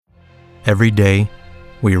Every day,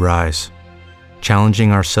 we rise,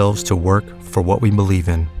 challenging ourselves to work for what we believe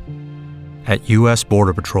in. At U.S.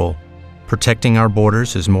 Border Patrol, protecting our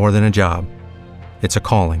borders is more than a job. It's a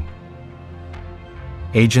calling.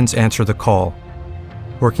 Agents answer the call,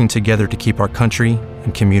 working together to keep our country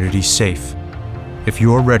and communities safe. If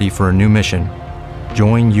you're ready for a new mission,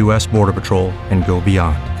 join U.S. Border Patrol and go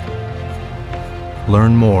beyond.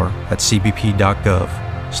 Learn more at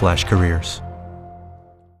cbp.gov/careers.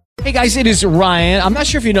 Hey guys, it is Ryan. I'm not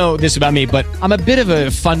sure if you know this about me, but I'm a bit of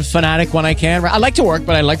a fun fanatic when I can. I like to work,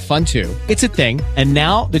 but I like fun too. It's a thing. And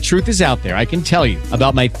now the truth is out there. I can tell you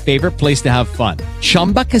about my favorite place to have fun.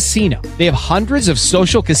 Chumba Casino. They have hundreds of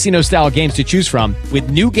social casino style games to choose from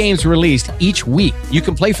with new games released each week. You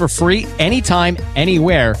can play for free anytime,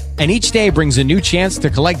 anywhere. And each day brings a new chance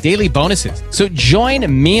to collect daily bonuses. So join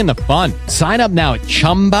me in the fun. Sign up now at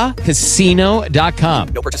ChumbaCasino.com.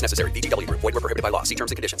 No purchase necessary. VGW Group. Void where prohibited by law. See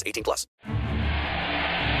terms and conditions. 18+.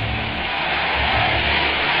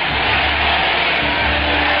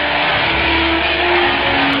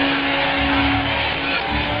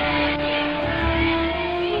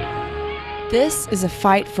 This is a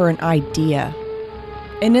fight for an idea.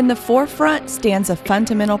 And in the forefront stands a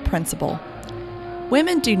fundamental principle.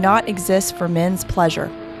 Women do not exist for men's pleasure.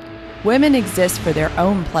 Women exist for their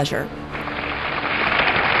own pleasure.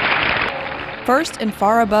 First and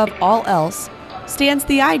far above all else stands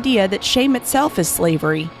the idea that shame itself is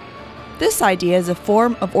slavery. This idea is a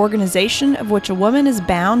form of organization of which a woman is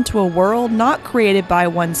bound to a world not created by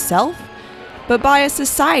oneself, but by a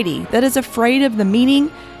society that is afraid of the meaning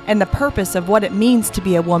and the purpose of what it means to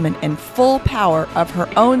be a woman in full power of her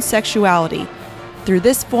own sexuality, through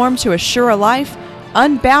this form to assure a life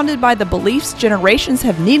unbounded by the beliefs generations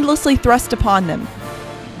have needlessly thrust upon them.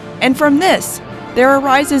 And from this, there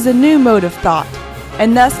arises a new mode of thought,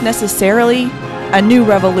 and thus necessarily, a new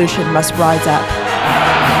revolution must rise up.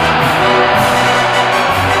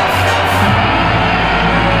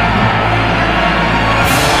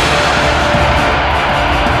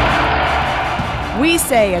 We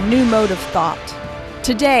say a new mode of thought.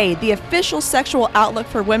 Today, the official sexual outlook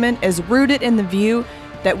for women is rooted in the view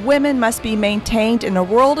that women must be maintained in a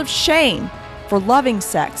world of shame for loving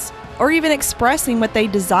sex or even expressing what they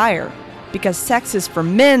desire, because sex is for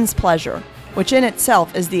men's pleasure, which in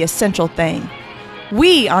itself is the essential thing.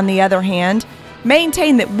 We, on the other hand,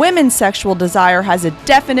 maintain that women's sexual desire has a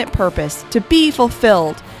definite purpose to be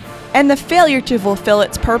fulfilled, and the failure to fulfill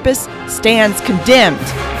its purpose stands condemned.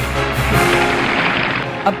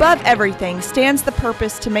 Above everything stands the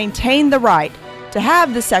purpose to maintain the right to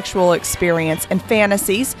have the sexual experience and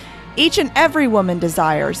fantasies each and every woman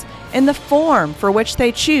desires in the form for which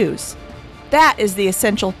they choose. That is the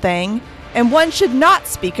essential thing, and one should not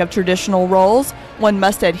speak of traditional roles one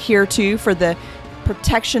must adhere to for the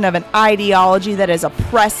protection of an ideology that is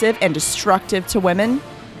oppressive and destructive to women.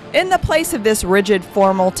 In the place of this rigid,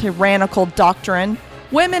 formal, tyrannical doctrine,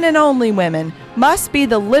 women and only women must be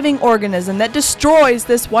the living organism that destroys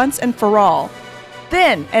this once and for all.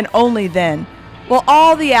 Then, and only then, will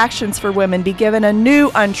all the actions for women be given a new,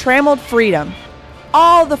 untrammeled freedom.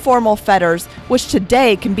 All the formal fetters which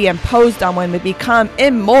today can be imposed on women become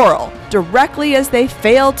immoral directly as they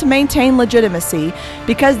fail to maintain legitimacy,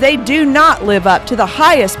 because they do not live up to the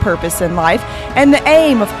highest purpose in life and the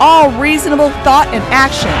aim of all reasonable thought and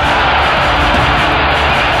action.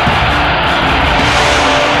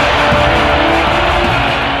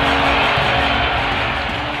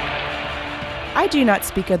 I do not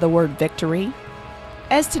speak of the word victory,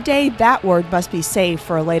 as today that word must be saved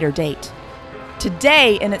for a later date.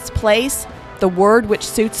 Today, in its place, the word which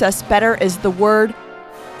suits us better is the word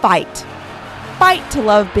fight. Fight to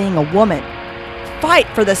love being a woman. Fight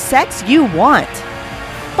for the sex you want.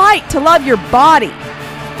 Fight to love your body.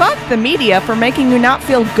 Fuck the media for making you not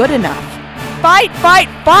feel good enough. Fight, fight,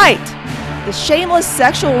 fight! The shameless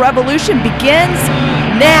sexual revolution begins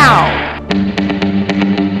now!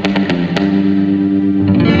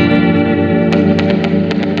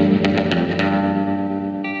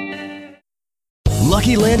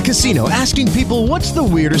 Lucky Land Casino, asking people, what's the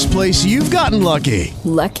weirdest place you've gotten lucky?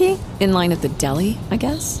 Lucky? In line at the deli, I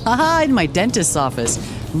guess? Aha, in my dentist's office.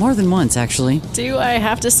 More than once, actually. Do I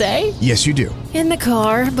have to say? Yes, you do. In the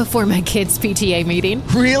car before my kids' PTA meeting.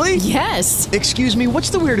 Really? Yes. Excuse me, what's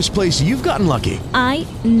the weirdest place you've gotten lucky? I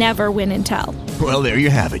never win and tell. Well, there you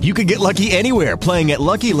have it. You can get lucky anywhere, playing at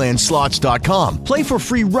LuckyLandSlots.com. Play for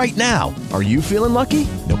free right now. Are you feeling lucky?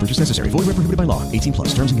 No purchase necessary. Void where prohibited by law.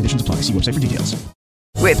 18+. Terms and conditions apply. See website for details.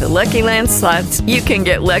 With the Lucky Land Slots, you can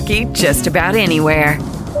get lucky just about anywhere.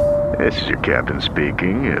 This is your captain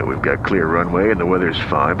speaking. We've got clear runway and the weather's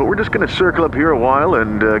fine, but we're just going to circle up here a while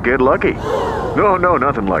and get lucky. No,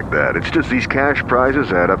 nothing like that. It's just these cash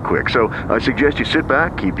prizes add up quick. So I suggest you sit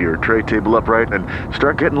back, keep your tray table upright, and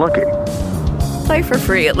start getting lucky. Play for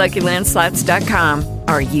free at LuckyLandSlots.com.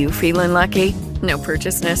 Are you feeling lucky? No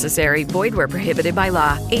purchase necessary. Void where prohibited by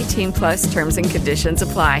law. 18 plus terms and conditions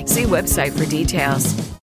apply. See website for details.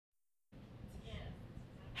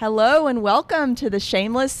 Hello and welcome to the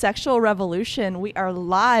Shameless Sexual Revolution. We are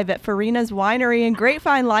live at Farina's Winery in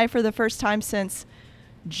Grapevine, live for the first time since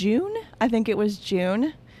June. I think it was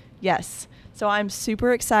June. Yes. So I'm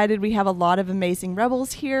super excited. We have a lot of amazing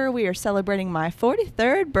rebels here. We are celebrating my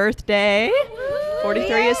 43rd birthday.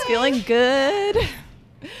 43 is feeling good.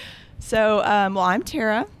 So, well, I'm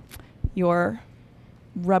Tara, your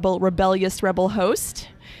rebellious rebel host.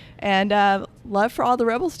 And love for all the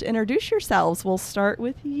rebels to introduce yourselves. We'll start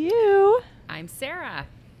with you. I'm Sarah.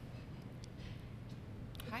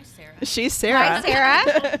 Hi, Sarah. She's Sarah.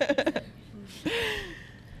 Hi,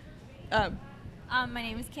 Sarah. My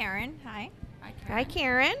name is Karen. Hi. Hi,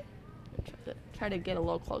 Karen. Try to get a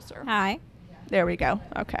little closer. Hi. There we go.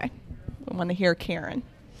 Okay. We want to hear Karen.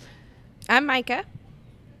 I'm Micah.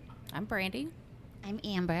 I'm Brandy. I'm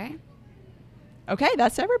Amber. Okay,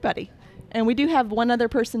 that's everybody. And we do have one other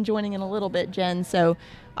person joining in a little bit, Jen. So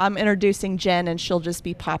I'm introducing Jen, and she'll just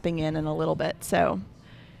be popping in a little bit. So,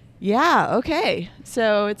 yeah, okay.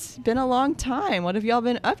 So it's been a long time. What have y'all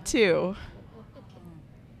been up to?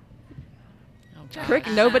 Frick,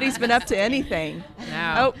 nobody's been up to anything.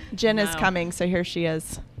 No. Oh, Jen is coming, so here she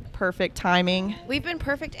is. Perfect timing. We've been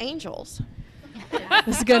perfect angels.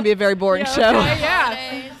 This is going to be a very boring show. Okay,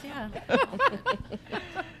 yeah.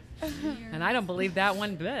 And I don't believe that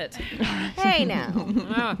one bit. Hey,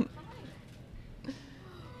 now.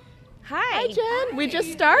 Hi, Jen. We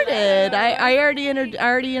just started. I already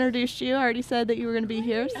introduced you. I already said that you were going to be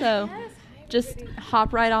here, so just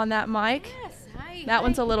hop right on that mic. That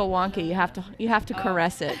one's a little wonky. You have to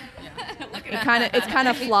caress it. It's kind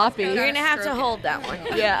of floppy. You're gonna have to hold that one.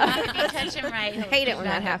 Yeah. Touch him right. I hate it when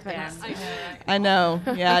that happens. I know.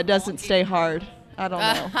 Yeah, it doesn't stay hard. I don't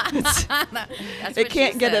know. It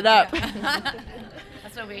can't get it up.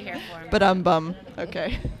 That's what we're here for. But bum.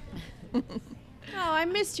 Okay. Oh, I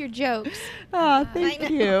missed your jokes. Oh, thank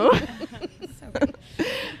you.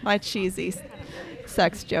 My cheesy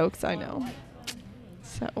sex jokes, I know.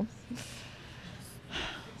 So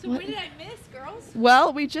what did I miss, girls?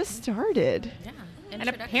 Well, we just started. Yeah. And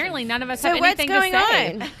apparently none of us So have anything what's going to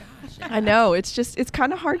say. on? I know. It's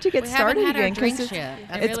kind of hard to get started haven't had again our drinks it's yet.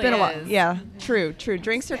 It it's really been a while. is. Yeah, true.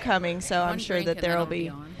 Drinks are coming, so I'm sure that there will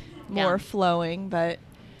be more flowing, but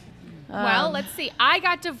Well, let's see. I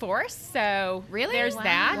got divorced, so there's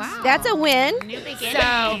that. Wow. That's a win. New beginning.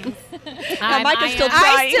 So Micah's still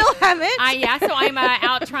I trying. still haven't. so I'm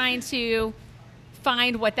out trying to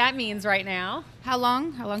find what that means right now. How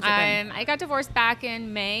long? How long's it been? I got divorced back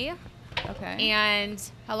in May, Okay. and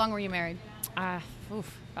How long were you married?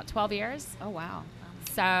 about 12 years. Oh, wow.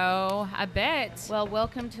 So a bit. Well,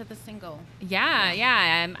 welcome to the single.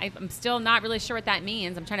 Yeah. I'm still not really sure what that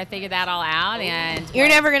means. I'm trying to figure that all out, and You're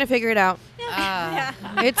never gonna figure it out.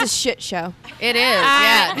 It's a shit show. It is.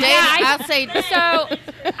 Yeah. Dating, I'll say so.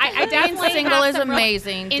 I definitely single have is some real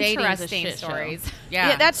amazing. Dating is a interesting shit show. stories.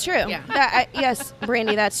 Yeah. That's true. Yeah. Yes,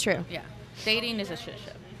 Brandy, that's true. Yeah. Dating is a shit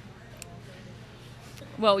show.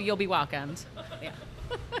 Well, you'll be welcomed. Yeah.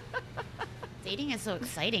 Dating is so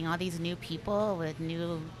exciting. All these new people with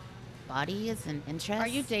new bodies and interests. Are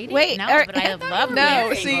you dating? Wait, no, but I love No,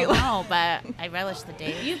 being see- single. No, but I relish the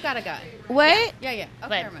dating. You've got a guy. What? Yeah.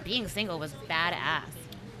 Okay, but being single was badass.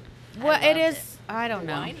 What it is? I don't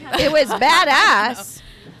know. It was badass.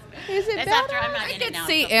 Is it That's badass? after I'm not in I it could now.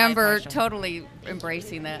 see It's so Amber bisexual. totally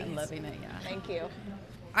embracing that and loving it. Yeah. Thank you.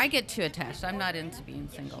 I get too attached. I'm not into being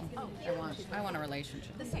single. I want a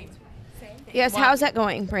relationship. Yes. How's that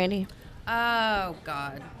going, Brandy? Oh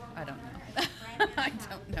God, I don't know. I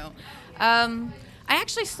don't know. I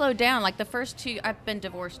actually slowed down. Like the first two, I've been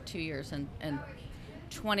divorced 2 years, and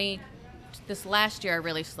 20. This last year, I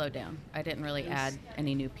really slowed down. I didn't really add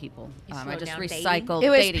any new people. I just recycled. It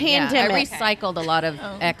was dating. pandemic. Yeah, I recycled a lot of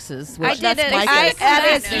exes. I Which did it. Micah's.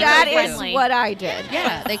 That is what I did.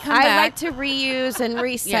 Yeah, they come I back. like to reuse and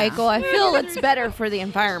recycle. I feel it's better for the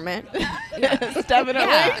environment. Yes, definitely.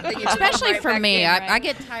 Yeah, especially for me. I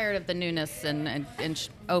get tired of the newness and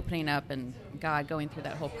opening up and God going through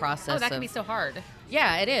that whole process. Oh, that can be so hard.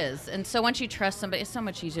 Yeah, it is. And so once you trust somebody, it's so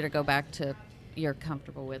much easier to go back to you're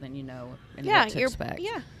comfortable with and you know and what to expect.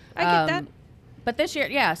 Yeah, I get that. But this year,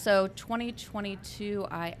 yeah, so 2022,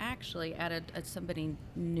 I actually added somebody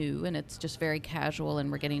new, and it's just very casual,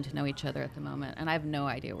 and we're getting to know each other at the moment. And I have no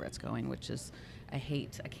idea where it's going, which is, I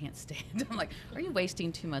can't stand. I'm like, are you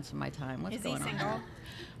wasting too much of my time? What's going on? Is he single?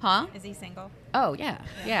 Huh? Is he single? Oh, yeah.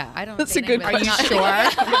 I don't That's date a good anybody. question. Are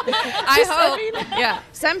you sure? I hope. Yeah.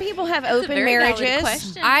 Some people have That's a open very valid marriages.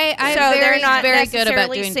 question. I'm so very, they're not very good about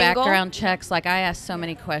necessarily doing single. background checks. Like, I ask so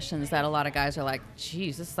many questions that a lot of guys are like,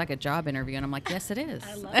 geez, this is like a job interview. And I'm like, yes, it is.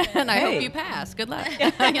 I love it. And I Hey. hope you pass. Good luck.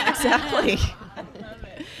 Exactly.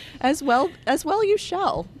 As well you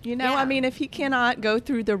shall. You know, Yeah. I mean, if he cannot go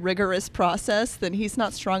through the rigorous process, then he's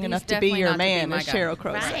not strong He's enough to be definitely your not to be man, my as guy. Cheryl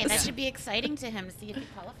Crow Right, that says. should be exciting to him to see if he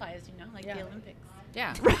qualifies, like the Olympics.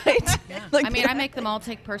 Yeah. Right? Yeah. Like I mean, that. I make them all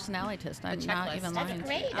take personality tests. I'm not checklist. even That's lying.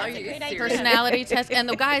 great. That's a great idea. Personality test. And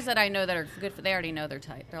the guys that I know that are good for, they already know their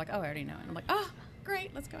type. They're like, oh, I already know it. I'm like, oh,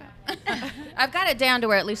 great, let's go out. I've got it down to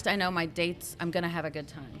where at least I know my dates, I'm going to have a good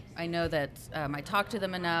time. I know that I talk to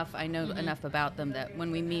them enough. I know enough about them that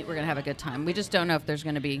when we meet, we're going to have a good time. We just don't know if there's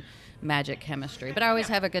going to be magic chemistry. But I always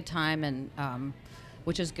have a good time, and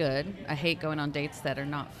which is good. I hate going on dates that are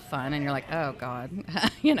not fun, and you're like, oh, God.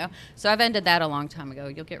 So I've ended that a long time ago.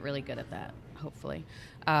 You'll get really good at that, hopefully.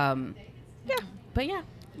 Yeah. But, yeah.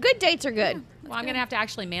 Good dates are good. Well, I'm going to have to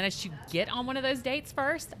actually manage to get on one of those dates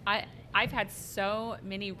first. I've had so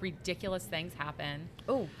many ridiculous things happen.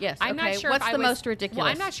 Oh, yes. I'm okay. not sure What's if I the was, most ridiculous?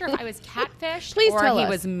 Well, I'm not sure if I was catfished Please or tell he us.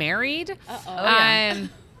 was married. yeah.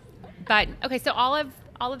 But okay, so all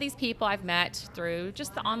of these people I've met through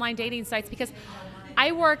just the online dating sites, because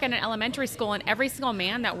I work in an elementary school, and every single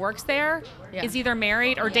man that works there is either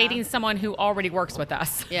married or dating someone who already works with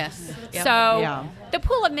us. Yes. Yep. So the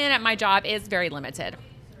pool of men at my job is very limited.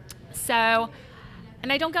 So,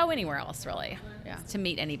 and I don't go anywhere else really to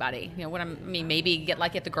meet anybody. Maybe get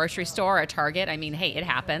like at the grocery store or Target. I mean, hey, it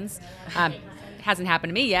happens. It hasn't happened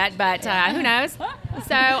to me yet, but who knows? So,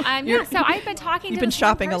 so I've been talking. You've to been this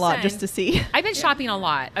shopping one a lot person. just to see. I've been shopping a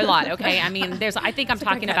lot. Okay, I mean, I think I'm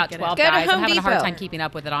talking about 12 Go to guys. Home I'm having a hard Depot. time keeping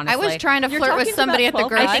up with it, I honestly. was trying to You're flirt with talking somebody at about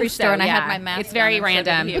the 12 guys? grocery store, and I yeah. had my mask It's very on, and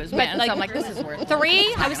so random. he was But, mad, like, so I'm like, this is worth it.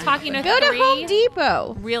 3, I was talking to Go 3. to Home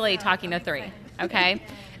Depot. Really talking to 3, okay?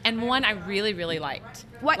 And one I really, really liked.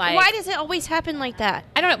 Why does it always happen like that?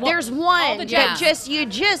 I don't know. Well, There's all one the that jokes. you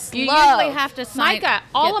just You love. usually have to sign. Micah,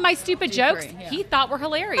 all of my stupid jokes, three, yeah. he thought were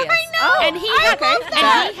hilarious. I know. And he I had, love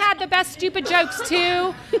that. and he had the best stupid jokes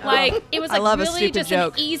too. Like it was I like love a really stupid just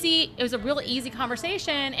joke. it was a really easy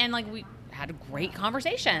conversation, and like we had great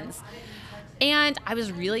conversations. And I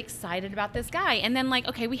was really excited about this guy. And then like,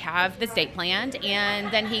 okay, we have this date planned,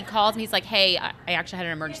 and then he calls me. He's like, hey, I actually had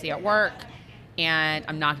an emergency at work, and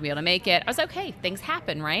I'm not gonna be able to make it. I was like, okay, things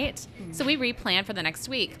happen, right? So we replanned for the next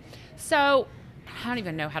week. So I don't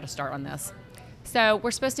even know how to start on this. So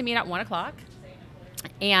we're supposed to meet at 1:00,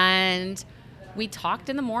 and we talked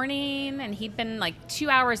in the morning, and he'd been like 2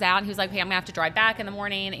 hours out, and he was like, hey, I'm gonna have to drive back in the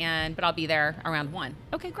morning, but I'll be there around 1.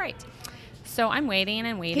 Okay, great. So I'm waiting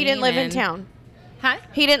and waiting. He didn't live in and- town. Huh?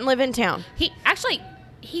 He didn't live in town.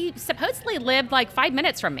 He supposedly lived like 5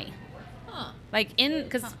 minutes from me. Like in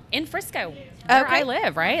Frisco, where Okay. I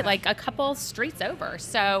live, right? Like a couple streets over.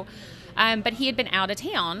 So, but he had been out of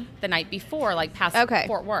town the night before, like past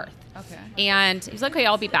Fort Worth. Okay. And he was like, okay,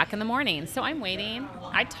 I'll be back in the morning. So I'm waiting.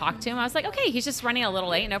 I talked to him. I was like, okay, he's just running a little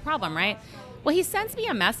late. No problem, right? Well, he sends me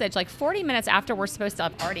a message like 40 minutes after we're supposed to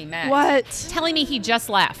have already met. What? Telling me he just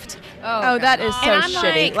left. Oh, that is so And I'm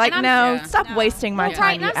shitty. like- Like, and I'm- no, stop wasting my Right,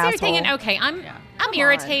 time, and you I'm sitting asshole. thinking, okay, I'm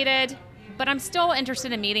irritated, but I'm still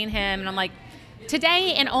interested in meeting him. And I'm like,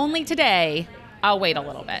 today and only today, I'll wait a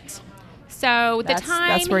little bit. So That's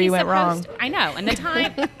where he's you went supposed- wrong. I know. And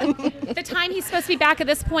the time he's supposed to be back at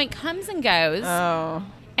this point comes and goes. Oh.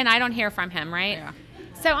 And I don't hear from him, right? Yeah.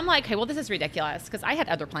 So I'm like, okay, well, this is ridiculous because I had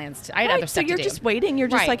other plans. I had other stuff so you're to do. just waiting. You're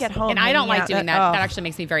just Right. like at home. And I don't hanging like out. doing that. Oh. That actually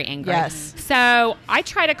makes me very angry. Yes. So I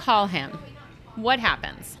try to call him. What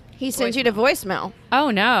happens? He sends you to voicemail.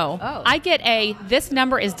 Oh, no. Oh. I get this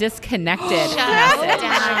number is disconnected message.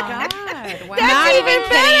 Wow. Not even even kidding.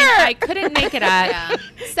 better. I couldn't make it up.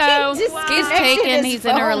 So He's taken. He's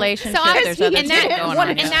in a relationship. So I'm, There's other and shit that, going on.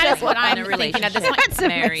 and that is what I'm In a thinking at this relationship. point. That's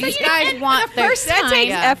amazing. These guys want the first That time.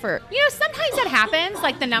 takes effort. You know, sometimes that happens.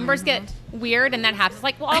 Like the numbers get weird, and that happens.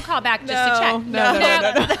 Like, well, I'll call back just to check.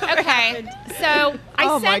 No. Okay. So I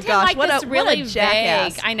Oh my sent him gosh, like what this a really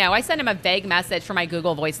jackass. vague. I know. I sent him a vague message for my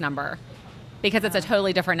Google Voice number because it's a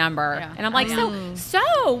totally different number, and I'm like,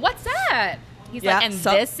 so what's that? He's Yeah, like, and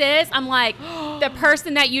so- this is. I'm like, the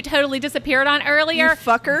person that you totally disappeared on earlier. You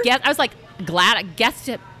fucker. I was like,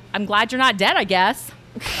 I'm glad you're not dead, I guess.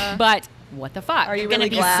 But what the fuck? Are you Gonna really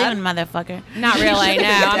be glad? soon, motherfucker. Not really, no.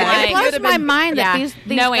 I'm It like, blows my mind that these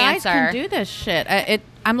no guys answer. can do this shit.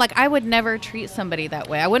 I'm like, I would never treat somebody that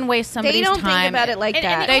way. I wouldn't waste somebody's time. They don't think about it like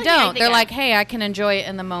that. They don't. They're like, hey, I can enjoy it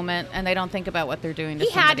in the moment, and they don't think about what they're doing to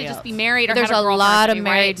He somebody had to else. just be married or There's have a a girlfriend lot or of two,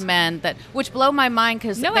 married right? men which blow my mind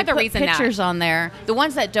because No they other put reason that. pictures on there. The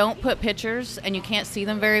ones that don't put pictures and you can't see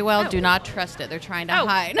them very well, do not trust it. They're trying to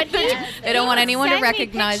hide. But they don't want anyone to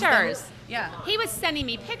recognize them. pictures. Yeah. He was sending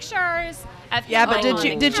me pictures of Yeah, him but did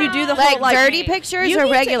holding you do the Like whole dirty pictures you or need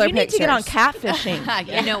to- regular you need to get on pictures? catfishing.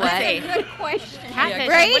 You know what? Good question. Catfishing,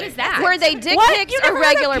 Right? what is that? Were they dick What? pics You or never heard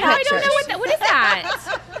of regular cat- pictures? I don't know what is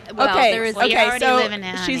that? Well, okay, there is okay. So live in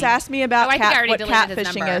it, she's honey. asked me about Oh, I think I already what deleted his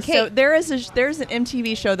catfishing number. is. So there's an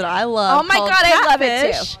MTV show that I love. Oh my called God, I love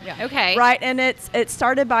it Catfish. too. Yeah. Okay. Right, and it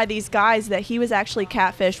started by these guys that he was actually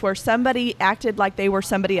catfish, where somebody acted like they were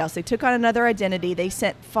somebody else. They took on another identity. They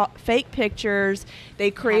sent fake pictures.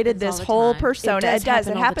 They created Happens all this the whole time. persona. It does happen It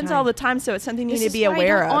all the happens time. all the time. So it's something you This need to is be why I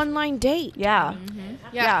aware don't of. online date. Yeah.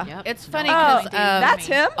 Yeah. Yeah. It's funny Oh, because that's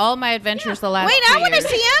him. all my adventures the last Wait, 2 I want to years-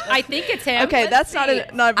 see him. I think it's him. Okay, that's not a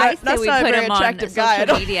not, I that's say we not a put very him on attractive guy. I social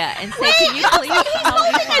don't- media and say, can you please tell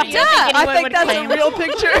me what you think I anyone think would that's claim? a real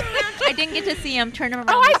picture. I didn't get to see him. Turn him around.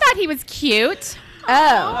 Oh, I thought he was cute.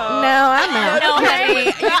 Oh, no, I'm out. No, honey.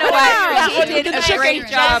 You know what? Wow. He did a Chicken great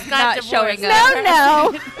job not showing us.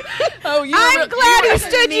 No. Oh, you I'm were, glad he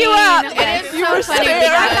stood you up. It is You so were funny so- because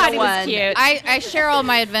I thought he was cute. I share all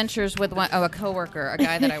my adventures with a coworker, a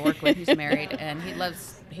guy that I work with who's married, and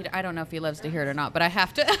I don't know if he loves to hear it or not, but I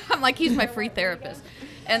have to. I'm like, he's my free therapist.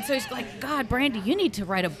 And so he's like, God, Brandy, you need to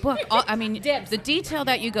write a book. I mean, the detail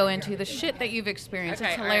that you go into, the shit that you've experienced,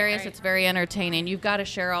 Okay, it's all hilarious. right. It's very entertaining. You've got to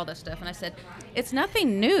share all this stuff. And I said, it's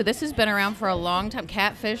nothing new. This has been around for a long time.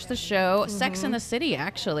 Catfish, the show, Sex in the City,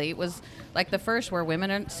 actually, was like the first where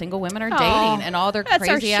single women are dating and all their that's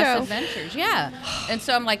our crazy ass show. adventures. Yeah. And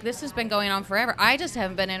so I'm like, this has been going on forever. I just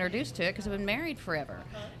haven't been introduced to it because I've been married forever.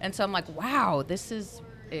 And so I'm like, wow,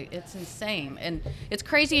 it's insane. And it's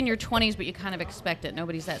crazy in your 20s, but you kind of expect it.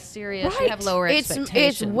 Nobody's that serious. You have lower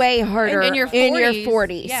expectations. It's way harder in your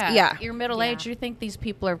 40s. Yeah. You're middle aged. You think these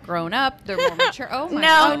people have grown up. They're more mature. Oh, my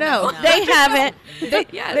No, God. no. They haven't.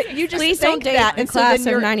 You just Please think don't date that, the and so class then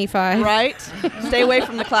of you're 95. Right? Stay away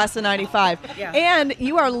from the class of 95. And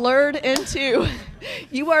you are lured into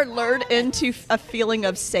a feeling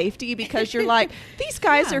of safety because you're like, these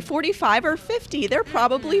guys are 45 or 50. They're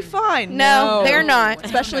probably fine. No, they're not.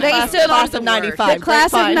 Especially They class still of don't- 95. The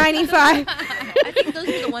class Great of find. 95. I think those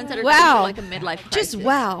are the ones that are Wow. like a midlife crisis. Just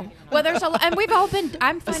wow. Well, there's and we've all been.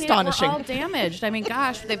 I'm finding out Astonishing. we're all damaged. I mean,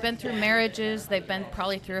 gosh, they've been through marriages. They've been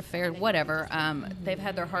probably through affairs, whatever. They've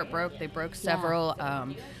had their heart broke. They broke several.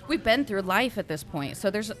 We've been through life at this point, so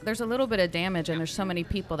there's a little bit of damage, and there's so many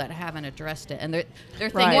people that haven't addressed it, and their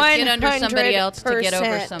thing Right. is get under somebody else to get over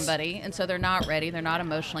 100%. somebody, and so they're not ready. They're not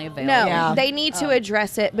emotionally available. No, Yeah. they need to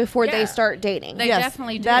address it before they start dating. They Yes,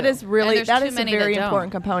 definitely do. that is really- And there's that too is a many very that don't.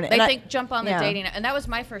 important component. They And I- think jump on the yeah. dating, and that was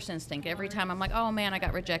my first instinct. Every time I'm like, oh man, I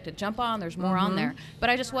got rejected. Jump on. There's more on there. But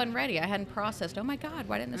I just wasn't ready. I hadn't processed. Oh my God,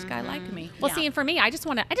 why didn't this guy like me? Well, see, and for me, I just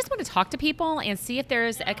want to talk to people and see if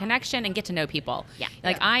there's a connection and get to know people. Yeah.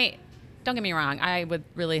 Like don't get me wrong, I would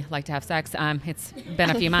really like to have sex. It's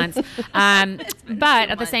been a few months. But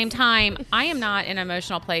at the same time, I am not in an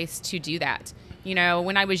emotional place to do that. You know,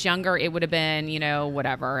 when I was younger, it would have been,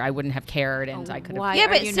 whatever. I wouldn't have cared, and I could have. Why Yeah, are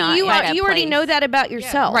but you see, not you at that you already place? know that about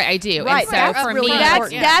yourself. Right, I do. Right, And so that's for really me,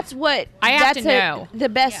 important. That's what I have that's to know. the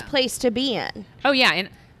best place to be in. Oh yeah, and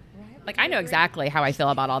like I know exactly how I feel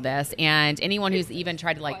about all this, and anyone who's even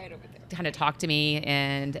tried to kind of talk to me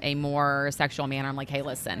in a more sexual manner, I'm like, hey,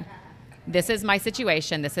 listen, this is my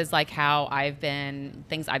situation. This is like how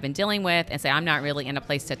things I've been dealing with, and say I'm not really in a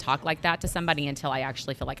place to talk like that to somebody until I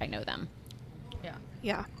actually feel like I know them.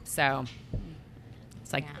 Yeah. So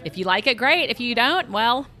it's like, if you like it, great. If you don't,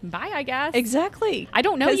 well, bye, I guess. Exactly. I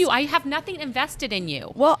don't know 'Cause- you. I have nothing invested in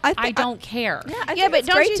you. Well, I don't care. I Yeah, think but it's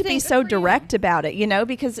don't great you to be think- so direct about it,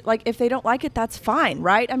 because like if they don't like it, that's fine,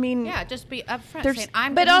 right? I mean, Yeah, just be upfront. There's- Saying,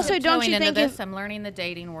 I'm but just also, don't tiptoeing you into think this? if- I'm learning the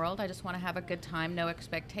dating world. I just want to have a good time, no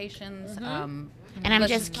expectations. And I'm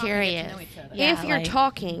let's just talk and get to curious. know each other. Yeah, if you're like-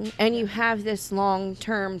 talking and you have this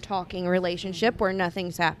long-term talking relationship where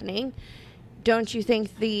nothing's happening, don't you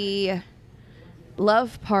think the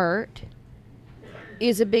love part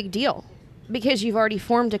is a big deal? Because you've already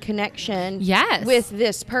formed a connection Yes. with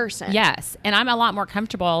this person. Yes. And I'm a lot more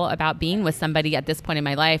comfortable about being with somebody at this point in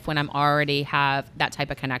my life when I'm already have that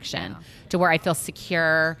type of connection to where I feel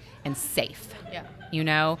secure and safe.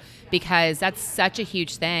 Yeah. Because that's such a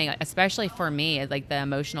huge thing, especially for me, like the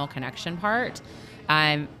emotional connection part.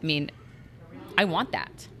 I mean, I want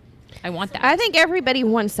that. I want that. I think everybody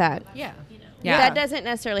wants that. Yeah. Yeah. That doesn't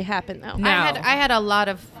necessarily happen though. No. I had a lot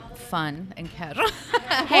of fun and casual.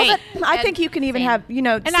 Hey, I think you can even have,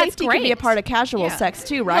 that's safety can be a great. part of casual sex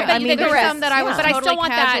too, right? Yeah, I mean, there's some that I was But I totally still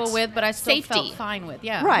want casual that with, but I still safety. felt fine with.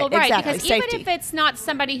 Yeah. Right, Well, right, exactly. because Safety. even if it's not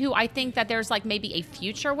somebody who I think that there's like maybe a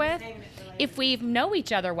future with, if we know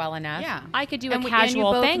each other well enough, Yeah. I could do And a we- and you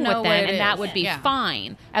casual both thing know with what them, it and that is. would be Yeah.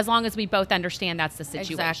 fine as long as we both understand that's the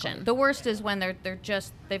situation. Exactly. The worst is when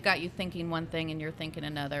they've got you thinking one thing and you're thinking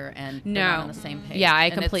another, and they're not on the same page. Yeah, I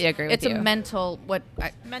And completely agree with it's you. It's a mental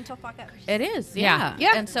mental fuck up. It is. Yeah.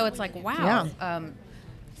 Yeah. And so it's like, wow. Yeah.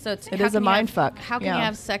 So it's It how is a can you have- mind fuck. How can Yeah. you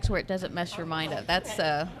have sex where it doesn't mess your mind up? That's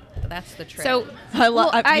the trick. So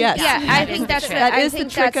yes. Yeah, I think that's That I is the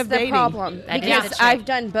think trick that's of the dating. problem That is because the trick. I've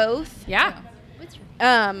done both. yeah.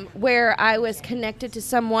 Where I was connected to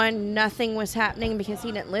someone, nothing was happening because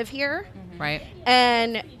he didn't live here, Right.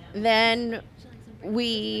 and then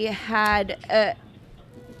we had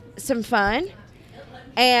some fun.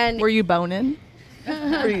 And were you boning?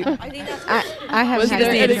 Were you- I haven't Was had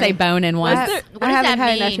there enough Didn't to say drink. bone in one. I haven't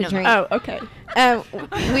had enough to drink. Oh, okay.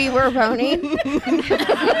 We were boning.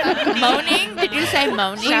 Moaning? Did you say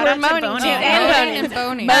moaning? We were moaning too, and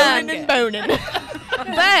boning. Boning and boning.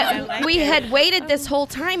 But we had waited this whole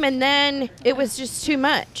time, and then it was just too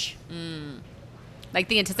much. Like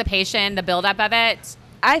the anticipation, the buildup of it.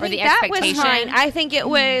 I or think the that was expectation. fine. I think it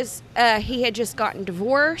was he had just gotten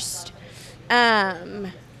divorced.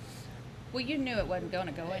 well, you knew it wasn't going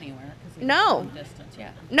to go anywhere. Cause No. long distance.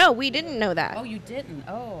 Yeah. No, we didn't know that. Oh, you didn't.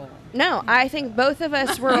 Oh. No, I think both of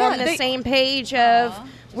us were on the same page of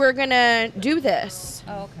we're gonna do this.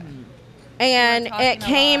 Oh, okay. And talking it a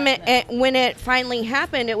came lot when it finally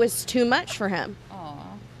happened. It was too much for him.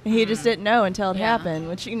 He just didn't know until it happened,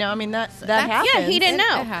 which that happens. Yeah, he didn't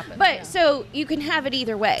know. It happens, but yeah. so you can have it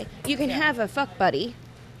either way. You can have a fuck buddy,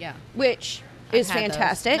 Yeah. which is had those.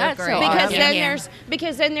 fantastic They're great. because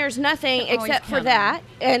Yeah. then there's nothing Always except for count that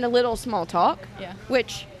and a little small talk, Yeah.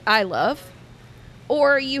 which I love.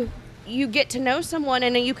 Or you get to know someone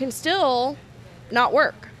and you can still not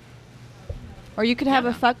work. Or you could have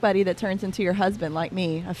a fuck buddy that turns into your husband, like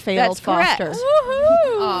me, a failed That's correct. foster.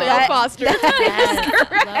 Woohoo! Failed foster.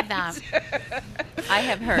 Yes, love that. I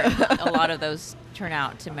have heard a lot of those turn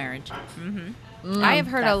out to marriage. Mm-hmm. I have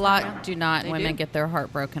heard a That's lot not real. do not. They Women do? get their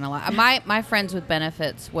heart broken a lot. My friends with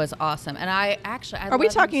benefits was awesome, and I Are we love him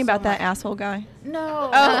talking so about that much. asshole guy? No.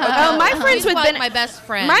 Oh, my friends He's with like my best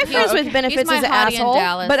friend. My He- friends with he's benefits my is an hottie in asshole,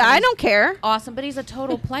 Dallas, but and I he's don't care. Awesome, but he's a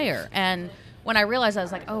total player. And when I realized, I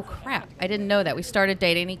was like, oh crap! I didn't know that. We started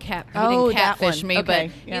dating. He didn't Oh, that catfish one. me,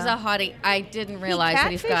 Okay, but he's a hottie. I didn't realize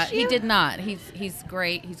that he's got. catfished He you? did not. He's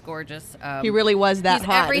great. He's gorgeous. He really was that he's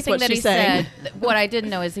hot, is Everything what that she's he saying. said. What I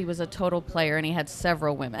didn't know is he was a total player, and he had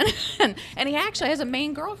several women, and he actually has a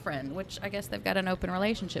main girlfriend, which I guess they've got an open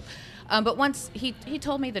relationship. But once he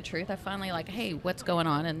told me the truth, I finally like, hey, what's going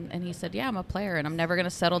on? And he said, yeah, I'm a player, and I'm never going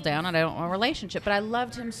to settle down, and I don't want a relationship. But I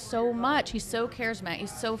loved him so much. He's so charismatic.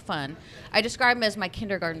 He's so fun. I describe him as my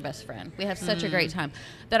kindergarten best friend. We have such a great time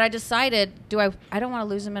that I decided, I don't want to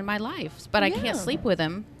lose him in my life, but I can't sleep with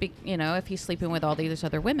him, if he's sleeping with all these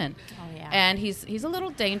other women. Oh, yeah. And he's a little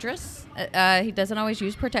dangerous. He doesn't always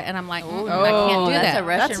use protect, and I'm like, I can't do that's that. a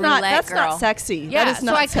Russian That's not. roulette That's girl. not sexy. Yeah, that is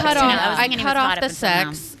not so I sexy. cut off. I was I thinking he cut was off hot the up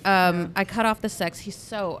until sex. I cut off the sex. He's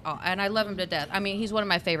so, and I love him to death. I mean, he's one of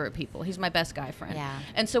my favorite people. He's my best guy friend. Yeah.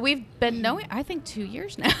 And so we've been knowing, I think, 2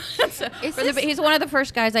 years now. So Is for the- this- he's one of the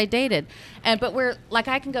first guys I dated, but we're like,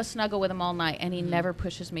 I can go snuggle with him all night, and he never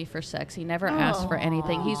pushes me for sex. He never asks for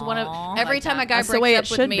anything. He's one of every time a guy That's the way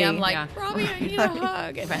breaks it up with should me, be. I'm like, Yeah. Robbie, I need a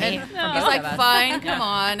hug. And he's Forget like, about it. fine, come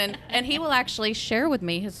on, and he will actually share with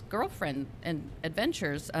me his girlfriend and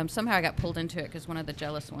adventures. Somehow I got pulled into it because one of the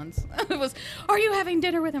jealous ones was, "Are you having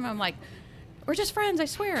dinner with him?" I'm like, "We're just friends, I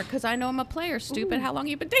swear," because I know I'm a player. Stupid. How long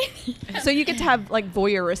you been dating? So you get to have like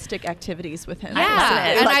voyeuristic activities with him. Yeah, love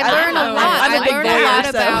it. and Like, I learned a don't know. lot. I'm a I big learned a voyeur, lot so-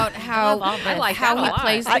 about how I like how that a he lot.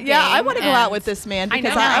 plays the game. Yeah, I want to go out and with this man I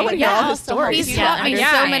because know, I right? want to hear all Yeah. his stories. He's Yeah, taught me so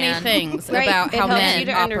understand. many things Right. about It how helps men you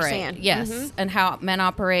to operate. understand. Yes, and how men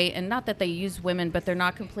operate, and not that they use women, but they're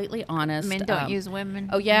not completely honest. Men don't use women.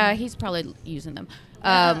 Oh yeah, he's probably using them.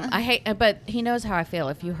 I hate, but he knows how I feel.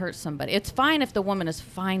 If you hurt somebody, it's fine if the woman is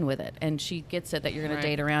fine with it and she gets it that you're going to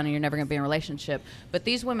date around and you're never going to be in a relationship. But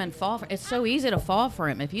these women fall for. It's so easy to fall for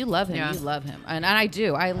him. If you love him, Yeah. you love him, and I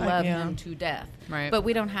do. I love yeah. him to death. Right. But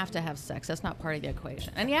we don't have to have sex. That's not part of the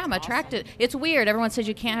equation. And yeah, I'm attracted. It's weird. Everyone says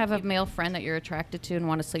you can't have a male friend that you're attracted to and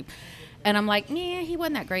want to sleep. And I'm like, yeah, he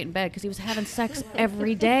wasn't that great in bed because he was having sex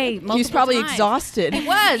every day. He was probably times. exhausted. He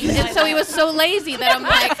was, and so he was so lazy that I'm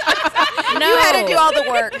like, No. You had to do all the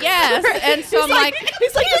work. Yes, and so I'm like,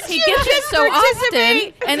 he's like, he gets it so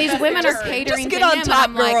often, and these women are catering get to on him, top,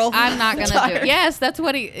 and I'm girl. like, I'm not gonna I'm do it. tired. Yes, that's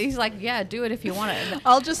what he's like. Yeah, do it if you want it.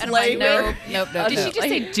 I'll just And I'm lay like, here. nope. Did she just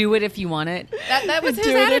say, "Do it if you want it"? That was his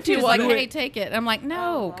Do it if attitude. you He's like, want it. hey, take it. I'm like,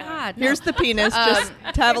 no, God. No. Here's the penis, just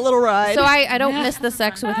to have a little ride. So I don't miss the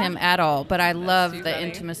sex with him at all, but I love the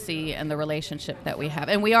intimacy and the relationship that we have.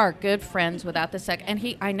 And we are good friends without the sex.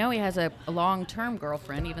 And I know he has a long-term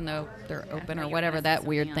girlfriend, even though they're open or whatever that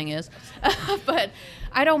weird thing is. But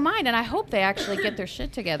I don't mind, and I hope they actually get their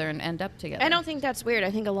shit together and end up together. I don't think that's weird.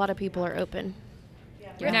 I think a lot of people are open.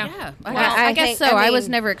 Yeah, Well, I guess think- so. I was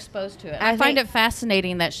mean, never exposed to it. I I find think- it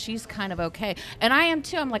fascinating that she's kind of okay. And I am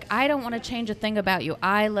too. I'm like, I don't want to change a thing about you.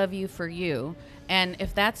 I love you for you. And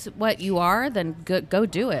if that's what you are, then go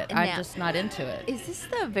do it. And I'm now- just not into it. Is this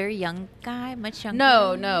the very young guy? Much younger?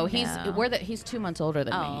 No. He's 2 months older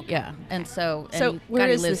than me. okay. Yeah, and so where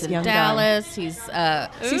he is lives this in young guy? Dallas. He's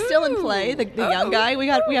Is he still in play? The young guy? We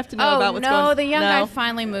have to know about what's no, going. the young no? guy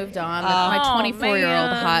finally moved on. My 24-year-old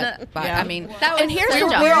hot. Yeah. I mean, That was and here's such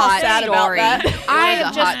the a weird hot sad about story. that.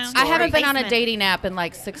 I haven't been on a Basement. dating app in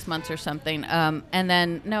like 6 months or something. And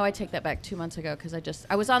then I take that back 2 months ago because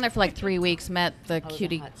I was on there for like 3 weeks. Met the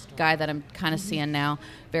cutie guy that I'm kind of seeing now.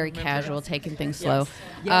 Very casual, taking things slow.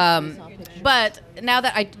 But now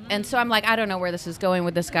that so I'm like, I don't know where this is going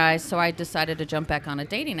with this guy. So I decided to jump back on a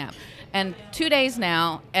dating app. And 2 days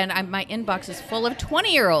now, and my inbox is full of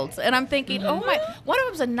 20-year-olds. And I'm thinking, oh my, one of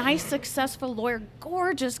them's a nice, successful lawyer,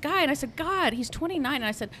 gorgeous guy. And I said, God, he's 29. And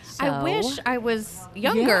I said, I So? wish I was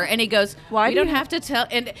younger. And he goes, Why we do don't you- have to tell.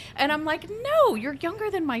 And I'm like, no, you're younger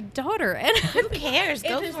than my daughter. And Who cares?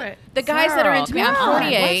 Go for it. the guys that are into me, I'm Girl,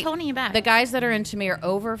 48. what's holding you back? The guys that are into me are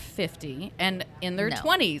over 50 and in their No.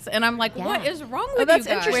 20s. And I'm like, what is wrong Oh, with that's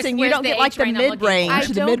you guys? interesting. Where's You don't the get like age the range I'm looking for? mid-range, I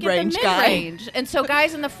the don't mid-range get the guy. mid-range. And so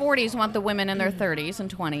guys in the 40s want the women in their 30s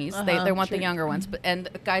and 20s. They want the younger ones. And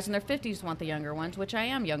guys in their 50s want the younger ones, which I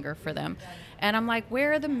am younger for them. And I'm like,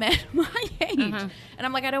 where are the men my age? And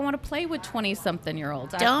I'm like, I don't want to play with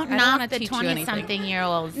 20-something-year-olds. Don't I knock wanna the teach you anything.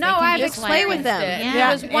 20-something-year-olds. No, I've just play with them. It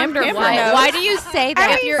was wonderful. Why do you say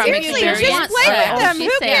that mean, from seriously, experience? just play with them. She's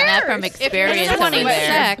Who saying that cares? from If experience. you're 20 over there.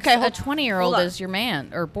 sex, Okay, a 20-year-old hold on. is your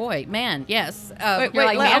man or boy. Man, yes. Wait, You're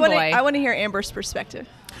like I man wanna- boy. I want to hear Amber's perspective.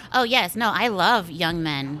 Oh, yes. No, I love young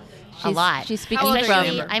men a lot. She's speaking How old are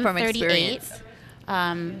Especially, you? I'm from 38. experience.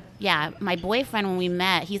 Yeah, my boyfriend, when we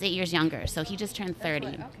met, he's 8 years younger, so he just turned 30.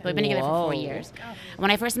 But we've been together for 4 years.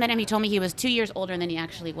 When I first met him, he told me he was 2 years older than he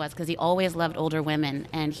actually was because he always loved older women,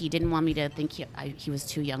 and he didn't want me to think he was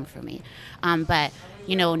too young for me. But,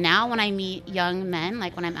 now when I meet young men,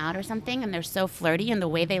 like when I'm out or something, and they're so flirty and the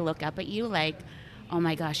way they look up at you, like, oh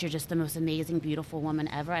my gosh, you're just the most amazing, beautiful woman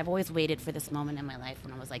ever. I've always waited for this moment in my life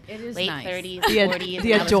when I was like late nice. 30s, The 40s.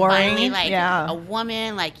 the and I was adoring, finally, like, yeah. a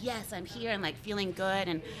woman, like, yes, I'm here and like feeling good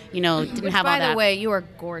and, didn't Which, have all by that. the way, you are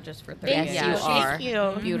gorgeous for 30. Thank Yes, you. you are. Thank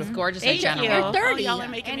you. Beautiful. Gorgeous in Thank general. you. You're 30. Oh, y'all are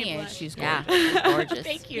making Any me age, blush. she's Yeah, gorgeous. gorgeous.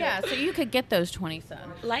 Thank you. Yeah, so you could get those 20-some.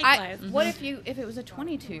 Likewise. What if it was a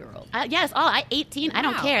 22-year-old? Yes, 18. I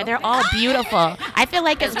don't Wow, care. They're okay. all beautiful. I feel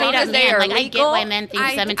like a As straight long up as they man. are Like I get legal, why men think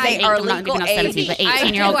I- 17, they 18, are well, not maybe legal not 17, but age.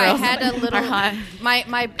 18-year-old I girls had a little. are hot.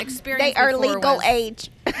 My experience. They are before legal was, age.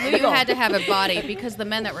 You had to have a body because the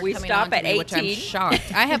men that were We coming stop on to at me, which I'm 18.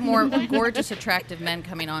 shocked. I have more gorgeous, attractive men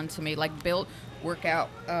coming on to me, like built, workout.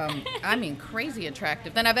 I mean, crazy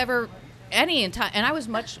attractive than I've ever any in time. And I was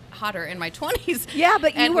much hotter in my 20s. Yeah,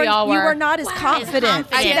 but you And were we all you were. were not as confident.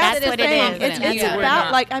 confident. See, That's the what it thing. is. It's Yeah.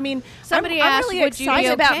 about like I mean, Somebody I'm asked, really would you be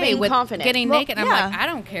excited about okay being with confident. getting Well, naked? I'm yeah. like, I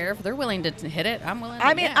don't care if they're willing to hit it. I'm willing. I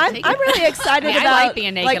to, mean, yeah, I'm take it. really excited I about like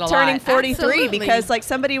being naked a turning lot. 43 Absolutely. because like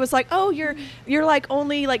somebody was like, "Oh, you're like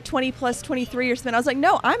only like 20 plus 23 or something." I was like,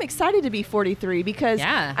 "No, I'm excited to be 43 because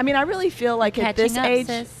Yeah. I mean, I really feel like at Catching this up, age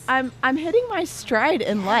sis. I'm hitting my stride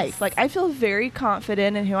in life. Like I feel very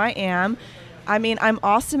confident in who I am. I mean, I'm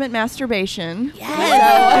awesome at masturbation.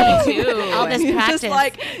 Yes. Me too. All this practice. Just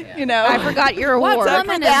like, I forgot your What award.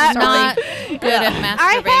 woman for that? is not good at masturbation?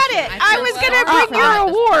 I had it. I feel was so gonna bad bring for your that.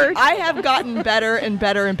 award. I have gotten better and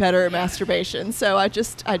better and better at masturbation. So I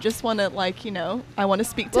just want to I want to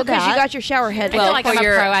speak to Well, because that. you got your shower head. I feel like I'm a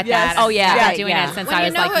pro at Yes. that. Oh yeah, Yeah, I've been doing yeah. it since When I you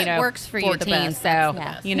was know like it works for you the 14. best, So that's the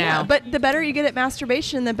best. Yeah, but the better you get at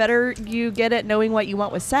masturbation, the better you get at knowing what you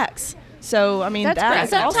want with sex. So I mean, That's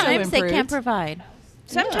that's great. also Sometimes they improved. can't provide.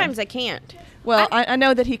 Sometimes I can't. Well, I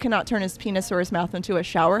know that he cannot turn his penis or his mouth into a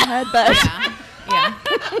shower head, but Yeah.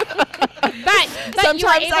 But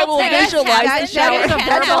Sometimes I will visualize the shower.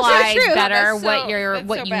 That's also true. Better That's what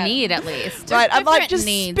so you bad. need at least. Right, I'm like, Different just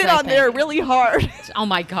needs, spit I on there think. really hard. Oh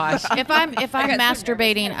my gosh. If I'm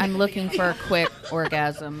masturbating, I'm looking for a quick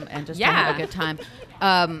orgasm and just to have a good time.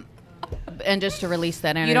 And just to release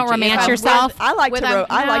that energy. You don't romance yourself? I like to have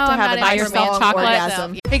a nice long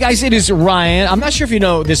orgasm. Hey guys, it is Ryan. I'm not sure if you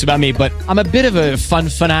know this about me, but I'm a bit of a fun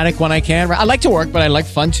fanatic when I can. I like to work, but I like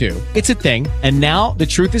fun too. It's a thing. And now the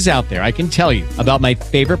truth is out there. I can tell you about my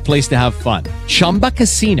favorite place to have fun. Chumba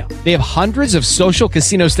Casino. They have hundreds of social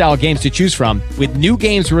casino style games to choose from with new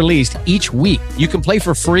games released each week. You can play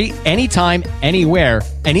for free anytime, anywhere.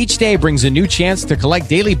 And each day brings a new chance to collect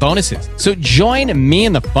daily bonuses. So join me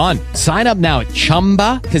in the fun. Sign up now at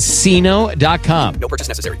ChumbaCasino.com. No purchase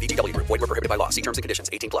necessary. VGW Group. Void where prohibited by law. See terms and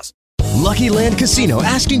conditions. 18+. Lucky Land Casino,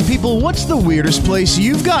 asking people, what's the weirdest place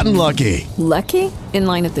you've gotten lucky? Lucky? In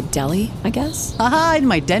line at the deli, I guess? Aha, in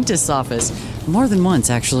my dentist's office. More than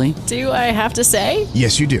once, actually. Do I have to say?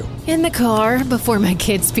 Yes, you do. In the car before my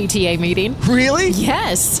kids' PTA meeting. Really?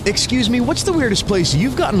 Yes. Excuse me, what's the weirdest place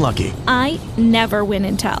you've gotten lucky? I never win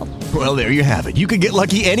and tell. Well, there you have it. You can get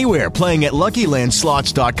lucky anywhere, playing at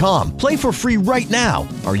LuckyLandSlots.com. Play for free right now.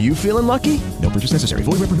 Are you feeling lucky? No purchase necessary.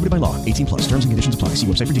 Void where prohibited by law. 18+. Terms and conditions apply. See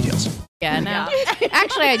website for details. Yeah, no.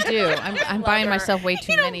 Actually, I do. I'm buying myself way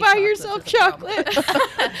too many. Buy yourself chocolate.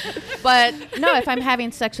 But no, if I'm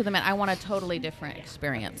having sex with a man, I want a totally different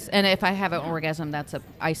experience. And if I have an orgasm, that's a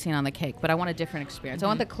icing on the cake. But I want a different experience. I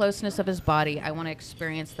want the closeness of his body. I want to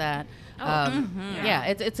experience that. Yeah,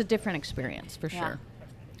 it's a different experience for sure.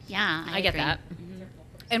 Yeah, I get that.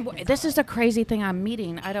 And this is a crazy thing I'm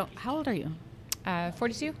meeting. How old are you?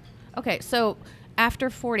 42. Okay, so after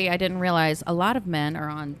 40, I didn't realize a lot of men are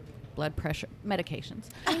on blood pressure medications.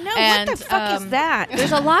 I know. And, what the fuck is that?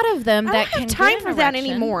 There's a lot of them I that don't can have time get for an that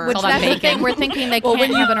erection, anymore. Which that's the thing. We're thinking they can't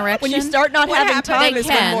have an erection. When you start not having time is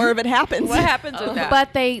when more of it happens. What happens with that?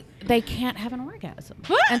 But they can't have an orgasm.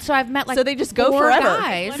 And so I've met like So they just go 4 forever.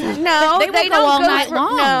 guys. No, they don't go all go night for,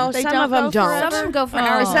 long. No, They some don't of them go don't. forever? Some of them go for Or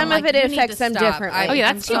hours. some I'm of it like, you need affects to them stop. differently. Oh,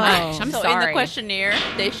 yeah, that's too much. I'm so sorry. in the questionnaire,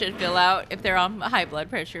 they should fill out if they're on high blood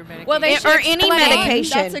pressure medication. Well, they Or any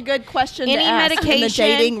medication. That's a good question Any to ask. medication.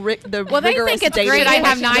 In the dating, the Well, they rigorous think it's dating. great. Should I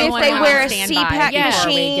have If 911 they wear a on standby CPAP before we get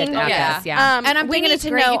machine. at Yeah. this? Yeah. And I'm we thinking need it's to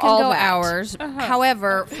great. know You can all go that. hours.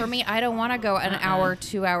 However, for me, I don't want to go an hour,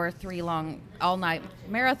 2 hour, 3 long, all night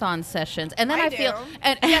marathon sessions. And then I feel,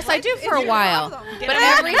 and yes, I do for a while. But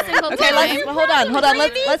every single time. Okay, hold on.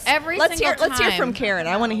 Let's hear time. from Karen.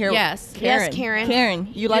 I want to hear. Yes. Karen. Yes, Karen. Karen,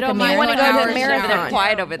 you like a don't mind marathon? wanna go to a hours marathon. They're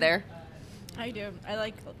quiet over there. I do. I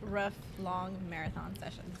like rough, long marathon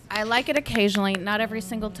sessions. I like it occasionally, not every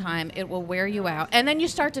single time. It will wear you out. And then you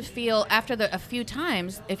start to feel, after a few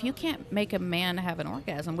times, if you can't make a man have an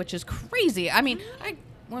orgasm, which is crazy. I mean,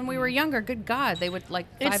 when we were younger, good God, they would like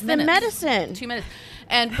 5 It's minutes. the medicine. 2 minutes.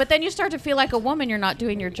 But then you start to feel like a woman, you're not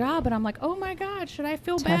doing your job. And I'm like, oh my God, should I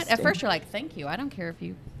feel bad? At Testing. first you're like, thank you. I don't care if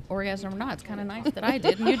you orgasm or not. It's kind of nice that I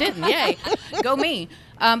did and you didn't. Yay. Go me.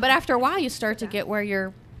 But after a while, you start to get where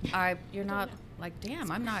you're not like,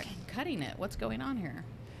 damn, I'm not cutting it. What's going on here?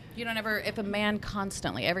 You don't ever, if a man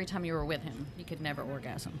constantly, every time you were with him, he could never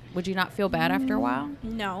orgasm. Would you not feel bad after a while?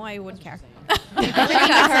 No, I wouldn't care. I think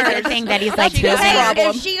that's a good thing that he's like building.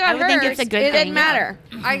 If she got I would think hers, it's a good it thing. didn't matter.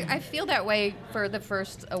 I feel that way for the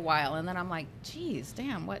first a while, and then I'm like, geez,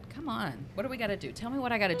 damn, come on. What do we got to do? Tell me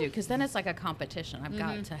what I got to do, because then it's like a competition. I've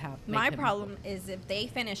got to have. My problem is if they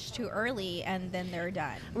finish too early and then they're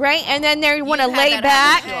done. Right? And then they want to had lay that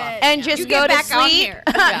back happen to and just You go get to back on sleep. here.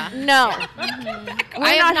 No. I We're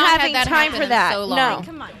have not not had having that time happen for in that. so long. No.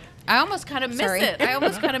 Come on. I almost kind of miss Sorry. it. I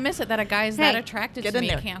almost kind of miss it that a guy's that Hey, attracted get to in me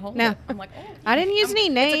there. can't hold No. it. I'm like, oh. I didn't use any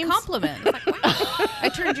names. It's a compliment. It's like, wow, I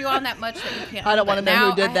turned you on that much that you can't. I don't hold wanna it. know who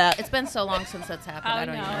Now did that. It's been so long since that's happened. I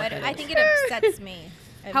don't even know. What it I is. think it upsets me.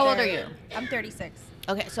 How old are you? I'm 36.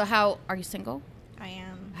 Okay, so how are you single? I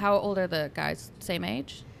am. How old are the guys? Same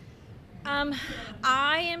age?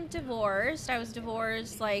 I am divorced. I was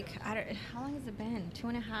divorced how long has it been?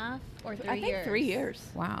 2.5 or 3 years? I think 3 years.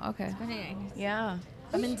 Wow. Okay. Yeah.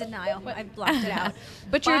 I'm in denial. I've blocked it out.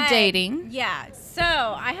 But you're dating. Yeah. So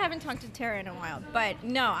I haven't talked to Tara in a while. But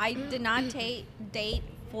no, I did not date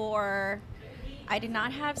for. I did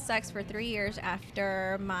not have sex for 3 years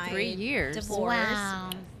after my 3 years? divorce. Wow.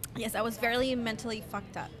 Yes, I was very mentally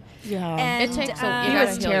fucked up. Yeah. And It takes a- um, you He gotta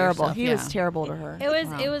was heal terrible. yourself, He yeah. was terrible to her.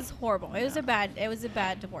 It was horrible. It was a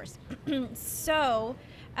bad divorce. So,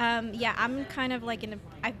 I'm kind of like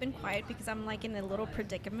I've been quiet because I'm like in a little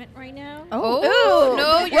predicament right now. Oh,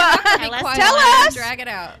 no, you're not gonna be quiet. Tell Let's us. Drag it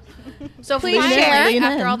out.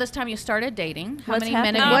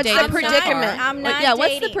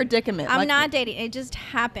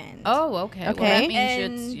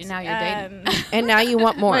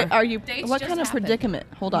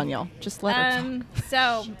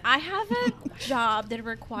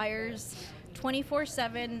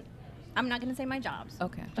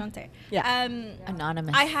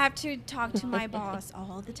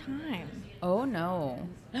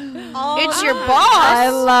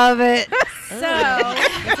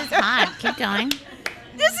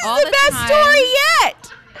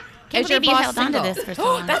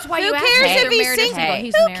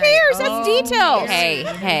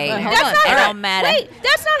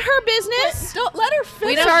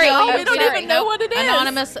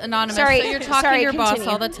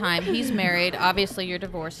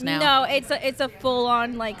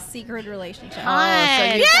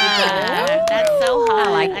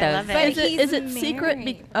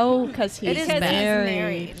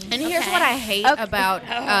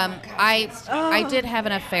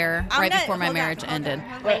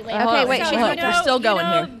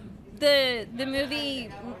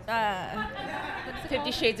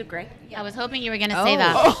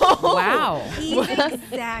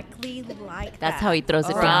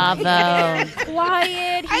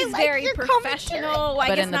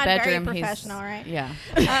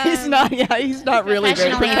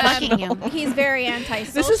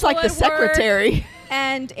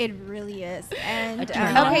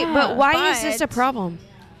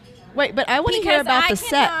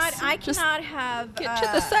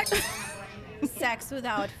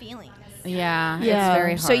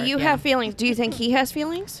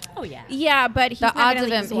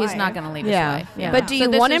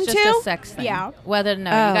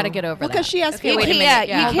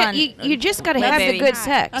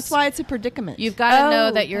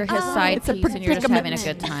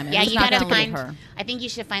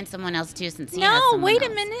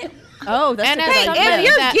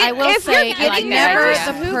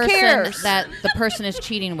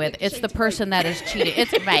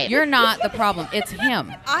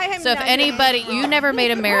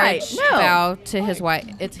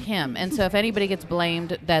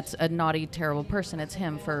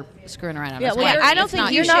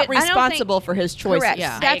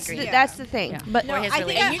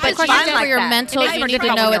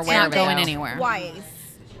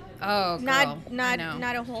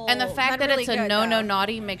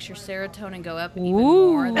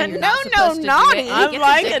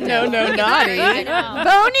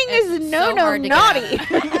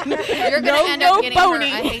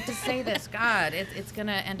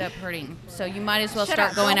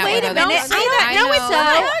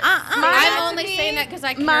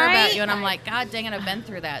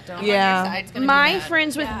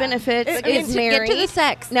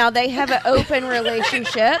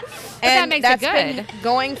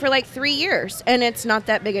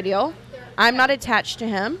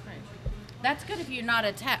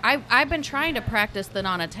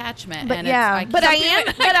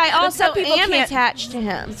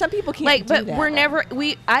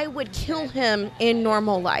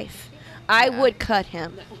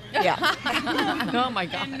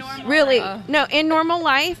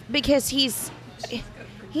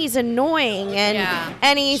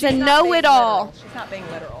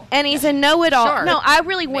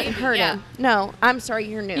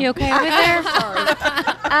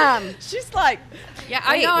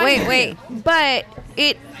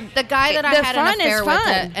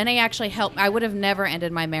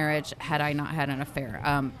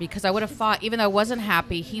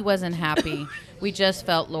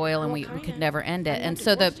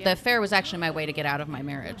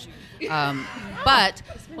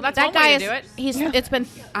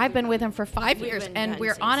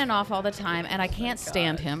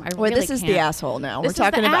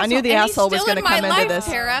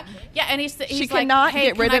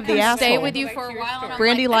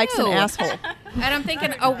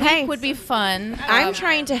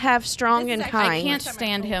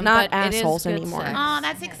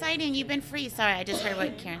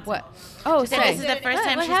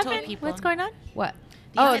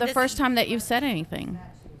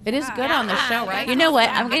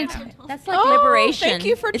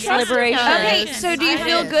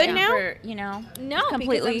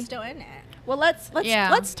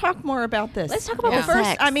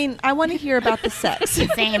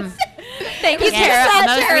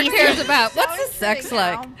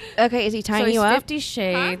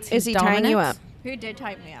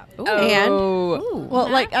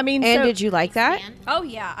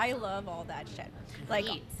 all that shit. Like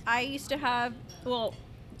Right. I used to have, well,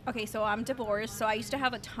 Okay, so I'm divorced, so I used to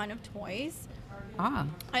have a ton of toys. Ah.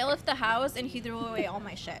 I left the house and he threw away all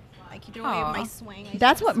my shit. Like he threw away my swing.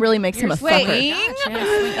 That's what really makes him a fucker.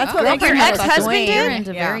 That's what makes your him a ex-husband fucker. did? You're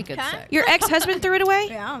into very good sex. Your ex-husband threw it away?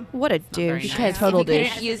 Yeah. What a douche. Because Total if you douche.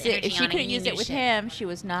 couldn't use it, if she couldn't use it with him, she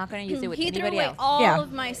was not going to use it with He threw anybody away else. all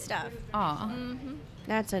of my stuff. Aw.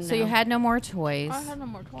 That's a no. So you had no more toys. I had no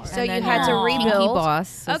more toys. So And you then had to your rebuild. kinky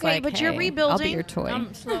boss was Okay, like, but you're "Hey, rebuilding. I'll be your toy.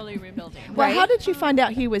 I'm slowly rebuilding. Well, how did you find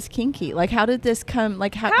out he was kinky? Like, how did this come?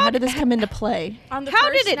 Like, how did this come into play? On the How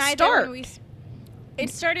first did it night start? that it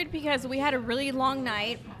started because we had a really long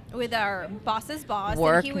night with our boss's boss.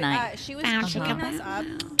 Work and night. She was checking us up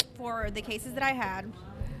for the cases that I had.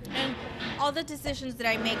 And all the decisions that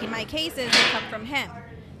I make in my cases would come from him.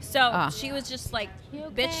 So she was just like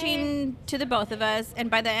bitching to the both of us. And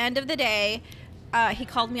by the end of the day, he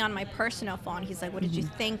called me on my personal phone. He's like, what did you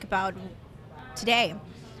think about today?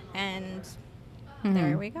 And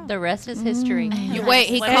there we go. The rest is history. Wait,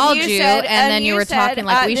 he called you, and then you were talking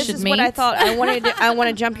like we this should is meet. what I thought. I want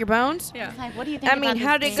to jump your bones. Yeah. Like, what do you think I mean, about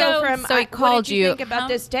how this did it day? go from? So he called what did you you. think about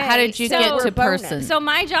this day? How did you get to person? So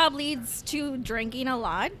my job leads to drinking a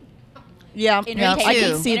lot. Yeah, I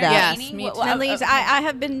can see that. Yes, me too. At least I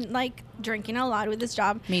have been like drinking a lot with this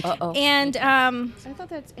job. Me too. And I thought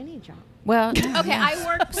that's any job. Well, okay, I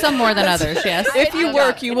work some more than others. Yes. If you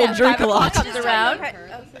work, you will drink a lot. Comes around.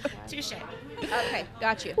 Touche. Okay,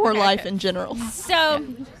 got you. Or life in general. So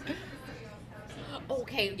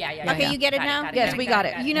Okay, yeah. okay, you get it now. Yes, we got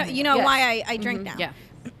it. You know Yes. why I drink now. Yeah.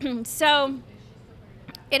 So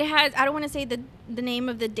it has. I don't want to say the name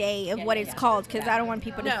of the day of what it's called because I don't want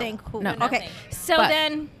people to think who. No. Okay. So But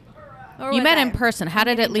then. where You was met I? in person. How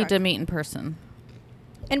did I'm it lead to drunk. meet in person?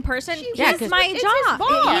 In person? Yeah, He's 'cause my it's job. his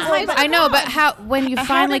boss. He's my I know, but how? When you How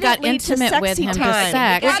finally did it got lead to intimate with sexy him to time?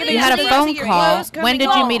 sex, How did you it had a lead phone to your call. clothes When did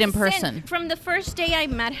you coming meet in Sin- person? From the first day I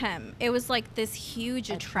met him, it was like this huge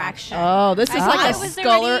attraction. Oh, this is like I a was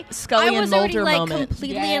Scully I was and already Mulder like moment.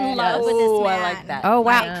 completely in love with this Oh, man. I like that. Oh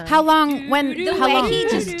wow! How long? When? The How way long? he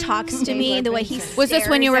just talks to me, the way he Was this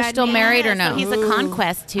when you were stares at still me. married or no? He's a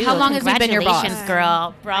conquest too. How long has he been your boss? Congratulations,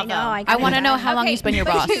 girl. Bravo. I know. I want to know how long he's been your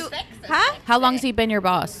boss. Huh? How long has he been your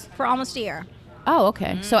boss? For almost a year. Oh,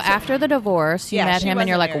 okay. So after the divorce, you Yeah, met she him, and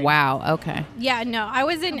you're like, wasn't married. wow, okay. Yeah, no, I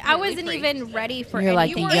wasn't even ready for You're any.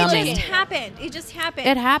 like, It yummy. just happened. It just happened.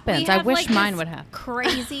 It happens. We I have, wish like, mine this would happen.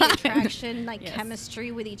 Crazy attraction, like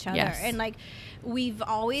chemistry with each other, Yes. and like we've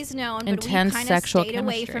always known, but Intense we kind of sexual stayed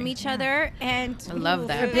away chemistry. from each other. And I love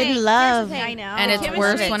that. Forbidden love. I know. And it's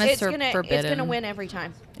worse when it's forbidden. It's gonna win every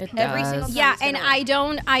time. It Every does. single time. Yeah, it's and gonna win. I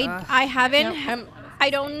don't. I haven't. I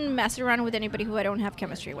don't mess around with anybody who I don't have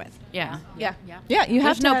chemistry with. Yeah. Yeah. Yeah, you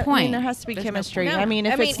have There's no to. I point. mean, there has to be There's no chemistry. point. I mean,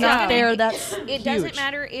 if No, it's not yeah. there, that's It doesn't huge.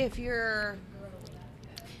 matter if you're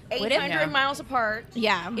Would it? 800 Yeah. miles apart.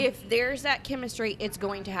 Yeah. If there's that chemistry, it's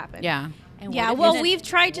going to happen. Yeah. And Yeah, what if well, it's- we've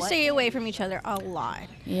tried to stay away from each other a lot.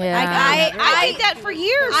 Yeah. I did that for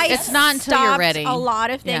years. It's not until you're stopped ready. A lot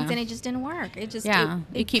of things, Yeah. and it just didn't work. It just Yeah,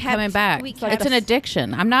 it you keep kept- coming back. we It's kept- an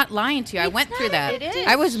addiction. I'm not lying to you. I went through that. It is.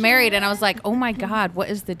 I was married and I was like, oh my God, what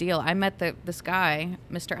is the deal? I met this guy,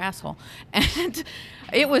 Mr. Asshole, and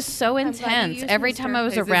it was so glad you intense. used Every Mr. time I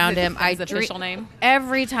was Is this around his- him, I his official name?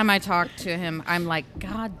 Every time I talked to him, I'm like,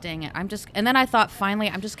 God dang it. And then I thought finally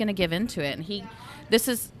I'm just going to give into it. And this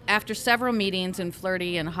is after several meetings and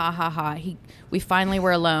flirty and ha ha ha. We finally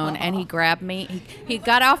were alone, and he grabbed me. He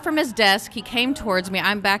got off from his desk. He came towards me.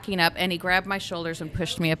 I'm backing up, and he grabbed my shoulders and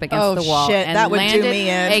pushed me up against Oh, the wall. shit, And that would do landed me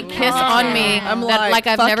in. a kiss on me I'm that like,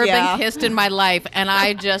 I've fuck never yeah. been kissed in my life, and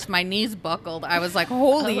my knees buckled. I was like,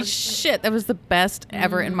 holy shit, that was the best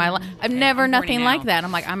ever in my life. I've never nothing now. like that.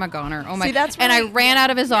 I'm like, I'm a goner. Oh my! See, that's and I really- ran out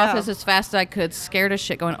of his yeah. office as fast as I could, scared as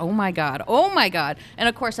shit, going, oh my God, oh my God. And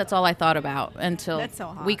of course, that's all I thought about until That's so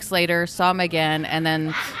hot. weeks later, saw him again, and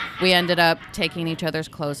then we ended up taking each other's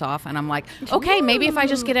clothes off. And I'm like, okay, maybe if I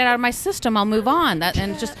just get it out of my system, I'll move on.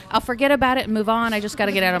 I'll forget about it and move on. I just got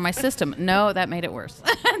to get it out of my system. No, that made it worse.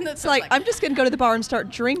 It's like, I'm just going to go to the bar and start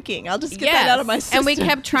drinking. I'll just get Yes. that out of my system. And we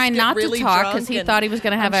kept trying Just get not really to talk drunk, because he and thought he was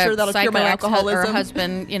going to have I'm sure a that'll cure psycho my or alcoholism.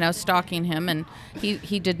 husband, stalking him. And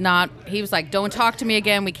he did not. He was like, "Don't talk to me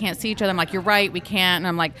again. We can't see each other." I'm like, "You're right. We can't." And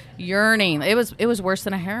I'm like, yearning. It was worse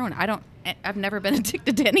than a heroin. I've never been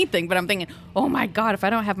addicted to anything, but I'm thinking, oh my God, if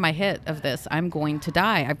I don't have my hit of this, I'm going to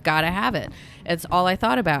die. I've got to have it. It's all I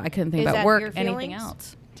thought about. I couldn't think Is about that work, your anything feelings?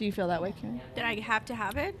 else. Do you feel that way, Karen? Did I have to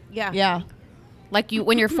have it? Yeah. Yeah. Like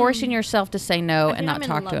when you're forcing yourself to say no I and think not I'm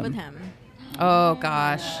talk in to love him. with him. Oh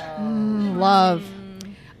gosh. Love.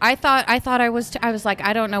 I thought I was like,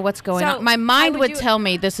 I don't know what's going So, on. My I mind would do tell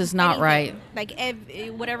me this is not anything. right.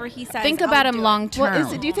 Like whatever he says. Think I'll about do him it. long term.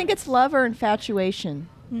 Well, do you think it's love or infatuation?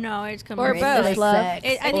 No, it's Or both. It's love. I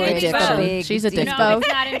think Or it's addiction. both. She's addicted. No, it's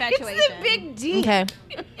not infatuation. It's the big D. Okay.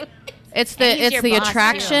 It's And he's the your boss,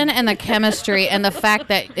 attraction too. and the chemistry and the fact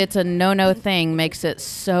that it's a no thing makes it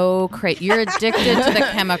so crazy. You're addicted to the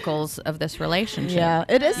chemicals of this relationship. Yeah,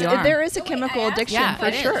 it is. You are. There is a chemical addiction Yeah, for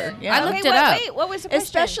it is. sure. Yeah. I looked it up. Wait, what was the question?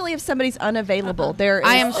 Especially if somebody's unavailable. There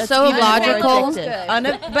I is- am it's so even more logical.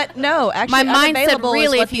 addictive. But no, actually, My mind said, unavailable is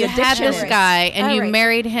really, what if the you had addiction this is. guy and All you right.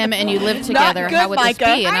 married him and you lived Not together, good, how would Micah.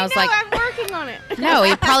 this be? And I was like, I'm working on it. no,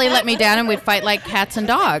 he'd probably let me down and we'd fight like cats and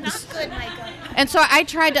dogs. And so I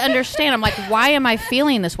tried to understand. I'm like, why am I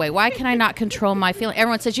feeling this way? Why can I not control my feeling?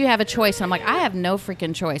 Everyone says you have a choice. And I'm like, I have no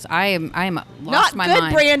freaking choice. I am lost Not my good,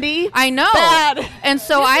 mind. Brandy. I know. Bad. And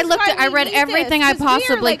so I looked at, I read everything I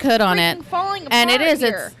possibly could on it. And it is,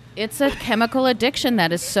 it's a chemical addiction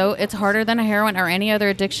that is so, it's harder than a heroin or any other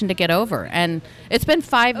addiction to get over. And it's been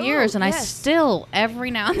 5 years and I still every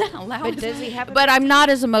now and then allow But it. does he have a But I'm not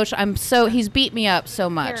as emotional. He's beat me up so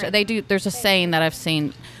much. Karen. There's a saying that I've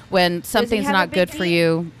seen when something's have a not big good for D?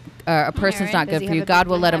 you, a person's Karen, not does good he for have you, a God big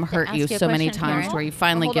will D? let him I have to hurt you ask you a so many question, times Karen. where you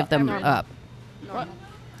finally Hold give on, them Norma. up. But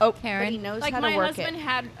Karen. he knows Like how my to work husband it.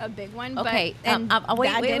 had a big one, Okay. but and wait,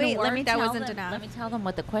 that wait, didn't wait. work. Let me that tell wasn't them. enough. Let me tell them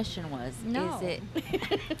what the question was. No. Is it?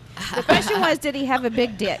 The question was, did he have a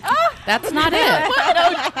big dick? That's not it.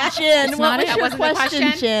 No, Jen, It's what not was it. your That wasn't the question,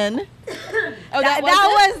 question? Jen? Oh, That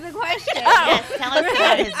was the question. Yes, tell us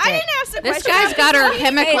about his I dick. didn't ask the This question. guy's got her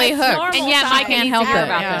chemically It's hooked. normal And yeah, Mike size. can't help hear it.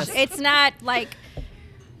 about Yes. this. It's not like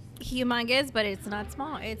humongous, but it's not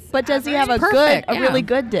small. It's But does he have a Perfect, good, a yeah. really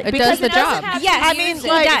good dick? It Because does the job. Yes, I mean, it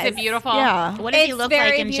like, does. Is it beautiful? Yeah. What does he It's look like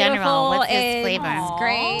very in general? beautiful. What's his It's flavor?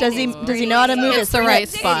 great. Does he know how to move his It's the right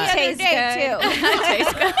lips? spot. It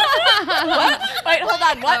tastes good. Wait, hold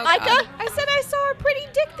on. What, Micah? I said I saw a pretty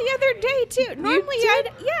dick the other day too. Normally,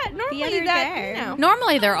 normally other that day? you know.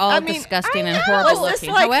 Normally they're all I mean, disgusting and Was horrible this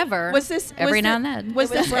looking. like? However, was this every was now it- and then.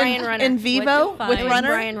 Was It was this Brian Runner. in vivo What'd you with find? It was Runner?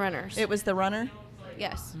 Brian Runners. It was the Runner.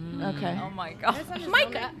 Yes. Okay. Oh my god.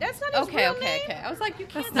 Micah, that's not his real name. I was like, you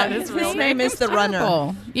can't. No, his name is the Runner.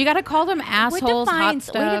 Terrible. You got to call them assholes, hot defines-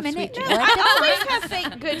 stuff. wait a minute. sweet- What I always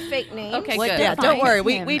have good fake names. Okay, What good. Yeah, don't defines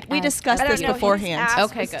worry. him We as- discussed I don't this know, his beforehand. ass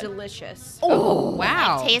Okay, was good. delicious. Oh,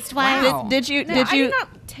 wow. Taste wise? Wow. Did you No, did I you did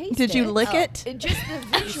not taste did you it. lick it? Just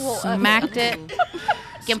the visual of Smacked it.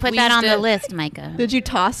 You can put that on the Squeezed it. list, Micah. Did you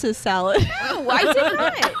toss his salad? No, I did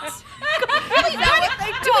not.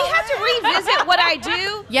 Do we have to revisit what I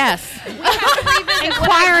do? Yes. We have to revisit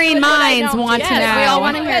Inquiring what I minds don't want do. to know. we all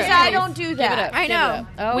want to hear Because it. I don't do that. I know.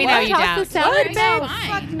 We know you Toss don't. the salad, No, babe.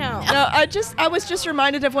 fuck no. No, I was just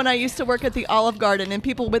reminded of when I used to work at the Olive Garden and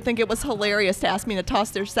people would think it was hilarious to ask me to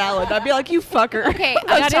toss their salad. I'd be like, "You fucker." Okay,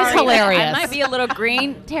 That is sorry, hilarious. I might be a little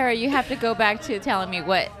green. Tara, you have to go back to telling me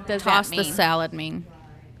what does Toss that the mean. salad mean.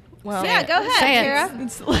 Well, Yeah, go ahead, Say it. Tara.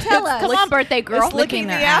 It's, Tell us. Come on, birthday girl. it's licking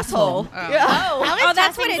the asshole. Yeah. How is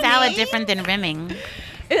that's what tossing it salad means? different than rimming?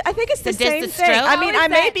 I think it's the The same distance thing. stroke? I mean, How I is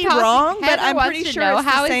may that be tossing- wrong, but Heather I'm wants pretty to sure know, it's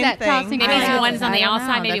how the is same that thing. tossing Maybe salad? one's on the I don't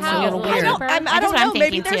outside, know. maybe That's one's a on little the weird. deeper. I That's don't what I'm know. Maybe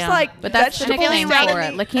thinking, there's too. like But that's the vegetables nickname down for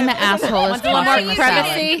in it. Licking the asshole is What's a little more tossing the salad.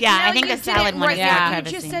 crevicy? Yeah, I No, think you the salad didn't one right is now. more You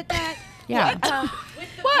crevicy. just said that. Yeah.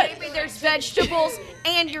 What? Maybe there's vegetables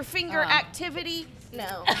and your finger activity.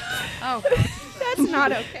 No. Oh, That's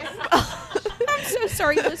not okay. I'm so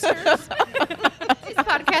sorry, listeners. This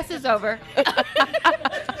podcast is over.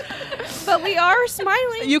 But we are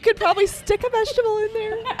smiling. You could probably stick a vegetable in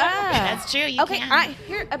there. That's true. You Okay, can.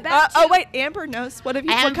 here about Oh wait, Amber knows. What have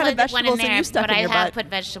you? I What haven't kind of put one in vegetables there, have you stuck but in I your have butt? put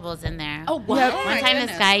vegetables in there. Oh, what? wow. One time,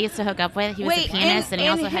 this guy I used to hook up with, he was Wait, a pianist, and he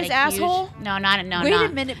in also had his a asshole? huge. No, not no, Wait not, a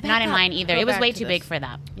minute, back not in up. mine either. Go It was back way to too this. big for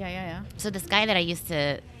that. Yeah. So this guy that I used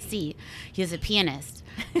to see, he was a pianist,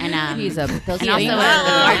 and He's a he also was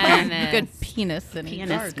a good penis and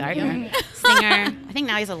pianist, gardener, singer. I think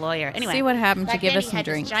now he's a lawyer. Anyway, See what happened to back give then us some he had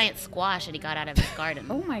drinks. This giant squash that he got out of his garden.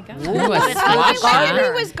 Oh my god. Ooh, a What squash.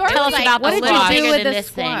 gardener was Tell us gardening. about What the did you squash. do Bigger with than the this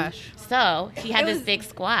squash? thing. So he had this big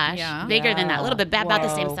squash, Yeah. bigger than that, a little bit about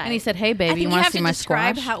the same size. And he said, "Hey, baby, I think you want to have see to my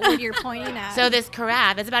describe squash?" what you're pointing at. So this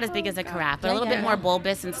carafe, it's about as big as a carafe, but a little bit yeah. more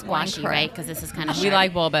bulbous and squashy, carafe. right? Because this is kind of We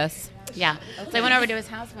like bulbous. Yeah. So I went over to his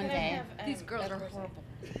house one day. These girls are horrible.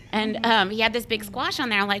 And he had this big squash on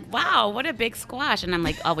there. I'm like, wow, what a big squash. And I'm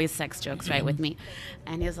like, always sex jokes, right, with me.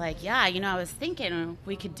 And he was like, yeah, I was thinking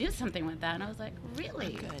we could do something with that. And I was like,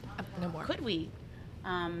 really? Good. No more. Could we?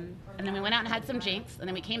 And then we went out and had some drinks. And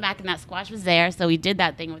then we came back and that squash was there. So we did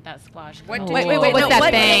that thing with that squash. Wait, What's no, that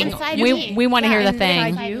what- thing? Inside We me. want to hear the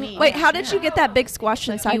inside thing. me. Wait, how did you get that big squash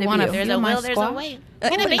inside you of wanna you? There's Feel a my will, there's a squash? way.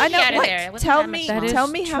 Get the baby I know. out of What? there. It wasn't Tell that much me, fun. tell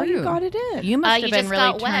me how you got it in. You must have been just really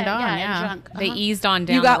got turned wet, on. and drunk. They eased on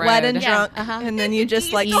down You got the wet road. and drunk, and then you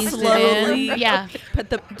just like Eased it slowly in. Yeah. put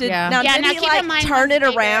the. Did, Yeah. Now, Yeah, did now he keep in like mind turn once it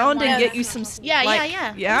bigger, around and once- get you some? Yeah, like,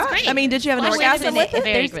 yeah. Yeah. It was great. I mean, did you have an Well, wait a orgasm minute, with it?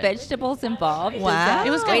 very There's good. vegetables involved. Is Wow. that- It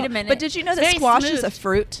was Wait a minute. But did you know It's that very squash smooth. is a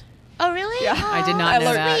fruit? Oh, really? Yeah. I did not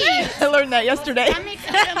know that. I learned that yesterday. That makes it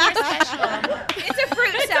a little more special. It's a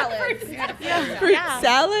fruit salad. Fruit Yeah.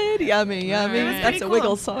 salad, yummy, yummy. Right. That's Pretty a cool.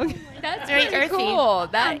 Wiggles song. That's Very very earthy. cool.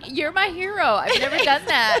 That you're my hero. I've never done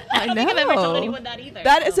that. I know. think I've ever told anyone that either.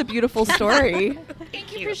 That is a beautiful story.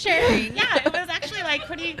 Thank you for sharing. Yeah, it was actually like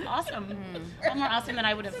pretty awesome. A lot more awesome than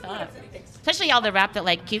I would have thought. Especially all the wrap that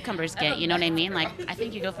like cucumbers get. You know what I mean? Like I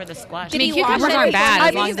think you go for the squash. I mean, Did he wash cucumbers it aren't before bad you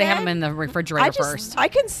as long use as they have it? them in the refrigerator I first. I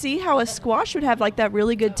can see how a squash would have like that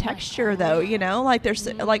really good texture though, you know, like there's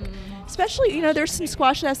like, especially, you know, there's some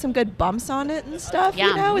squash that has some good bumps on it and stuff, you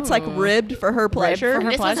Yeah. know, it's like ribbed for her pleasure. for her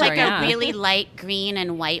This was pleasure, like yeah. a really light green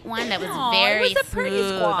and white one that was Aw, very it was a pretty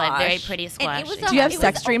smooth, like very squash. pretty And squash. it was Do you have it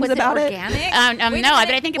sex was- dreams was about it? organic? Wait no, a but I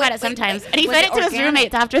minute. think about it sometimes. And he Was fed it it to his organic?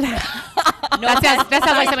 roommates after that. That sounds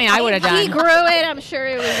like something I would have He done. grew it. I'm sure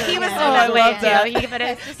it was. He was organic. so that way love that.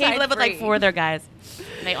 too. He lived with like 4 other guys.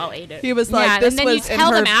 They all ate it. He was like, Yeah, this and then was you tell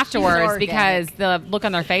in them her afterwards organic. because the look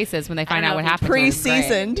on their faces when they find out what happened. to them is great.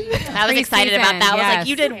 pre-seasoned. I was excited about that. I was Yes. like,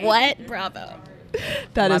 you did what? Bravo. That is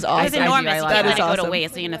Love It was awesome. I enormous. do, I You love can't that. let it That is go to awesome.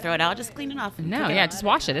 waste. So you're gonna throw it out. Just clean it off. and No, cook it yeah, up. just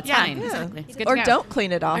wash it. It's Yeah, fine. exactly. It's good Or to go. don't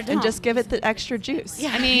clean it off and don't. just give it the extra juice.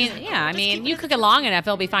 Yeah. I mean, you cook it long enough,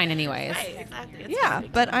 it'll be fine anyways. Right, exactly. It's Yeah,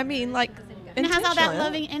 perfect. but I mean, like, And it has all that intentional.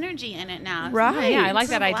 loving energy in it now. It's Right. nice. Yeah, I like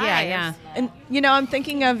that It's idea. alive. Yeah. And you know, I'm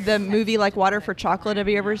thinking of the movie like Water for Chocolate. Have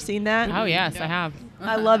you ever seen that? Oh yes, I have.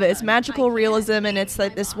 I love it. It's magical realism, and it's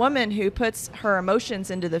like this woman who puts her emotions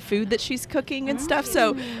into the food that she's cooking and stuff.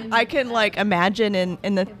 So I can like imagine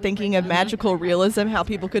in the thinking of magical realism how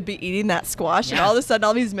people could be eating that squash, and all of a sudden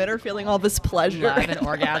all these men are feeling all this pleasure. Love and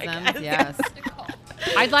orgasms. Yes.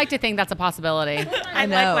 I'd like to think that's a possibility. I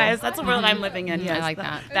know. Likewise, that's the world I'm living in. I Yes, like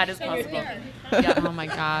that. That is possible. Yeah. Oh my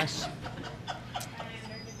gosh.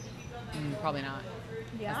 Probably not.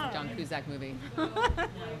 That's a John Cusack movie.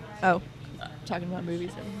 Oh, talking about movies.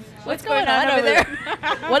 What's going on over there?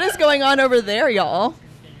 What is going on over there, y'all?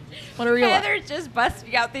 What are you? Heather's just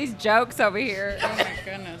busting out these jokes over here. Oh my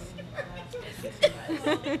goodness.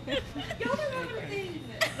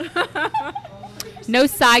 No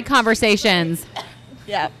side conversations.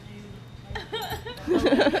 Yeah.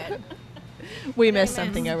 We missed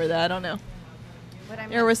something over that. I don't know.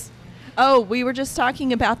 There was. Oh, we were just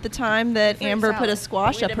talking about the time that Amber put a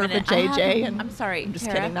squash up her vajayjay. And I'm sorry. I'm just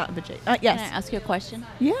Tara, kidding, not vajayjay. Can I Yes. ask you a question?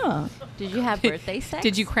 Yeah. Did you have birthday sex?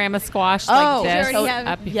 Did you cram a squash Oh, like this? so-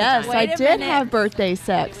 up your yes, vagina? I Wait a did minute. have birthday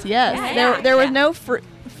sex. Yes, Yeah, there was yeah. no fruit.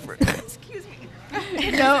 Excuse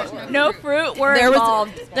me. No fruit were There was-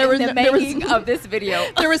 involved there was in the no- there was- making of this video.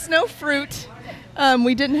 There was no fruit.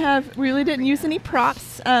 We really didn't use any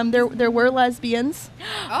props. There were lesbians.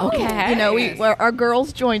 Okay. You know, our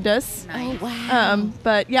girls joined us. Oh, wow.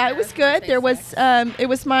 But yeah, it was good. There was it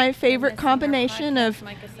was my favorite combination of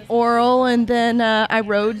oral, and then I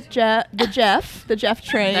rode the Jeff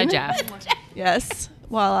train. The Jeff. Yes,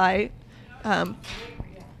 while I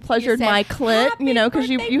pleasured You said, my clit. "Happy You know, because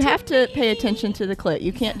you birthday have to to pay attention to the clit.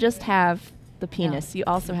 You can't just have the penis. You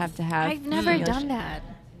also have to have. I've never English. done that.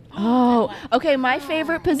 Oh, okay. My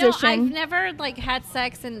favorite No, position. I've never like had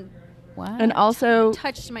sex and and also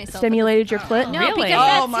touched myself. stimulated your clit. No, Really? because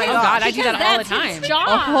Oh that's my his- God, I do because that all the that's his time. job.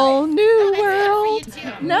 A whole new world.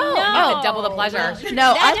 No, Oh, double the pleasure.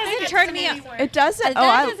 no, That doesn't turn me on. It doesn't.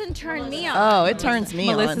 That doesn't turn me on. Oh, it turns me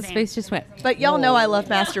Melissa's on. face just went. But y'all know I love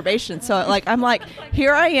masturbation, so like I'm like,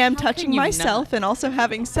 here I am touching you myself and also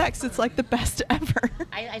having sex. It's like the best ever.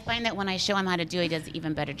 I find that when I show him how to do it, he does an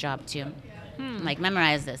even better job too. Like,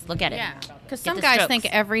 memorize this. Look at it. Yeah. Get Because some the guys strokes. think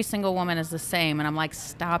every single woman is the same, and I'm like,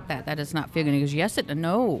 stop that. That does not feel good. He goes, yes, it. No,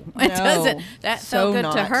 No, it doesn't. That so felt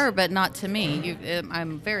good to not. her, but not to me.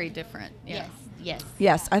 I'm very different. Yeah. Yes.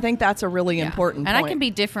 Yes, I think that's a really important And point. I can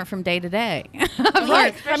be different from day to day.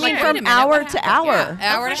 Right. I mean, from hour to hour.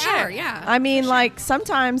 Hour to hour, yeah. I mean, like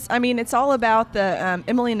sometimes. I mean, it's all about the.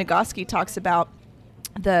 Emily Nagoski talks about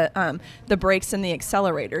the brakes and the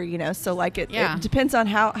accelerator. You know, so like it depends on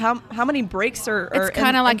how many brakes are. It's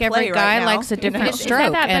kind of like every guy likes a you know? different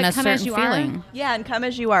stroke and a certain feeling. Yeah, and come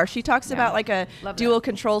as you are. She talks about like a dual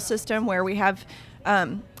control system where we have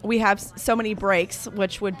so many brakes,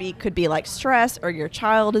 which could be like stress, or your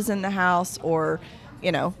child is in the house, or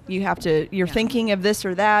you know, you're thinking of this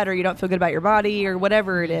or that, or you don't feel good about your body, or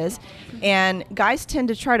whatever it is. And guys tend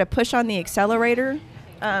to try to push on the accelerator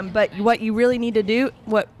But what you really need to do,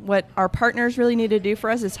 what our partners really need to do for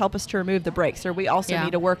us is help us to remove the brakes, or we also Yeah.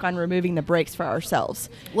 need to work on removing the brakes for ourselves.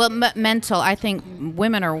 Well, mental. I think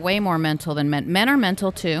women are way more mental than men. Men are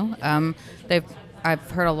mental too.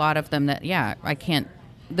 I've heard a lot of them that I can't.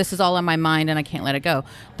 This is all in my mind and I can't let it go.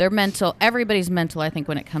 They're mental. Everybody's mental, I think,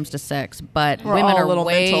 when it comes to sex, but We're women all a are little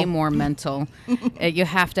way mental. more mental. You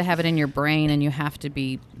have to have it in your brain, and you have to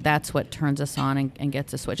be. That's what turns us on and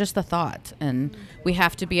gets us. Just the thought, and we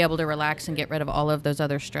have to be able to relax and get rid of all of those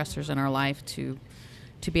other stressors in our life to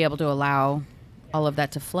be able to allow all of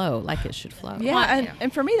that to flow like it should flow. Yeah,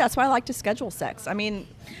 and for me, that's why I like to schedule sex. I mean,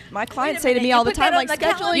 my clients say to me all the time, like,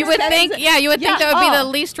 scheduling You would sex think, is- you would think that would be the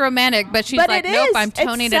least romantic, but she's But like, it nope, is. I'm It's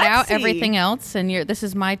toning it out, sexy. everything else, and this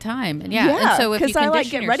is my time. And Yeah, and so if you because I like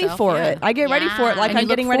condition get ready yourself, for it. I get ready for it like And I'm you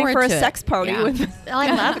look getting ready for forward a to it. sex party. Yeah. With Oh, I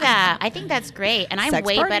love that. I think that's great. And I'm Sex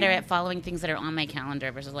way party. better at following things that are on my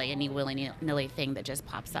calendar versus like any willy-nilly thing that just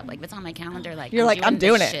pops up. Like if it's on my calendar, like You're like, I'm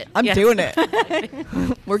doing this it. shit. I'm Yeah. doing it.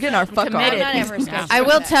 We're getting our fuck on. committed. I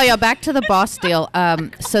will tell you, back to the boss deal.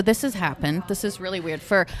 So this has happened. This is really weird.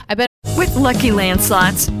 With Lucky Land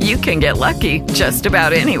Slots, you can get lucky just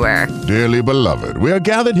about anywhere. Dearly beloved, we are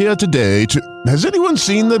gathered here today to... Has anyone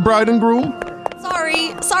seen the bride and groom?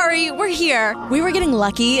 Sorry, we're here. We were getting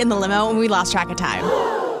lucky in the limo and we lost track of time.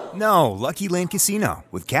 No, Lucky Land Casino,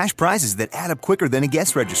 with cash prizes that add up quicker than a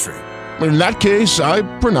guest registry. In that case, I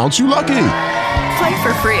pronounce you lucky. Play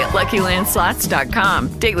for free at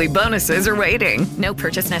LuckyLandSlots.com. Daily bonuses are waiting. No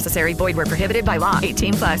purchase necessary. Void where prohibited by law.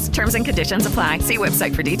 18+. Terms and conditions apply. See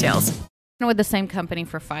website for details. Been with the same company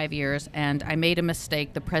for 5 years, and I made a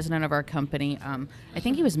mistake. The president of our company, I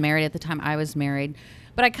think he was married at the time I was married,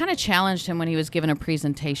 but I kind of challenged him when he was given a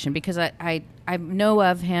presentation because I know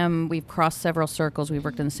of him. We've crossed several circles. We've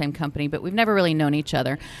worked in the same company, but we've never really known each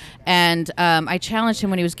other. And I challenged him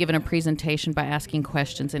when he was given a presentation by asking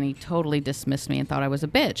questions, and he totally dismissed me and thought I was a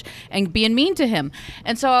bitch and being mean to him.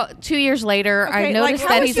 And so 2 years later, I noticed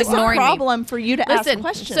that he's ignoring me. How is this a problem for you to ask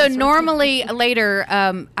questions? So normally later,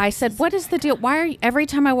 I said, "What is the deal? Why are you, every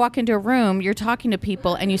time I walk into a room, you're talking to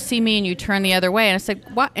people and you see me and you turn the other way?" And I said,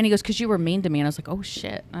 "What?" And he goes, "Because you were mean to me." And I was like, "Oh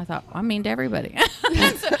shit!" And I thought, "I'm mean to everybody."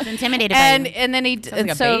 It's intimidated by you. And then he Sounds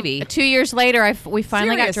like a so baby. 2 years later, we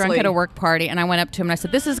finally got drunk Seriously. at a work party, and I went up to him and I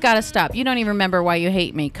said, "This has got to stop. You don't even remember why you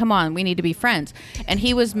hate me. Come on, we need to be friends." And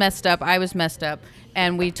he was messed up. I was messed up.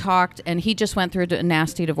 And we talked, and he just went through a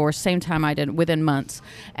nasty divorce, same time I did, within months.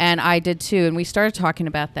 And I did too. And we started talking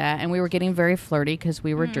about that, and we were getting very flirty because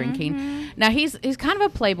we were drinking. Now, he's kind of a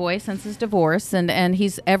playboy since his divorce, and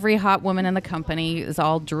he's every hot woman in the company is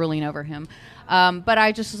all drooling over him. But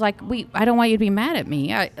I just was like, I don't want you to be mad at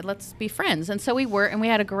me. Let's be friends. And so we were, and we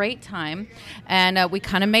had a great time, and we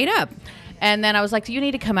kind of made up. And then I was like, "You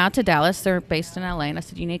need to come out to Dallas." They're based in LA. And I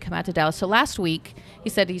said, "You need to come out to Dallas." So last week, he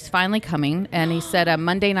said he's finally coming. And he said,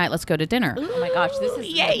 Monday night, let's go to dinner. Oh my gosh, this is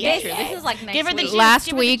This is like next Give her the week. juice.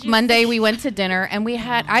 Last week, Monday, we went to dinner. And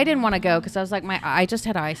I didn't want to go because I was like, I just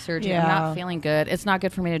had eye surgery. I'm Yeah. not feeling good. It's not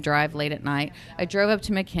good for me to drive late at night. I drove up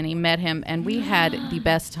to McKinney, met him, and we had the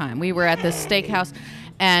best time. We were at this steakhouse.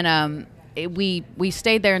 And we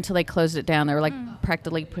stayed there until they closed it down. They were like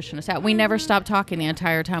practically pushing us out. We never stopped talking the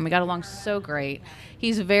entire time. We got along so great.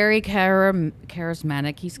 He's very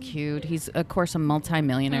charismatic. He's cute. He's, of course, a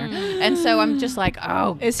multimillionaire. And so I'm just like,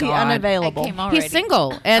 oh, Is he God. unavailable? He's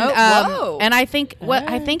single. And whoa. and I think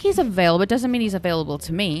I think he's available. It doesn't mean he's available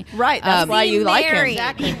to me. Right, that's why you like him.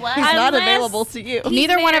 Exactly what? He's not available to you.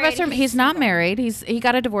 Neither one of us are. He's not married. He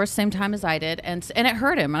got a divorce same time as I did, and it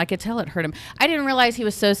hurt him. And I could tell it hurt him. I didn't realize he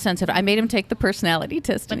was so sensitive. I made him take the personality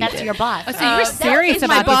test. But and he that's did. your boss. So you were serious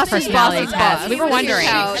my about boss's this personality boss's test. boss. We were wondering.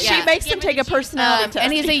 She makes him take a personality test.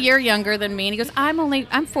 And he's a year younger than me. And he goes,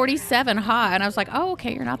 I'm 47, hot. And I was like, oh,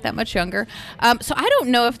 okay, you're not that much younger. So I don't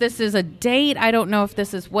know if this is a date. I don't know if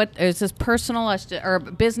this is is this personal or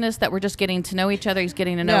business that we're just getting to know each other. He's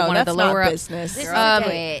getting to know one of the lower ups. business. This is a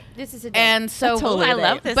date. This is a date. And so That's totally I a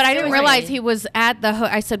love date. this. But I didn't story. realize he was at the.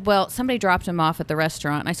 I said, well, somebody dropped him off at the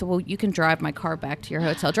restaurant. And I said, well, you can drive my car back to your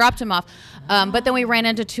hotel. Dropped him off. But then we ran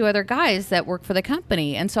into two other guys that work for the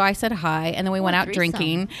company. And so I said hi. And then we went out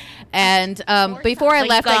drinking. And before I So you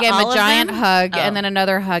left, I got gave him all a of giant them? hug Oh. and then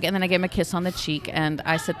another hug. And then I gave him a kiss on the cheek. And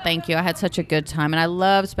I said, thank you. I had such a good time. And I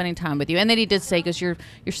love spending time with you. And then he did say, because you're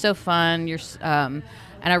so fun.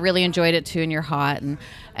 And I really enjoyed it too. And you're hot.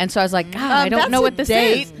 And so I was like, God, I don't that's know a what this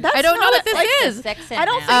date. is. That's I don't know not what a- this like is. I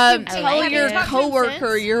don't think you tell like your it.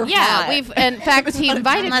 coworker you're Yeah, hot. in fact, he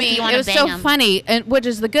invited Unless me. you wanna It was bang so him. funny, and which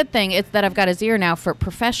is the good thing. It's that I've got his ear now for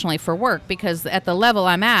professionally for work, because at the level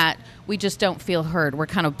I'm at, we just don't feel heard. We're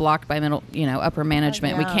kind of blocked by upper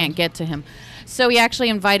management. We yeah. can't get to him. So he actually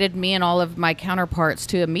invited me and all of my counterparts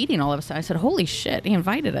to a meeting all of a sudden. I said, holy shit, he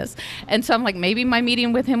invited us. And so I'm like, maybe my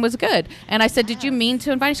meeting with him was good. And I said, did you mean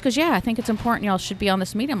to invite us? He goes, yeah, I think it's important y'all should be on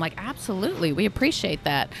this meeting. I'm like, absolutely, we appreciate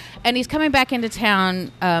that. And he's coming back into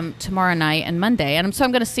town tomorrow night and Monday. And so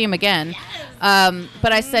I'm going to see him again.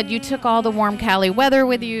 But I said, you took all the warm Cali weather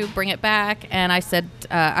with you, bring it back. And I said,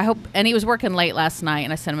 I hope, and he was working late last night,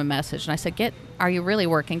 and I sent him a message, and I said, are you really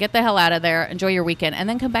working? Get the hell out of there, enjoy your weekend, and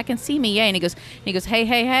then come back and see me, yay. And he goes,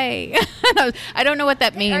 hey. I don't know what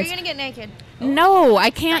that means. Are you going to get naked? No, I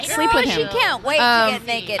can't sleep with him. She can't wait to get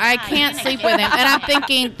naked. I can't sleep with him. And I'm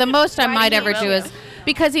thinking the most I might ever do is,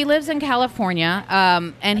 because he lives in California,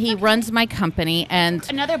 and he runs my company, and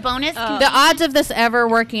another bonus. The odds of this ever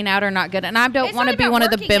working out are not good, and I don't want to be one of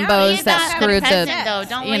the bimbos that screwed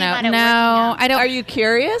no, I don't. Are you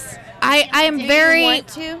curious? I'm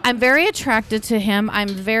very attracted to him. I'm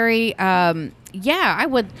very I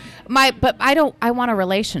would but I want a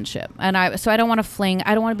relationship, and I don't want to fling.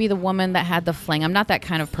 I don't want to be the woman that had the fling. I'm not that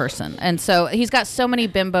kind of person. And so he's got so many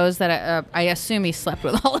bimbos that I assume he slept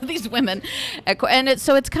with all of these women, and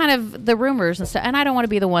it's kind of the rumors and stuff. And I don't want to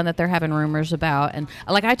be the one that they're having rumors about. And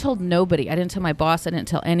like, I told nobody. I didn't tell my boss. I didn't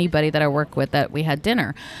tell anybody that I work with that we had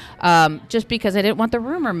dinner, just because I didn't want the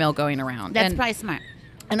rumor mill going around. That's probably smart.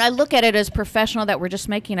 And I look at it as professional, that we're just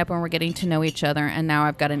making up and we're getting to know each other. And now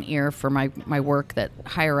I've got an ear for my work that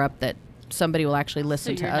higher up, that somebody will actually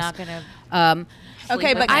listen to us. Not gonna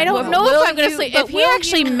okay, but I don't know if I'm going to sleep. If he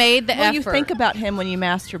actually made the effort. Will you think about him when you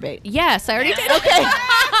masturbate? Yes, I already did. Okay.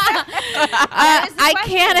 I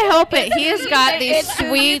can't help it. He has got these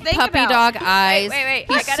sweet puppy dog eyes. Wait.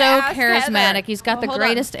 He's so charismatic. Heather. He's got the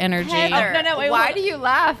greatest energy. Heather, why do you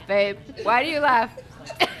laugh, babe? Why do you laugh?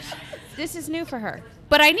 This is new for her.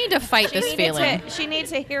 But I need to fight this feeling. She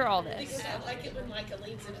needs to hear all this. I like it when Micah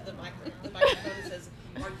leans into the microphone and says,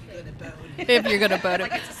 "Are you going to bone?" If you're going to bone him.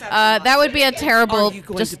 That would be a terrible,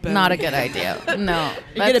 just not a good idea. No,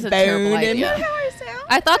 that's a terrible idea.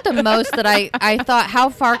 I thought the most that I thought, how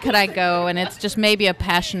far could I go? And it's just maybe a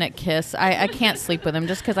passionate kiss. I can't sleep with him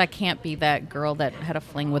just because I can't be that girl that had a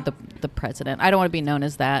fling with the president. I don't want to be known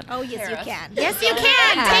as that. Oh, yes, you can. Yes, you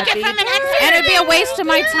can. Take it from an expert. And it'd be a waste of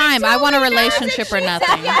my time. I want a relationship or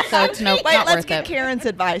nothing. So it's not let's worth get it. Karen's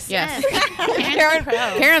advice. Yes.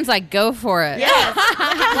 Karen's like, go for it. Yes.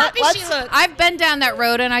 I've been down that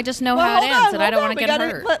road, and I just know how it ends, and I don't want to get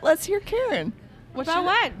hurt. Let's hear Karen.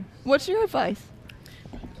 What's your advice?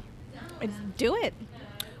 Do it.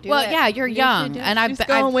 Yeah, you're young, and I've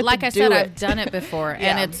like I said, I've done it before,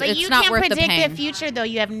 and it's not worth the pain. But you can't predict the future, though.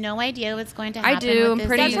 You have no idea what's going to happen. I do. I'm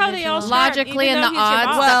pretty. That's how they all logically, and the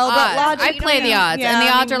odds. I play the odds, and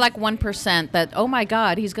the odds are like 1% that, oh my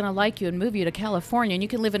God, he's going to like you and move you to California, and you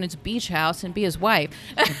can live in his beach house and be his wife.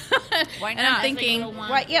 Why not? And I'm thinking,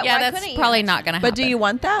 why that's probably not going to happen. But do you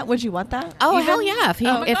want that? Would you want that? Oh hell yeah!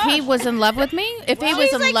 If he was in love with me,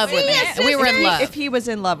 we were in love. If he was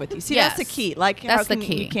in love with you, see, that's the key. Like, that's the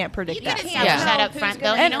key. You can't predict that. That up front,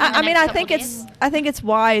 though. And I think it's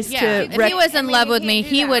wise to. If he was in love with me,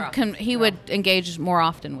 he would engage more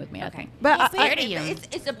often with me. I think. But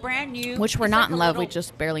it's a brand new. Which we're not in love. We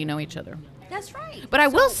just barely know each other. That's right. But I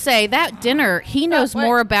will say that dinner, he knows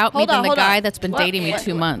more about me than the guy that's been dating me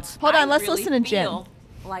 2 months. Hold on, let's listen to Jen.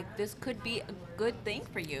 Like this could be a good thing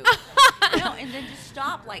for you. And then just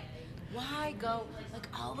stop. Like, why go? Like,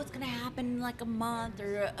 oh, what's gonna happen in like a month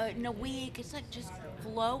or in a week? It's like just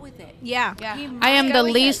flow with it. Yeah. I am the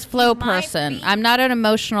least flow person. I'm not an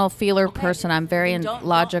emotional feeler person. I'm very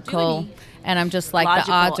logical. And I'm just like,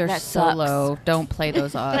 the odds are so low. Don't play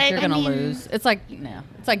those odds. You're going to lose. It's like,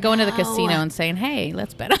 it's like going to the casino and saying, hey,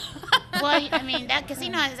 let's bet. Well, I mean, that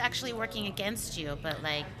casino is actually working against you, but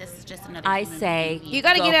like, this is just another. I say, you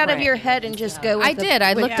got to get out of your head and just go with I did.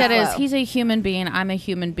 I looked at it as he's a human being. I'm a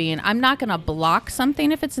human being. I'm not going to block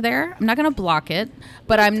something if it's there. I'm not going to block it,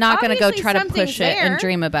 but I'm not going to go try to push it and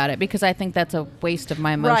dream about it because I think that's a waste of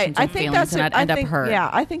my emotions and feelings, and I'd end up hurt. Yeah,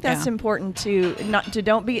 I think that's important to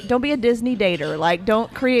don't be a Disney dater. Like,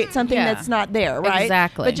 don't create something that's not there, right?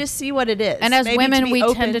 Exactly. But just see what it is. And as women, we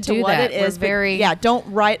tend to do that. We're very don't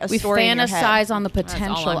write a story. We fantasize on the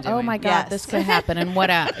potential. Oh my God, this could happen, and what?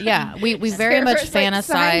 We very much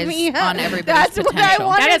fantasize on everybody's potential.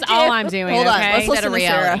 That is all I'm doing. Hold on, okay? let's listen to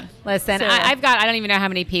Sarah. Listen, I don't even know how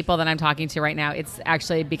many people that I'm talking to right now. It's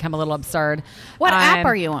actually become a little absurd. What app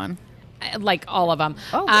are you on? Like all of them.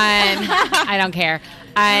 Oh. I don't care.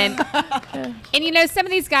 And you know, some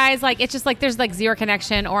of these guys, like, it's just like there's like zero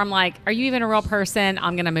connection, or I'm like, are you even a real person?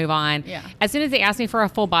 I'm gonna move on. Yeah. As soon as they ask me for a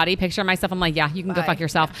full body picture of myself, I'm like, yeah, you can go fuck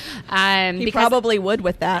yourself. He probably would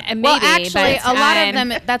with that. Maybe, well, actually, but, a lot of them.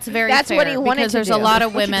 That's That's what he wanted because to there's do. a lot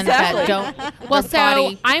of women that don't. Well, their so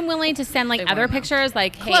body- I'm willing to send like other pictures,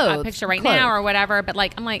 like, hey, a Clothes, picture right clothes. now or whatever. But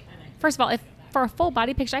like, I'm like, first of all, if for a full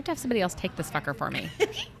body picture, I have to have somebody else take this fucker for me.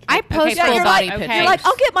 I post full you're body like, pictures. You're like,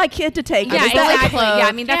 I'll get my kid to take it. Yeah, Is that- exactly. Yeah,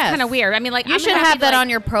 I mean, that's Yes. kind of weird. I mean, like, You I'm should happy have to, that like, on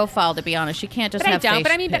your profile, to be honest. You can't just But I have don't. face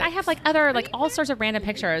But I mean, but I pics. have like other, like all sorts of random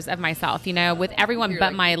pictures of myself, you know, with everyone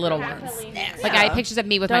but my little ones. Like I have pictures of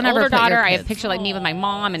me with Don't my ever older put your daughter. I have kids. picture like me with my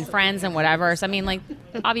mom and friends and whatever. So I mean, like,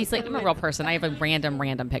 obviously, I'm a real person. I have like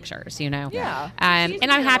random pictures, you know. Yeah. And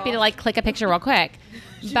I'm happy to like click a picture real quick,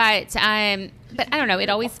 but I don't know. It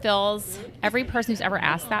always feels, every person who's ever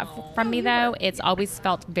asked that from me though, it's always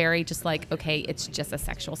felt very just like, okay, it's just a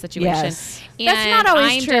sexual situation. Yes. That's And not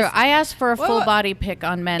always I'm true. just- I ask for a full Well, body pic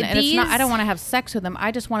on men, and it's not. I these- don't want to have sex with them.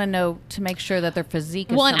 I just want to know to make sure that their physique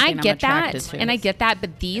is Well, and I something I'm get attracted that, to. and I get that,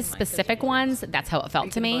 but these specific ones, that's how it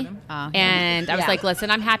felt to me. Ah. And I was Yeah. like, listen,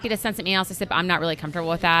 I'm happy to send something else. I said, but I'm not really comfortable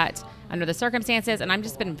with that under the circumstances, and I'm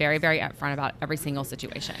just been very, very upfront about every single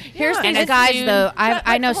situation. Here's And these as guys, soon- though.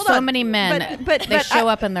 I know hold so on. many men. But they show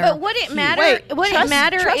up in their. But would it matter? Wait, would trust- it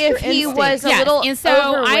matter trust if your he instinct. was a Yes, little and so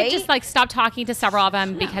overweight? I just like stopped talking to several of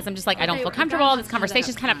them because I'm just like, I don't feel comfortable. This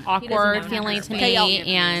conversation's kind of awkward feeling to me,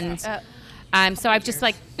 and so I've just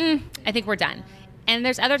like, I think we're done. And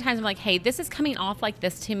there's other times I'm like, hey, this is coming off like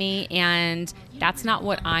this to me, and that's not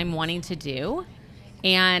what I'm wanting to do.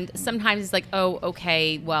 And sometimes it's like, oh,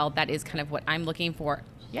 okay, well, that is kind of what I'm looking for.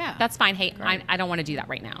 Yeah. That's fine. Hey, I don't want to do that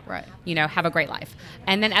right now. Right. You know, have a great life.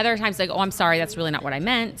 And then other times like, oh, I'm sorry, that's really not what I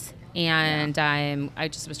meant. And I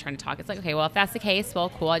just was trying to talk. It's like, okay, well, if that's the case, well,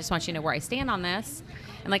 cool. I just want you to know where I stand on this.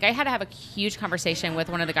 And like, I had to have a huge conversation with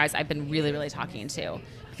one of the guys I've been really, really talking to,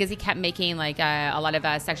 because he kept making like a lot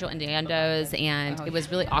of sexual innuendos, and it was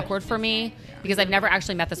really awkward for me because I've never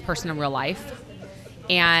actually met this person in real life.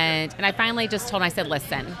 And I finally just told him, I said,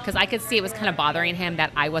 listen, because I could see it was kind of bothering him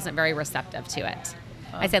that I wasn't very receptive to it.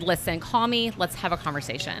 I said, listen, call me. Let's have a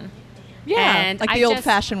conversation. Yeah, And like I the just-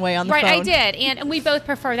 old-fashioned way on the right, phone. I did. And we both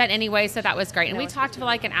prefer that anyway, so that was great. And we talked for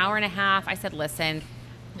like an hour and a half. I said, listen,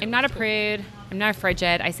 I'm not a prude. I'm not a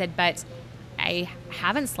frigid. I said, but I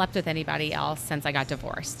haven't slept with anybody else since I got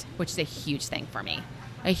divorced, which is a huge thing for me.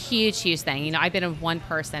 A huge, huge thing. You know, I've been with one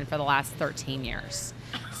person for the last 13 years.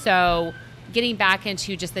 So getting back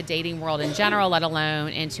into just the dating world in general, let alone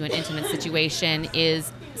into an intimate situation,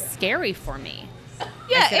 is scary for me.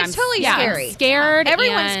 Yeah, I said, it's totally scary. I'm scared.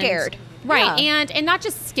 Everyone's and- scared. Right. Yeah. And not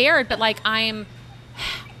just scared, but like I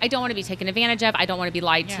don't want to be taken advantage of. I don't want to be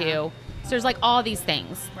lied to. So there's like all these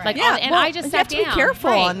things. Like, Yeah, and well, I just you sat have to be down.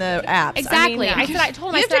 careful Right. on the apps. Exactly. I mean, I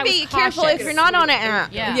told him, You I have said to I was be careful cautious. if you're not on an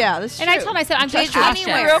app. yeah, that's true. And I told him, I said, I'm just Just cautious.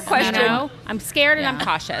 anywhere. Real question. You know? I'm scared and I'm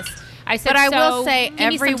cautious. I said, But I will so say, give me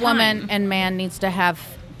every some time. woman and man needs to have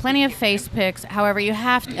plenty of face pics. However, you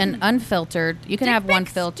have to, and unfiltered. You can have one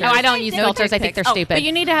filter. Oh, I don't use filters. I think they're stupid. But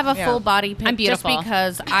you need to have a full body pic. I'm beautiful. Just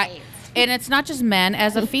because and it's not just men.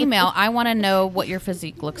 As a female, I want to know what your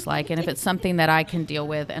physique looks like, and if it's something that I can deal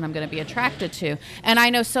with and I'm going to be attracted to. And I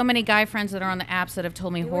know so many guy friends that are on the apps that have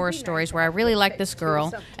told me horror stories where I really liked this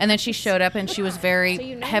girl, and then she showed up and she was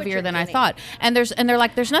very heavier than I thought. And they're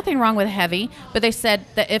like, there's nothing wrong with heavy, but they said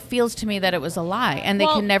that it feels to me that it was a lie, and they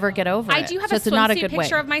Well, can never get over it. I do have so a it's not a swimsuit good way.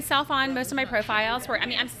 picture of myself on most of my profiles where, I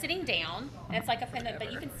mean, I'm sitting down and it's like a pin,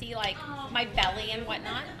 but you can see like my belly and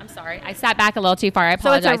whatnot. I'm sorry. I sat back a little too far. I So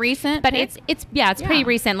apologize. it's a recent But pic? it's pretty Yeah.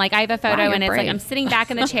 recent. Like I have a photo Wow, and you're it's like brave. I'm sitting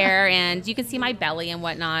back in the chair and you can see my belly and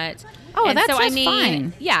whatnot. Oh, and that's so, I just mean,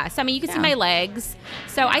 fine. Yeah. So I mean, you can see Yeah. my legs.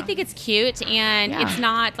 So I think it's cute and Yeah. it's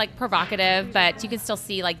not like provocative, but you can still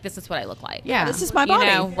see like this is what I look like. Yeah. This is my You body.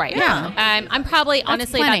 know, right. Yeah. I'm probably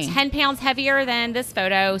honestly plenty. about 10 pounds heavier than this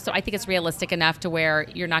photo, so I think it's realistic enough to where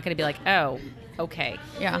you're not going to be like, oh, okay.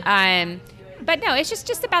 Yeah. But no, it's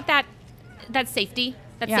just about that safety,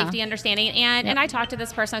 Yeah. safety understanding. And Yep. and I talked to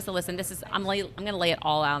this person. I said, listen, I'm going to lay it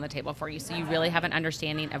all out on the table for you, so you really have an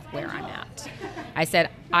understanding of where I'm at. I said,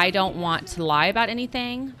 I don't want to lie about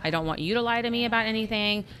anything. I don't want you to lie to me about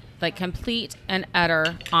anything. Like complete and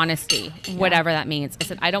utter honesty, whatever that means. I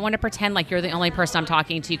said, I don't want to pretend like you're the only person I'm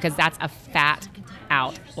talking to, because that's a fat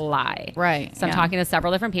out lie. Right. So I'm yeah. talking to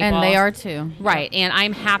several different people. And they are too. Right. And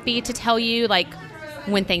I'm happy to tell you, like,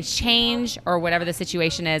 when things change or whatever the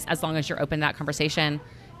situation is, as long as you're open to that conversation.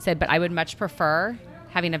 Said, but I would much prefer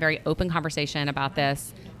having a very open conversation about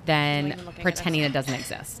this than pretending it doesn't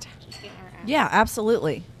exist. Yeah,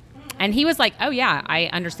 absolutely. And he was like, oh, yeah, I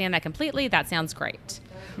understand that completely. That sounds great.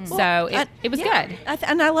 So it was good.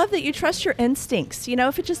 And I love that you trust your instincts. You know,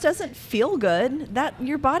 if it just doesn't feel good, that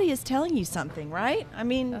your body is telling you something, right? I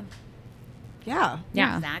mean, yeah.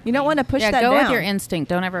 Exactly. You don't want to push that go down. with your instinct.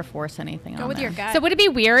 Don't ever force anything on with there. your gut. So would it be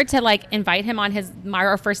weird to like invite him on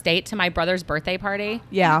our first date to my brother's birthday party?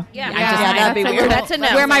 Yeah. That'd be weird. That's a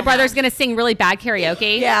no. Where my brother's gonna sing really bad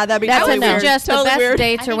karaoke. Yeah, that'd be That's totally a weird. just Totally the best weird.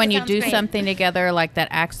 dates are when you sounds do great. something together, like that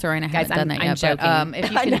axe throwing. I haven't done that I'm yet, joking. but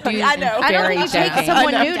if you can do, I know. I don't very think you take joking.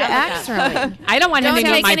 someone I know. new to axe throwing. I don't want him Don't to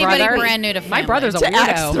meet take my anybody brother. brand new to My family. brother's a To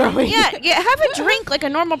axe weirdo. throwing. Yeah, have a drink like a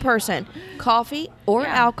normal person. Coffee or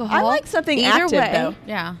alcohol. I like something Either active, way. though.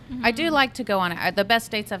 Yeah, I do like to go on it. The best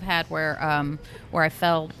dates I've had where I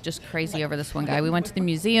fell just crazy over this one guy. We went to the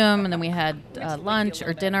museum and then we had lunch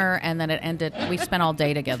or dinner and then it ended. We spent all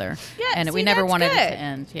day together. Yeah, and we see, never that's wanted it good. to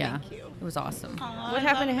end. Yeah, it was awesome. What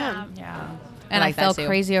happened to him? Yeah, and I I like that fell too.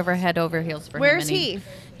 crazy over head over heels for Where's him. he?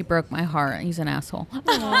 He broke my heart. He's an asshole.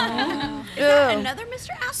 Another Mr.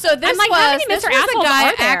 Asshole. So this I'm like, how many this Mr. was a Assholes guy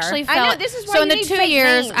are there? actually I know, fell. this is why so you in the need 2 fake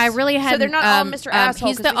years, names. I really had. So they're not all Mr. Asshole,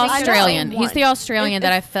 He's 'cause the we think Australian. one. He's the Australian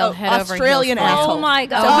that I fell head over Australian heels for. asshole. Oh my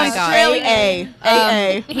God. So Oh he's my God. Australian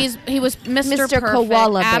AA. He was Mr. Mr. Perfect,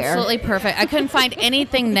 Koala Bear. absolutely perfect. I couldn't find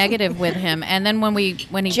anything negative with him, and then when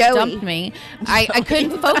he Joey. dumped me, I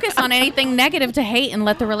couldn't focus on anything negative to hate and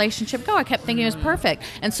let the relationship go. I kept thinking it was perfect,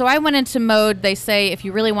 and so I went into mode. They say if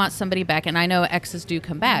you really want somebody back, and I know exes do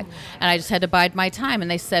come back, and I just had to bide my time. And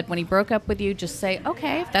they said when he broke up with you, just say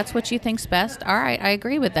okay, if that's what you think's best. All right, I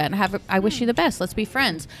agree with that, and I wish you the best. Let's be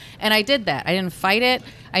friends. And I did that. I didn't fight it.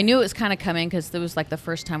 I knew it was kind of coming because it was like the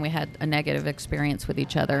first time we had a negative experience with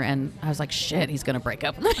each other, and I was like, shit, he's gonna break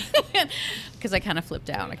up with me because I kind of flipped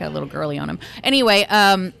out. I got a little girly on him. Anyway,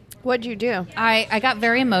 What'd you do? I got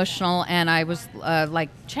very emotional, and I was like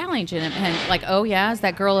challenging him, and like, oh yeah, is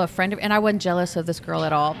that girl a friend of? And I wasn't jealous of this girl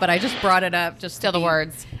at all, but I just brought it up. Just Still the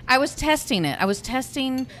words. I was testing it.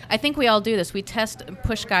 I think we all do this. We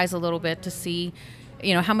push guys a little bit to see,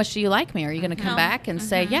 how much do you like me? Are you going to come back and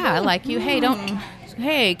say, yeah, I like you?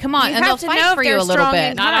 Hey, come on. You And they'll have to know fight if for you they're a little strong bit.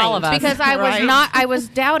 and Not all of us. Because Right. I was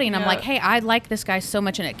doubting. I'm like, hey, I like this guy so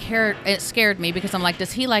much, and it scared me because I'm like,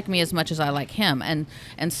 does he like me as much as I like him?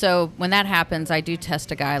 And so when that happens, I do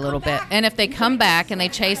test a guy a little bit. And if they come back and they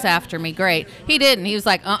chase after me, great. He didn't. He was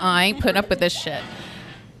like, I ain't putting up with this shit.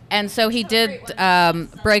 And so he did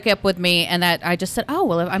break up with me, and that I just said, oh,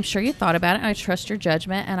 well, I'm sure you thought about it, and I trust your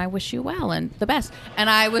judgment, and I wish you well and the best. And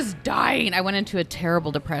I was dying. I went into a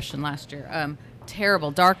terrible depression last year.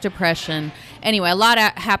 Terrible, dark depression. Anyway, a lot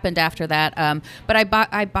happened after that. But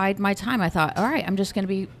I bide my time. I thought, all right, I'm just going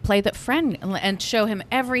to play that friend and show him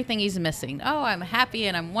everything he's missing. Oh, I'm happy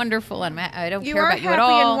and I'm wonderful and I don't care about you at all.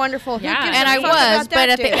 You are happy and wonderful. Who Yeah. gives And a I fuck was, about but that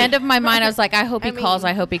at the dude? end of my mind, I was like, I hope he calls.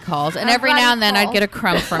 And I'm every glad now he and then I'd called. get a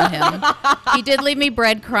crumb from him. He did leave me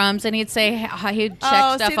breadcrumbs, and he'd say he'd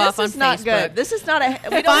check stuff off on this is not Facebook. good. This is not a.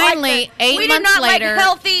 We don't Finally, like the, 8 We do months not later, like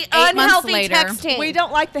healthy, 8 months unhealthy later, texting. We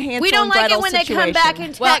don't like the Hansel We don't and like it Gretel when they come situation. back and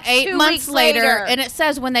text Well, 8 2 months weeks later, and it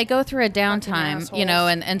says when they go through a downtime,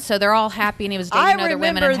 and so they're all happy, and he was dating other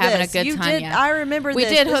women and having a good You time. Did, Yeah. I remember we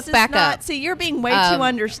this. did This hook is back not, up. See, you're being way too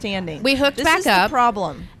understanding. We hooked this back is up. The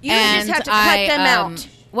problem. You just have to cut them out.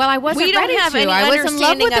 Well, I wasn't We don't ready have to. any I was in love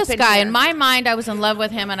understanding with up this in guy. here. In my mind, I was in love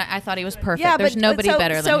with him, and I thought he was perfect. Yeah, There's nobody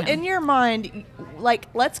better than him. So in your mind, like,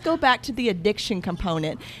 let's go back to the addiction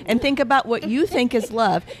component and think about what you think is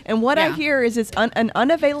love. And what I Yeah. hear is it's an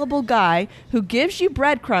unavailable guy who gives you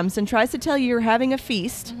breadcrumbs and tries to tell you you're having a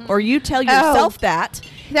feast, or you tell yourself that.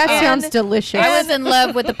 That And- sounds delicious. I was in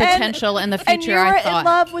love with the potential and the future. And you're I thought in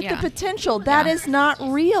love with yeah. the potential. That is not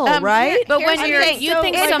real, Um, right? here- But Here's when the thing. you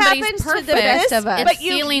think It somebody's happens to perfect, the best of us. it's But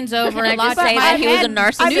you- ceilings over. Can I A lot just say that he was a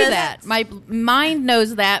narcissist? I knew that. My mind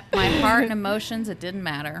knows that. My heart and emotions, it didn't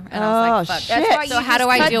matter. And I was like, fuck. shit. That's why So you how do just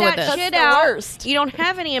I cut deal with that this? shit That's the out. worst. You don't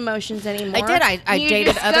have any emotions anymore. I did. I You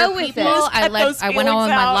dated just other go with people. it. I went on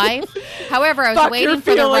with my out. life. However, I was Fuck waiting your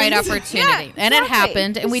for the right feelings. opportunity, Yeah, and it exactly.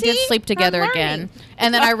 happened. And we did See? sleep together I'm again. learning.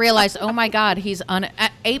 And then I realized, oh my God, he's on.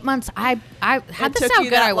 At 8 months, how It this took how you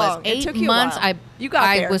good that I was. long. It 8 took you a months. while. You got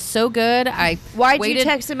I there. was so good. I Why'd waited. you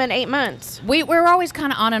text him in 8 months? We were always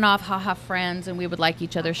kind of on and off, haha friends, and we would like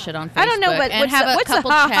each other's shit on Facebook. I don't know, but and what's have the- a what's the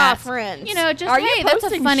couple ha-ha chats. friends? You know, just Are you hey, that's a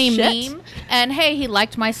posting funny shit? meme, and hey, he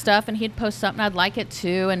liked my stuff, and he'd post something, I'd like it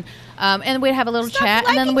too, and we'd have a little Stop chat,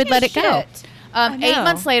 and then liking we'd let it his go. shit. 8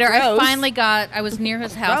 months later, Gross. I was near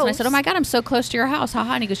his house, and I said, "Oh my God, I'm so close to your house.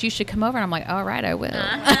 Haha." And he goes, "You should come over." And I'm like, "All right, I will."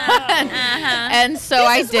 And so This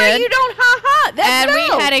I is did. why you don't and we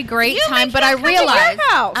had a great time, but I realized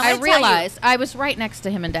I I was right next to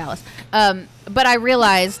him in Dallas. But I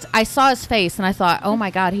realized I saw his face and I thought, oh my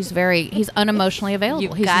God, he's unemotionally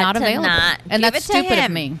available. He's not available, and that's stupid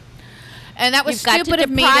of me. And that was stupid of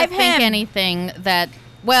me to think anything that.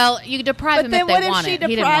 Well, you deprive him if they want it. But then what if she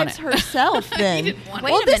deprives herself then? Wait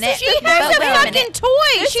a minute. She has a fucking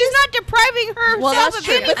toy. She's not depriving herself of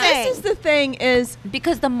anything. But this is the thing is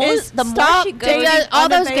because the more she goes, all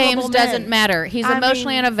those games doesn't matter. He's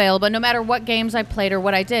emotionally unavailable. No matter what games I played or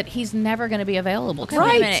what I did, he's never going to be available.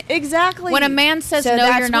 Right, exactly. When a man says no,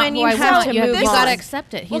 you're not who I want, you got to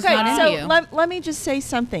accept it. He's not into you. Let me just say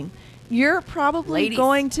something. You're probably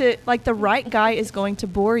going to, like, the right guy is going to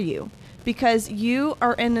bore you. Because you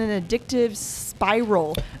are in an addictive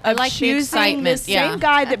spiral of choosing the same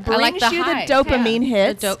guy that brings you the dopamine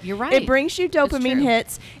hits. You're right. It brings you dopamine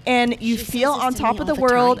hits, and you feel on top of the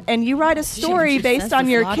world, and you write a story based on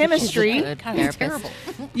your chemistry.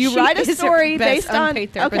 You write a story based on.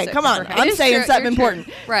 Okay, come on. I'm saying something important.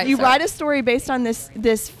 Right. You write a story based on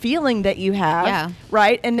this feeling that you have. Yeah.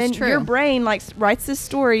 Right, and then your brain writes this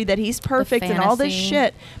story that he's perfect and all this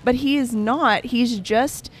shit, but he is not. He's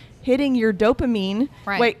just hitting your dopamine.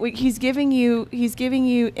 Right. Wait, he's giving you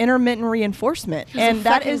intermittent reinforcement, and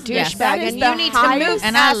that is douchebag, and you need to move.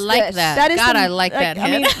 And I like that. That is God, I like that.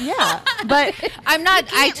 I mean, yeah, but I'm not.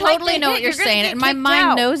 I totally know what you're saying, and my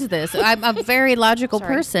mind knows this. I'm a very logical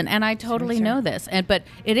person, and I totally know this. But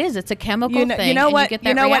it's a chemical thing. You know what? You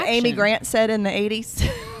You know what Amy Grant said in the 80s.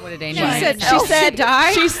 What did Amy say?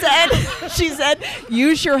 She said,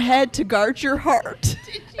 use your head to guard your heart.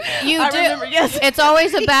 You do. Remember, yes. It's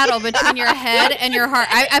always a battle between your head and your heart.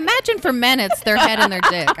 I imagine for men, it's their head and their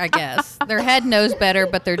dick, I guess. Their head knows better,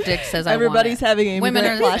 but their dick says, Everybody's having Amy Women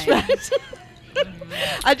Grant are flashbacks.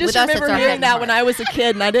 I just remember hearing that when I was a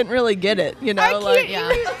kid, and I didn't really get it. You know, right now.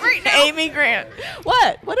 Amy Grant.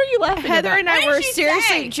 What? What are you laughing Heather about? and I were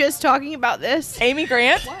seriously just talking about this. Amy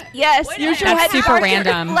Grant? Yes. That's super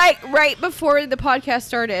random. Like right before the podcast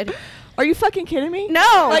started. Are you fucking kidding me?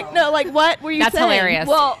 No. Like what were you saying? That's hilarious.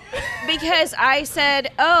 Well, because I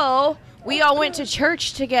said, we all went to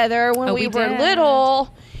church together when we were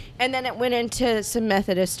little, and then it went into some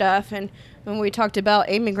Methodist stuff, and when we talked about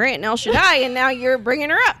Amy Grant and El Shaddai, and now you're bringing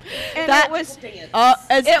her up. And I was the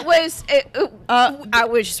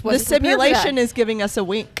simulation is giving us a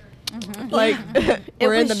wink. Mm-hmm. Like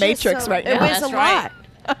we're in the Matrix right now. It was a lot.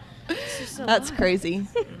 That's crazy.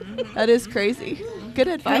 That is crazy. Good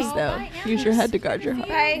advice, though. Use your head to guard your heart.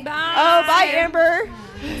 Bye. Oh, bye, Amber.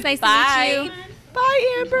 It's nice Bye. to meet you.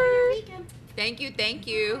 Bye, Amber. Thank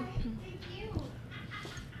you.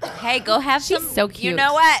 Hey, go have She's some. so cute. You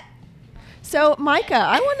know what? So, Micah,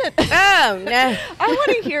 I want to. Oh no! I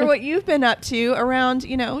want to hear what you've been up to around,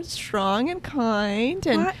 strong and kind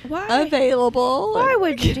and Why? available. Why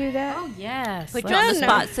would you do that? Oh, yes. Put you on the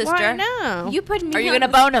spot, sister. Why no? You put me. Are you gonna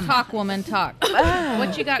bone him? Talk, woman, talk.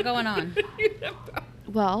 What you got going on?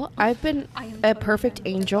 Well, I've been a perfect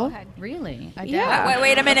angel. Really? I Yeah.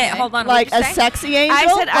 Wait a minute. Hold on. Like What'd a you say? sexy angel? I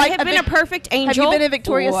said I have been a perfect angel. Have you been a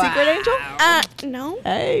Victoria's Secret angel? No.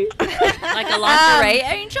 Hey. Like a lingerie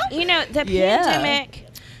angel? You know, the Yeah. pandemic.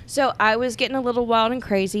 So I was getting a little wild and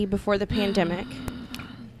crazy before the pandemic.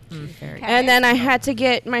 And then I had to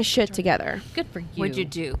get my shit together. Good for you. What'd you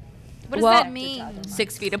do? What does Well- that mean?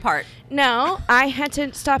 6 feet apart. No, I had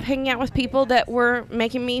to stop hanging out with people that were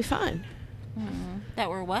making me fun. That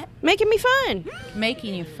were what? Making me fun.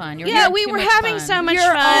 Making you fun. You're Yeah, having we too were much having fun. so much You're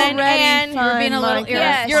fun, already and fun, You're being a little Micah.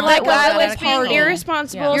 yes, irresponsible. You're like I a was being party.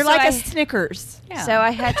 irresponsible. Yeah. You're so like I, a Snickers. Yeah. So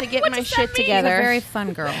I had to get my shit She's a together. very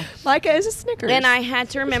fun girl. Micah is a Snickers. And I had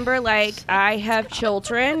to remember, like, I have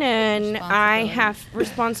children and I have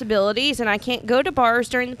responsibilities, and I can't go to bars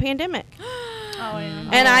during the pandemic.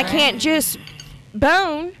 And I can't just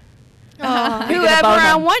bone whoever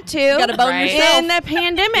I want to You gotta bone yourself. in the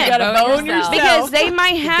pandemic. You gotta bone yourself. Because they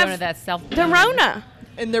might Go to have that self. the Rona.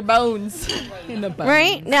 in their bones. In the bones.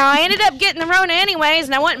 Right? Now, I ended up getting the Rona anyways,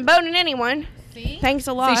 and I wasn't boning anyone. Thanks a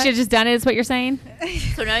So lot. you should have just done it, is what you're saying?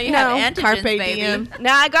 So now you No. have antigens, Carpe baby. diem.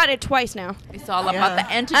 Now, I got it twice now. It's all about the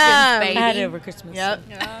antigens, baby. I had it over Christmas. Yep.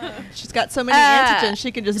 She's got so many antigens,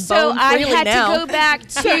 she can just So bone I freely had now. to go back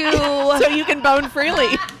to... So you can bone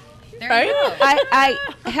freely. Right? I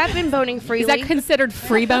have been boning freely. Is that considered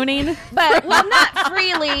free boning? But, well, not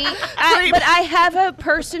freely. But I have a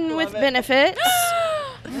person with benefits.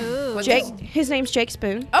 Jake, his name's Jake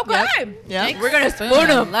Spoon. Okay. Yeah. We're gonna spoon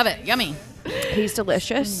him. Love it. Yummy.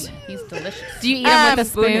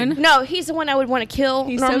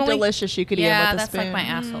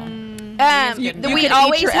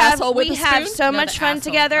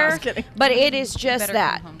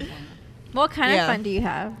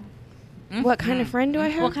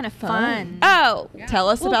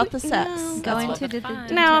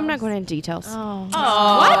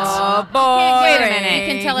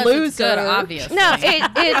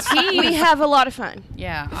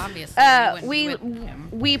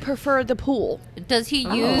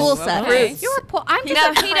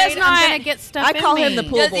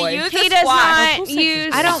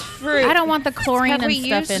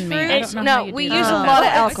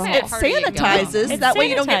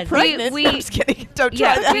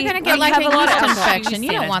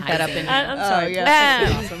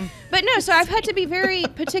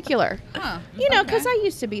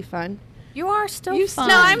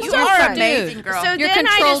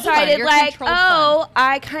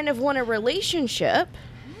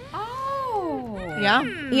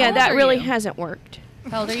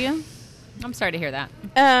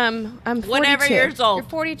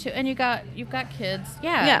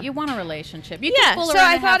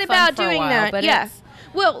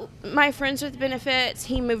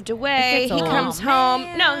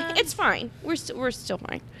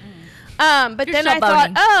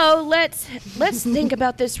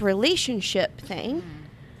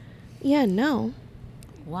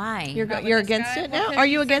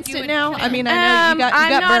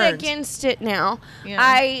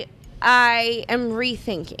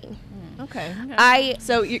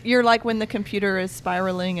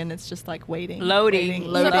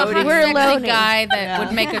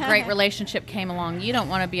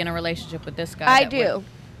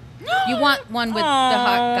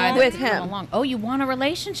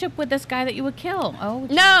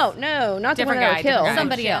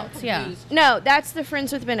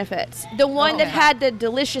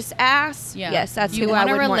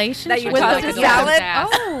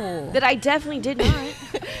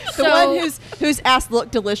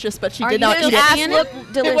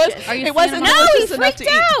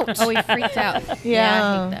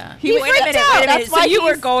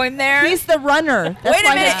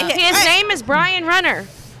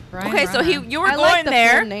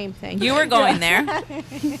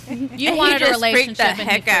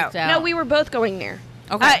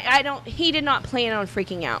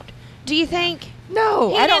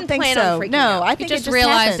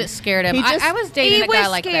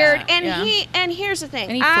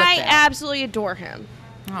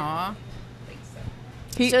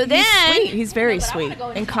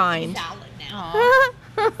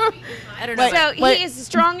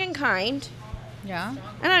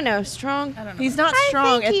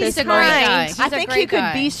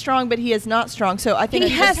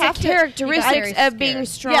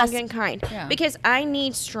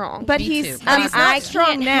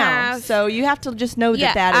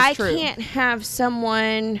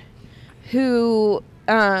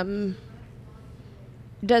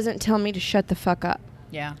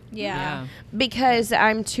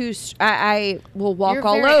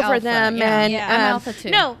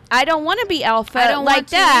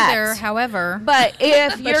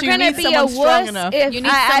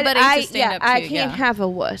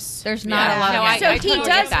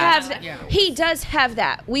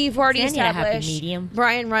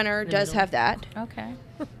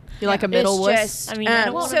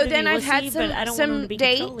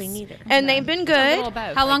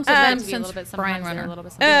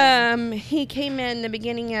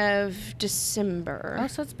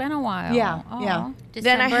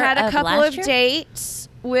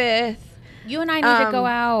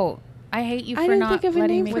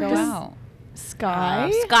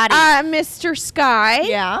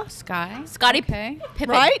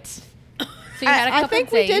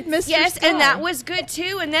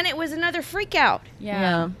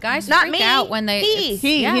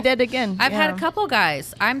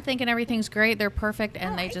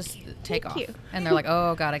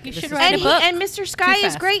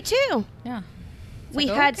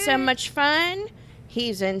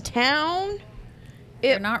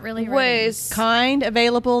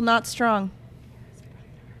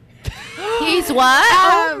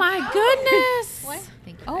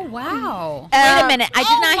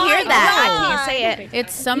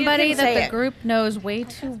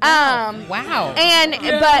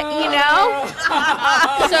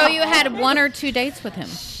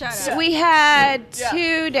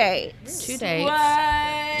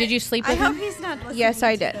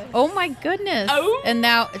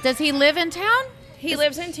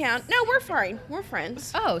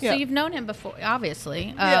 before,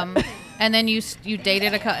 obviously. Yeah. And then you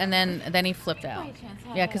dated and then he flipped out.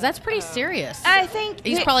 Yeah, because that's pretty serious. I think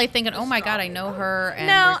he's probably thinking, "Oh my God, I know her." And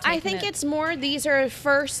no, we're I think it's more. These are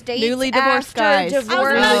first dates. Newly divorced after guys.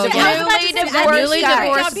 Divorce. Newly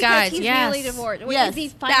divorced guys. He's Yes. newly divorced. Wait, Yes. is he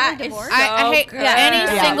finally divorced? I hate any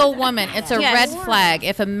Yeah. single woman. It's a red Yes. flag.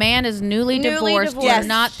 If a man is newly divorced, do Yes.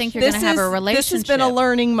 not think you're going to have a relationship. This has been a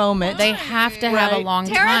learning moment. They have to have a long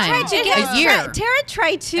Tara time. tried to get a year. Tara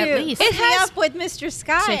tried to At least. hook me up with Mr.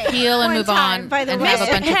 Sky to heal and one move time, on by the and way. have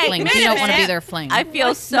a bunch of flings. You don't want to be their fling. I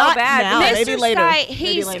feel so Not bad. now. Mr. Maybe later. Sky,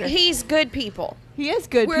 Maybe later. he's good people. He is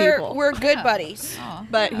good people. We're good buddies.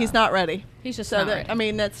 But he's not ready. He's just so not that, ready. I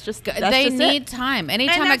mean, that's just that's They just need it. time.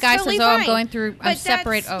 Anytime a that's guy totally says, "Oh, I'm fine. going through, I'm But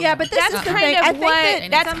separate," that's- Yeah, but this That's is the kind thing. of I think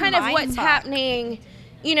what. That's it's a kind of what's mind fuck. happening.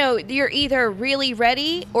 You know, you're either really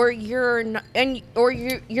ready or you're not, or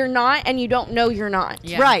you're not, and you don't know you're not.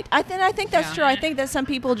 Yeah. Right. I think that's true. I think that some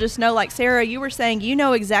people just know, like Sarah, you were saying, you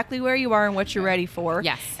know exactly where you are and what you're ready for.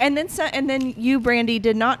 Yes. And then you, Brandy,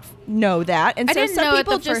 did not know that. And I so didn't some know it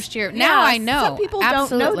people the just, first year. Now I know. Some people don't know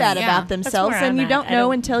Absolutely, that yeah. about That's themselves, where and I'm you at. don't I know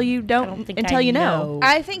don't- until you don't think until I you know. know.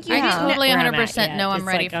 I think you I know. totally where I'm at 100% yet. know I'm It's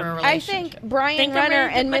ready like for a I'm- I relationship. think Brian Think I'm Runner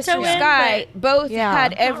ready to and dip my Mr. toe in, Sky both Yeah.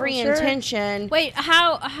 had every Sure. intention. Wait,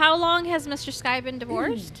 how long has Mr. Sky been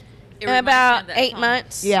divorced? About 8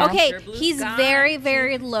 months. Yeah. Okay, Blue he's sky, very,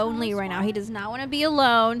 very lonely right now. He does not want to be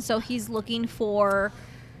alone, so he's looking for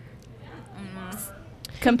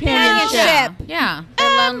Companionship. Yeah.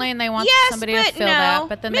 They're lonely and they want Yes, somebody but to fill no. that.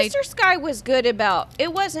 But then Mr. Sky was good about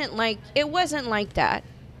it. Wasn't like that.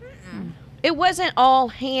 It wasn't all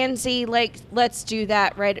handsy, like let's do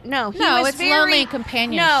that right. No, he No, was it's very, lonely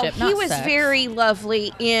companionship, No, he not was sex. very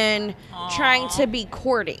lovely in trying to be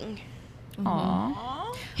courting.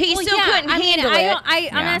 Aww. He Well, still yeah, couldn't I mean, handle I it. don't- I'm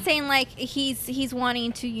Yeah. not saying like he's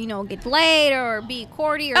wanting to get laid or be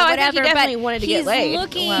courty or Oh, I whatever. think he definitely but wanted to he's get laid.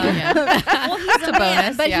 Looking, Well, yeah. well, he's a man,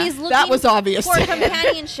 bonus, but yeah. he's looking That was obvious. for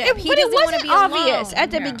companionship. He but it doesn't want to wasn't be obvious alone. at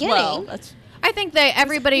the Yeah. beginning. Well, that's I think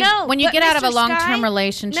everybody, No, when you but get out of a Mr. long-term Sky-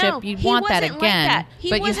 relationship, no, you he want that wasn't like again, that. He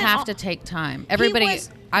but you wasn't have all- to take time. Everybody,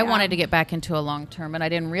 was- I yeah. wanted to get back into a long-term, and I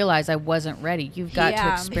didn't realize I wasn't ready. You've got to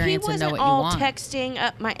Yeah. experience he and know wasn't what you all want. texting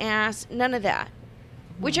up my ass, none of that,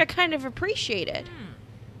 which I kind of appreciated.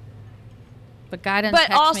 But guy doesn't But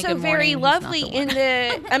text me also good very morning, he's not lovely the in one.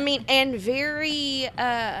 the, I mean, and very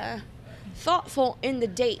thoughtful in the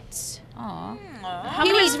dates. Aw.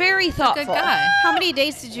 He was very Good thoughtful. guy. How many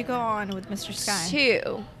dates did you go on with Mr. Sky?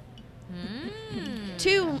 2.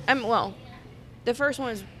 2. Well, the first one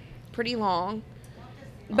was pretty long,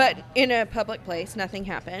 but in a public place, nothing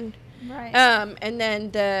happened. Right. And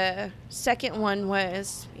then the second one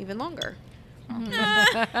was even longer.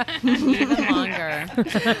 Even longer.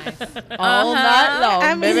 all night long.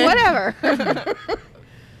 I mean, baby. whatever.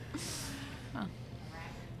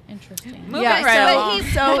 Interesting. Yeah,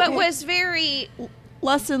 so but was very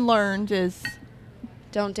lesson learned is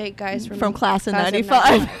don't date guys from class of class of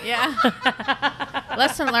 95. Yeah.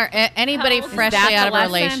 Lesson learned. Anybody freshly that out the of a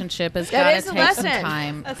lesson? relationship has That got to is a take some lesson.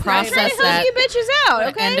 time, I'm process trying to help that. you bitches out,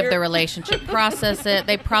 okay? End of the relationship. Process it.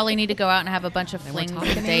 They probably need to go out and have a bunch of flings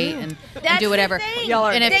and date and do whatever.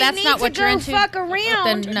 And if they that's need not what to you're go into, fuck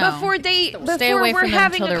around then no. before Stay before away we're from them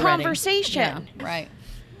having until a they're ready. conversation. Yeah, right.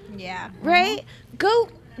 Yeah. Right?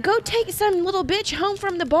 Go take some little bitch home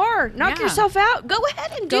from the bar. Knock Yeah. yourself out. Go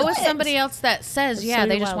ahead and do Go it. with somebody else that says, yeah,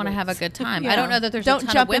 they just want to have a good time. I don't know that there's Don't a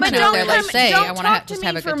ton jump of women into out it. there that say, I want talk to just me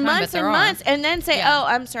have a for good time, months but there and are. months, and then say, Yeah. "Oh,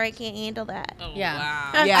 I'm sorry, I can't handle that." Yeah.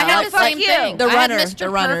 Wow. Yeah, I had like, the same fuck you. thing. The I had runner- Mr. the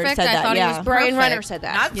runner Perfect. said I that, thought yeah. he was Brian perfect. Runner said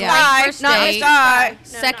that. Not Yeah. Sky. First Not date. Sky.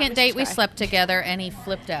 Second date, we slept together, and he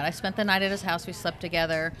flipped out. I spent the night at his house. We slept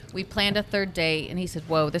together. We planned a third date, and he said,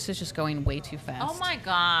 "Whoa, this is just going way too fast." Oh my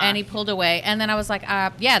god. And he pulled away. And then I was like,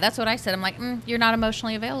 yeah, that's what I said. I'm like, you're not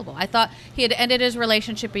emotionally available. I thought he had ended his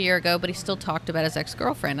relationship a year ago, but he still talked about his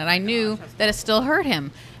ex-girlfriend. And I knew that it still hurt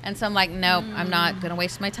him. And so I'm like, nope, I'm not going to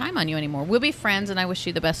waste my time on you anymore. We'll be friends, and I wish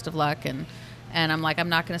you the best of luck. And I'm like, I'm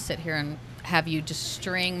not going to sit here and have you just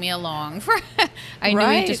string me along. For I knew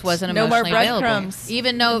he just wasn't No more emotionally available. breadcrumbs Even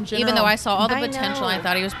in though general. I saw all the I potential, know. and I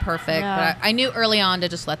thought he was perfect. Yeah. But I knew early on to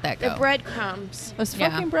just let that go. The breadcrumbs. Those Yeah.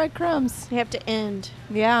 fucking breadcrumbs. They have to end.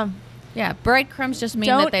 Yeah. Yeah, breadcrumbs just mean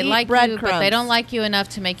Don't that they eat like you, but they breadcrumbs. don't like you enough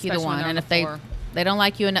to make you the Especially when one. they're And on if the they floor. they don't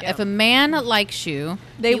like you enough, if a man likes you,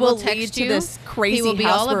 They he will text lead to you. this crazy He will be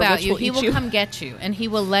house all where about Rich you. will He eat will you. come get you, and he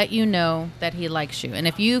will let you know that he likes you. And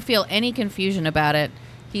if you feel any confusion about it,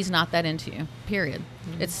 he's not that into you. Period.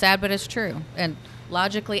 It's sad, but it's true. And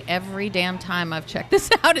logically, every damn time I've checked this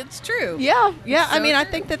out, it's true. Yeah, yeah. I So mean, I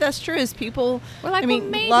true. think that's true. Is people? We're like, I mean,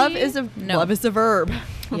 well, maybe. love is a No. love is a verb.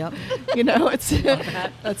 Yep. You know, it's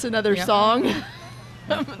that's another Yep. song.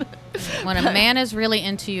 When a man is really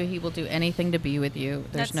into you, he will do anything to be with you.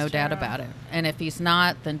 There's That's no doubt true. about it. And if he's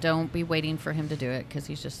not, then don't be waiting for him to do it because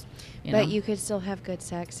he's just, you know. But you could still have good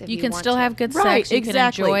sex if you You can want still to. have good Right, sex. You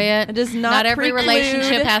exactly. can enjoy it. It does not every preclude-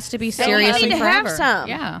 relationship has to be So serious you and need to forever. have some.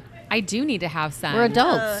 Yeah. I do need to have some. We're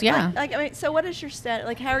adults, yeah. Like, I mean, so what is your stat?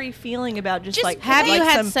 Like, how are you feeling about just like have you like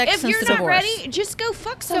had some- sex If since you're the not divorce? ready, just go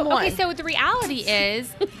fuck someone. So, okay, so the reality is,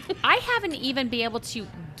 I haven't even been able to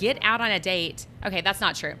get out on a date. Okay, that's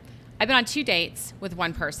not true. I've been on 2 dates with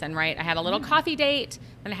one person, right? I had a little coffee date,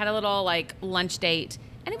 and I had a little, like, lunch date,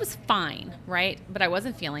 and it was fine, right? But I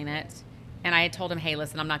wasn't feeling it. And I had told him, hey,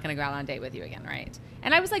 listen, I'm not going to go out on a date with you again, right?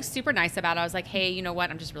 And I was, like, super nice about it. I was like, hey, you know what?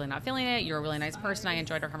 I'm just really not feeling it. You're a really nice person. I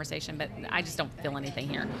enjoyed our conversation, but I just don't feel anything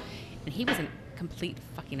here. And he was a complete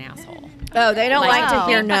fucking asshole. Oh, they don't like to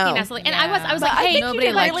hear fucking no. asshole. And I was But like, I hey, think nobody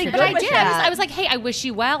you did likes really her. good But I with did. that. I was like, hey, I wish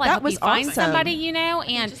you well. I That hope was you find awesome. somebody, you know.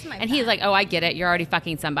 And he's like, oh, I get it. You're already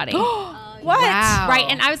fucking somebody. What? Wow. Right.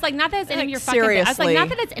 And I was like, not that it's any of your fucking business. I was like, seriously. not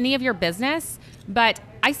that it's any of your business, but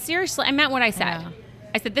I meant what I said.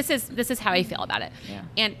 I said, this is how I feel about it. Yeah.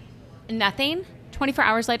 And nothing. 24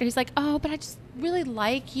 hours later, he's like, oh, but I just really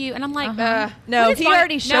like you. And I'm like, no, what is he wrong?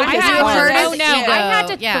 already showed I his had, cards. no, no, Ego. I had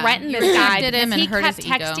to Yeah. threaten You this guy rejected him because and he hurt kept his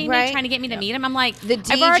ego. texting me, Right. trying to get me to meet him. I'm like, The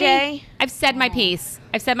I've said my piece.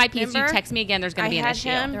 I've said my piece. Remember? You text me again, there's going I to be an had issue.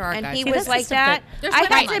 him, and he See, was this like is that. There's I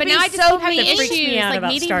right, had to but be now I just so keep having mean. issues, like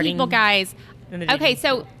meeting people, guys. Okay,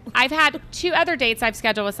 so I've had 2 other dates I've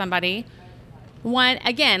scheduled with somebody. One,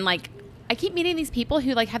 again, like, I keep meeting these people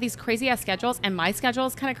who like have these crazy ass schedules, and my schedule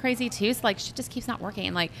is kind of crazy too. So like, shit just keeps not working.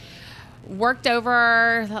 And like, worked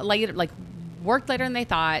later than they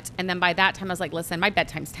thought, and then by that time I was like, listen, my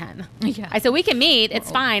bedtime's 10. Yeah. I said, we can meet, it's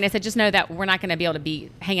fine. I said, just know that we're not going to be able to be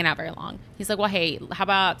hanging out very long. He's like, well, hey, how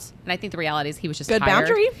about, and I think the reality is he was just Good tired.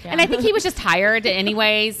 boundary? And I think he was just tired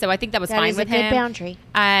anyways, so I think that was That fine is with a good him. boundary.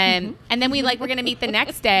 And then we're going to meet the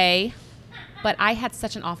next day, but I had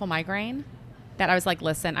such an awful migraine that I was like,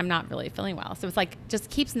 listen, I'm not really feeling well. So it's like, just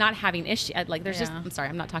keeps not having issue. Like there's just, I'm sorry,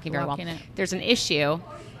 I'm not talking very well. Blocking it. There's an issue.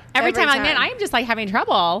 Every time I'm in, I'm just like having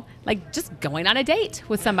trouble, like just going on a date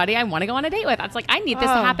with somebody I want to go on a date with. It's like, I need this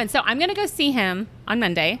to happen. So I'm going to go see him on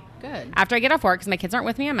Monday. Good. After I get off work, because my kids aren't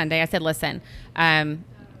with me on Monday. I said, listen,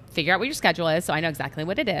 figure out what your schedule is so I know exactly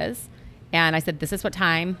what it is. And I said, this is what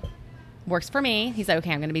time works for me. He said,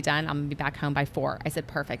 okay, I'm going to be done. I'm going to be back home by 4. I said,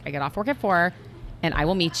 perfect. I get off work at 4 and I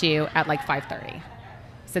will meet you at like 5:30. I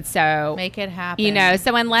said, so make it happen. You know,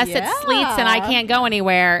 so unless it sleets and I can't go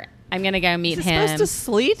anywhere, I'm gonna go meet him. Supposed to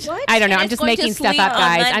sleet? What? I don't know. And I'm it's just going to making stuff sleet up, on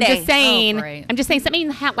guys. I'm Monday. just saying. Oh, great. I'm just saying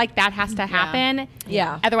something like that has to happen.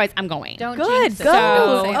 Yeah. Otherwise, I'm going. Don't Good. jinx it. Go.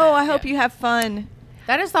 Don't say Oh, that. I hope you have fun.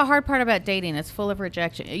 That is the hard part about dating. It's full of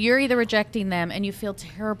rejection. You're either rejecting them and you feel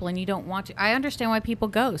terrible and you don't want to. I understand why people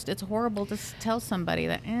ghost. It's horrible to tell somebody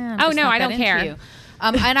that, I'm Oh, just no, not I that don't into care. you.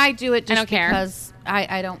 And I do it I just don't care. because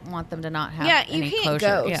I don't want them to not have Yeah, you any can't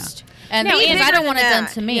closure. ghost. Yeah. And No, because and I don't bigger want it than done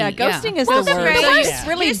that. to me. Yeah, ghosting is Well, the the worst. worst. It's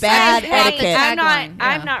really You say, bad hey, etiquette. I'm Tagline,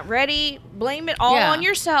 yeah. not ready. Blame it all Yeah. on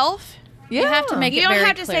yourself. You have to make You it don't very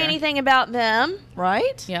have to say clear. anything about them.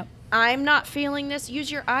 Right? Yep. I'm not feeling this. Use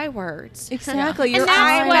your I words. Exactly. And Your that's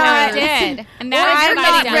I what I words. did. And Or that's I'm what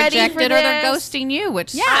not I did. ready for Rejected or they're this. ghosting you,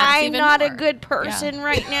 which Yeah. sucks I'm even not a more. good person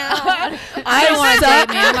right now. I don't want to date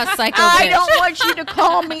me. I'm a psycho I bitch. don't want you to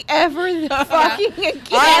call me ever the fucking again.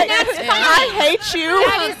 I hate you.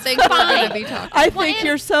 That is Think we're fine. gonna be talking. I think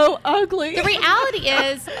you're so ugly. The reality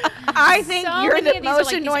is, I think so you're many the of these are most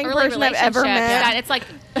like these annoying early person I've ever relationships met. that it's like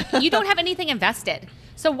you don't have anything invested.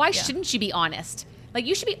 So why shouldn't you be honest? Like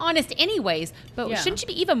you should be honest anyways, but Yeah. shouldn't you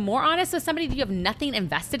be even more honest with somebody that you have nothing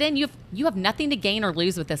invested in? You have nothing to gain or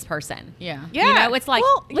lose with this person. Yeah. You know, it's like,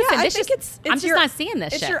 Well, listen, I this think just, I'm just not seeing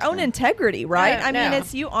this It's shit. your own integrity, right? Yeah, I mean, no.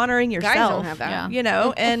 it's you honoring yourself. Guys don't have that. Yeah. You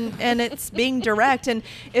know, and it's being direct. And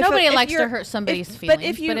if Nobody if likes to you're- hurt somebody's if, feelings, but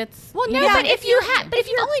if you, it's Well, no, Yeah, but if you've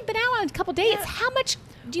you're- only been out on a couple dates, how much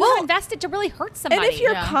do you have invested to really hurt somebody? and if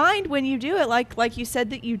you're Yeah. kind when you do it, like you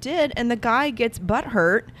said that you did, and the guy gets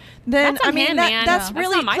butthurt, then That's on I mean him, that man. that's That's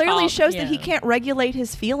really not my clearly fault. shows that he Yeah. can't regulate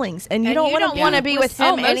his feelings, and you And don't you want don't wanna be with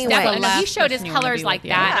him most anyway. definitely. The last He showed his person you wanna colors be like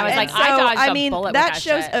with, that. yeah. I was And like, so, I dodged I a mean, bullet that with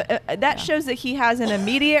shows that shit. shows that he has an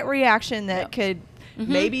immediate reaction that could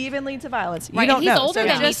maybe even lead to violence. You Right, don't and he's know. older So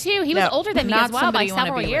than me just- too. He was no. older than me Not as well by somebody you wanna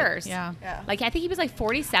several be with. years. Yeah. Like I think he was like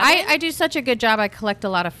 47. I do such a good job. I collect a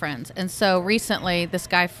lot of friends. And so recently, this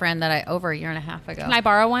guy friend that I, over a year and a half ago. Can I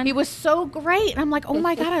borrow one? He was so great. And I'm like, oh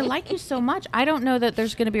my God, I like you so much. I don't know that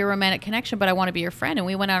there's going to be a romantic connection, but I want to be your friend. And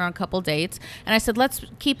we went out on a couple dates. And I said, let's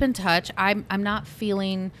keep in touch. I'm not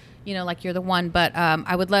feeling like you're the one. But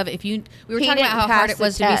I would love if you. We were He talking didn't about how hard pass it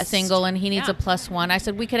was the to be test. single, and he needs a +1. I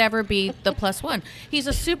said we could ever be the +1. He's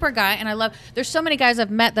a super guy, and I love. There's so many guys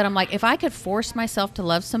I've met that I'm like, if I could force myself to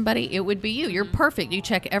love somebody, it would be you. You're perfect. You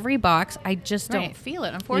check every box. I just don't feel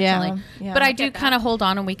it, unfortunately. Yeah. But I do kind of hold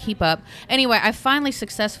on, and we keep up. Anyway, I finally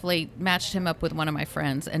successfully matched him up with one of my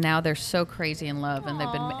friends, and now they're so crazy in love, and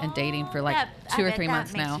they've been dating for like 2 or 3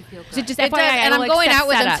 months now. So just It does, FYI, and I'm will going accept out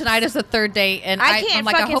with him setups. tonight as a third date, and I can't I'm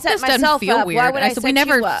like, I fucking hope set this doesn't myself feel up. weird. Why would I said we set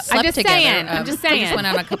never you up? slept I'm just together. saying. I'm just saying. We just went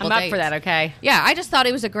on a couple I'm dates. up for that. Okay. Yeah, I just thought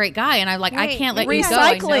he was a great guy, and I'm like, I Hey, can't let you go.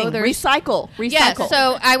 I know recycling, there's- recycle. Yes,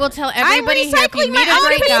 so I will tell everybody here, if you recycling meet my a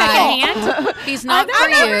great own guy, he's not for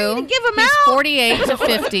I'm not ready you. to give him He's out. 48 to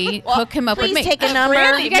 50. Hook him up with Please me. take a number.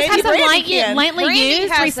 Brandy, You guys have maybe some Brandy can. lightly Brandy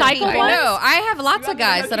used has some recycled people. I ones? know. I have lots of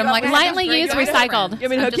guys that I'm like, Lightly used recycled. You want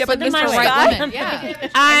me to hook you up with looking Mr. for the right Scott? woman. Yeah.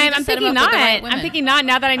 I'm set him thinking up with not. the right women. I'm thinking not.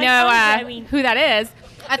 Now that I know who that is.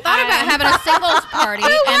 I thought about having a singles party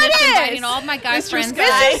and just inviting all of my guy friends.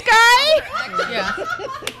 Mrs. Guy? Yeah.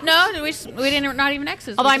 No, we didn't. Not even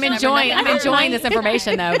exes. Although We I'm just never enjoying, met. I'm enjoying this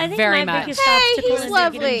information though I think very my much. biggest Hey, obstacle he's is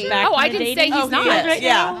lovely. getting back Oh, I into didn't say dating he's field not. right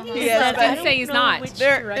Yeah, now. he is, That but- I I didn't say don't he's know not. which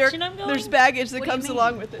direction I'm going. There's baggage that comes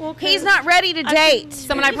along with it. He's not ready to date.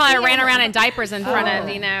 Someone I probably ran around in diapers in front of,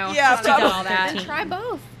 Yeah, just to do all probably. that. Try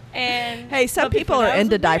both. And Hey, some but people before are that was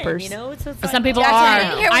into with men, diapers. You know, so it's Some like, people Jackson, are. I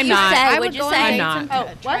didn't hear what I'm you not. said. I What'd would you go say? on I'm dates not. and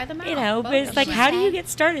what? try them out. you know, but it's Both. like, how do you get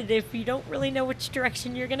started if you don't really know which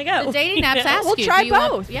direction you're gonna go? The dating You apps know? ask We'll you. try do you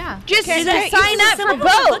want- both. Yeah. Just Because sign up some for people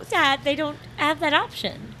I both. looked at, they don't have that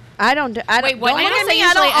option. I don't. Wait, what? Don't look at They me. I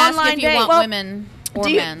usually don't ask online if you date. want Well, women or do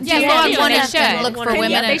you- men. Yeah, So they go on do. one They and should. look for Can-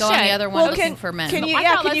 women, they and go on the should. other one looking for men. Can you? I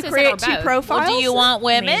Yeah, thought can you Leslie said create or 2 both. profiles? Well, do you want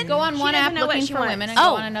women? Go on one doesn't app know what looking she for wants. women and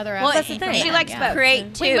go on another app well, looking for she men. likes Yeah. both.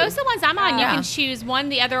 Create two. Wait, most of the ones I'm on, you Yeah. can choose one,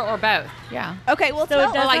 the other, or both. Yeah. Okay, well, So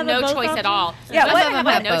tell it does Or like have a no both choice at option? all. Yeah, Some what- of them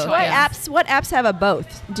what have no both? choice. what Yeah. apps have a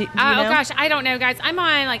both? Do you know? Oh gosh, I don't know, guys. I'm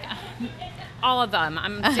on like all of them.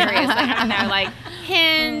 I'm serious. Like, I don't know, like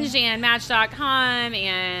Hinge and Match.com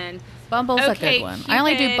and Bumble's a good one. I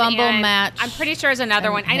only do OkCupid, Bumble, and Match. I'm pretty sure there's another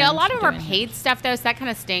and one. I know a lot of them are Hinge paid stuff though, so that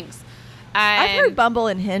kind of stinks. I've heard Bumble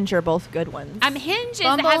and Hinge are both good ones. Hinge is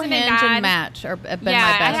Bumble, hasn't been Hinge, bad. and Match have been Yeah,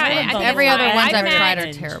 my best I ones. think Every it's other fine. ones I've I've tried met-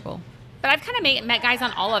 are terrible. But I've kind of met guys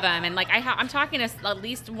on all of them, and like I'm talking to at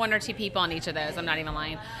least 1 or 2 people on each of those. I'm not even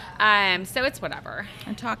lying. So it's whatever.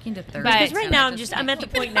 I'm talking to 30. Because right now I'm at the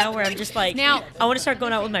point now where I'm just like, Now- I want to start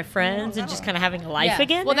going out with my friends and just kind of having a life Yeah.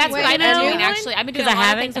 again. Well, that's what I've been doing actually. I've been doing a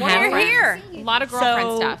lot of things with my friends. A lot of girlfriend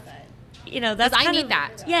So, stuff. You know, that's 'Cause I kind need of, that.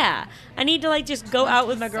 Yeah, I need to like just go out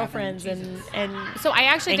with my girlfriends and So I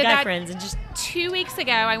actually and did guy that friends and just 2 weeks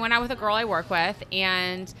ago. I went out with a girl I work with,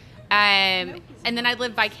 and then I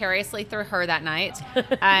lived vicariously through her that night.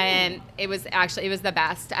 And it was the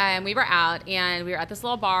best. We were out, and we were at this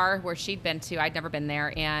little bar where she'd been to. I'd never been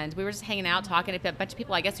there, and we were just hanging out, talking to a bunch of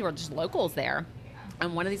people, I guess, who were just locals there.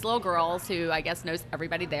 And one of these little girls who I guess knows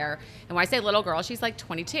everybody there. And when I say little girl, she's like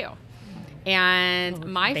 22. And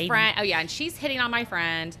my baby. friend, and she's hitting on my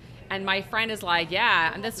friend. And my friend is like,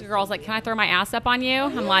 yeah. And this girl's like, can I throw my ass up on you?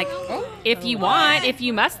 I'm like, if you want, if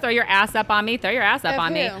you must throw your ass up on me, throw your ass up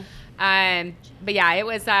on me. But yeah, it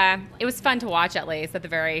was fun to watch, at least at the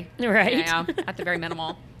very Right. at the very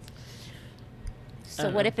minimal. So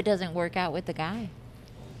what if it doesn't work out with the guy?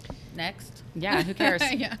 Next. Yeah, who cares?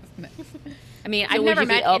 Yeah. I mean, So I've would never you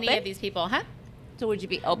be met any open? of these people, huh? So would you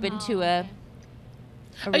be open to a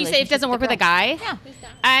Oh, you say if it doesn't work with a guy? Yeah.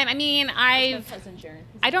 I mean, I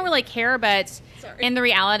don't really care, but and the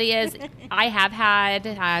reality is, I have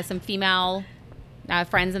had some female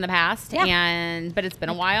friends in the past, but it's been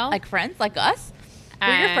a while. Like friends, like us?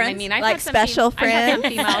 We're your friends? I mean, I've Like had some special I've had some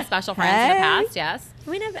friends? female special friends in the Hey. past. Yes.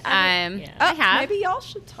 we never. I have. Maybe y'all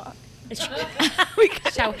should talk.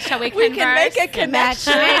 Shall we We can converse? make a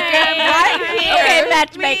connection Right right here.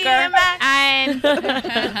 And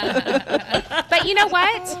but you know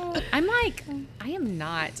what? I am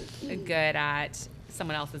not good at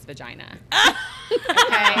someone else's vagina.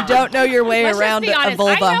 Okay? You don't know your way Let's just around be a honest.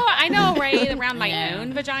 vulva. I know a way around my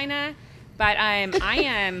own vagina, but I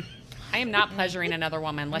am not pleasuring another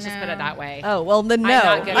woman. Let's just put it that way. Oh, well, then no. I'm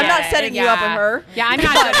not, good I'm at not it. setting you up with Yeah. her. Yeah, I'm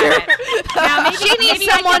not good at it. Now, maybe, She needs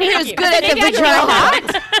maybe I someone can- who's good at the maybe I can vagina.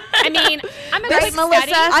 do that. I mean, I'm a Right, good Melissa?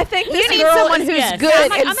 study. I think You this need girl someone is who's yes. good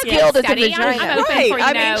I'm and a good skilled at the study. I'm vagina. open Right. for, you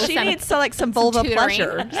I know, mean, she some- needs some vulva tutoring.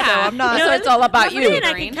 pleasure. Yeah. So I'm not. So it's all about you. Then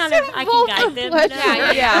I can kind of I can guide them.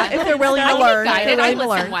 pleasure. Yeah. If they're willing to learn. If they're I willing to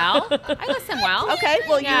listen learn. well. I listen well. Okay,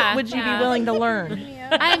 well, Yeah, would you yeah. be willing to learn?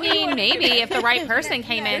 I mean, maybe if the right person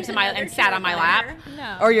came into my and sat on my lap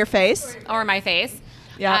Or your face? or my face.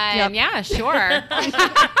 Yeah, Yeah, sure.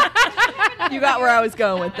 You got where I was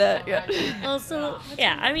going with that. Yeah. Also,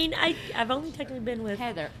 yeah, I mean, I've only technically been with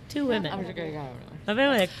Heather. 2 women. I've been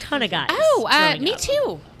with a ton of guys. Oh, growing me up.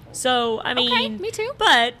 too. So, I mean, Okay, me too.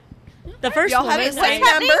 But the first Y'all woman, have the same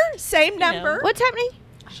number? Same number? What's happening?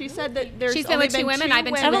 She said that there's She's been only with 2 women. I've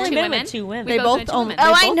been I've only with 2 been women. with 2 women. They both own. Oh,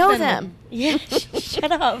 I know them. Yeah, shut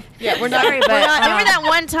up. Yeah, we're not. Sorry, but remember that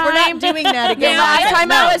one time? We're not doing that again. The last time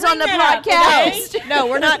I was on the podcast. No,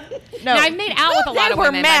 we're not. No, Now, I've made out with a lot They of were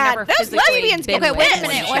women. mad. But I've never Those physically lesbians been get with wet. one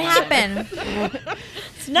Wait a minute, what woman. happened?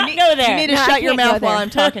 Let's not go there. You need to No, I shut your can't go mouth while there. I'm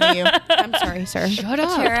talking to you. I'm sorry, sir. Shut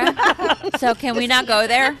up. Tara, so can we not go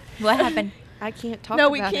there? What happened? I can't talk No,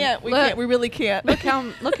 about we it. can't. We Look, can't. We really can't. Look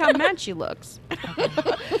how mad she looks.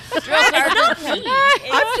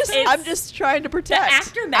 I'm just trying to protect.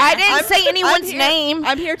 Aftermath. I didn't say anyone's here- name.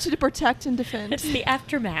 I'm here to protect and defend. It's the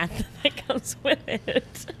aftermath that comes with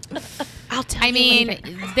it. I'll tell I you mean,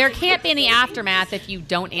 later. there can't be any aftermath if you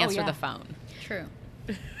don't answer yeah. the phone. True.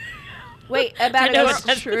 Wait, about know it.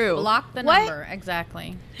 it's true. Block the What? number.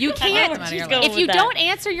 Exactly. You I can't. know where she's If going If with you that. don't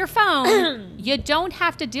answer your phone, you don't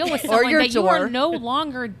have to deal with Or someone your that you are door. no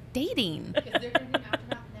longer dating.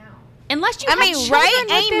 Unless you I have mean, children right?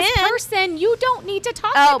 with this Amen. person, you don't need to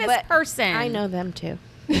talk Oh, to this but person. I know them too.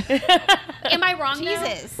 Am I wrong? though?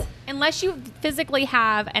 Jesus. Unless you physically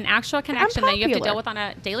have an actual connection that you have to popular. deal with on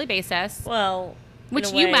a daily basis, Well, in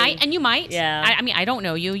which a you way, might, and you might. Yeah. I mean, I don't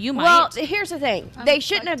know you. You might. Well, here's the thing. They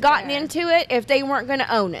shouldn't have gotten into it if they weren't going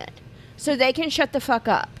to own it. So they can shut the fuck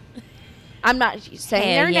up. I'm not saying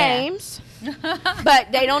Hell their yeah. names,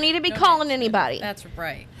 but they don't need to be calling anybody. That's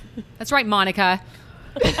right. That's right, Monica.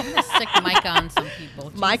 I'm gonna stick Micah on some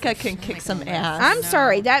people. Micah Jesus. can kick Make some them ass. I'm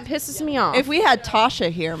sorry. That pisses me off. If we had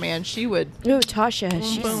Tasha here, man, she would. Ooh, Tasha.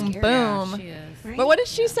 She's Boom, scary. boom. She is. But what did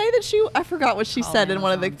she say that she? I forgot what she All said in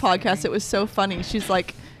one of the Amazon's podcasts. scary. It was so funny. She's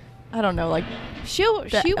like, I don't know, like She will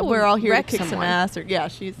we're all here to wreck kick some someone. ass. Or yeah,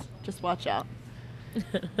 she's just watch out.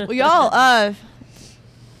 Well, y'all,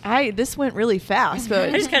 this went really fast, but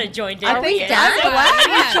I just kind of joined in. I think Yeah. I'm glad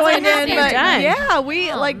Yeah, you joined it's in, nice but you're done. yeah, we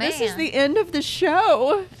Oh, this is man. the end of the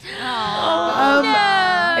show.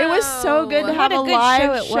 Oh, It was so good to What have a a good live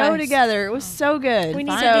show it show was. together. It was so good. We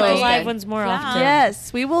need to So- do the live ones more often.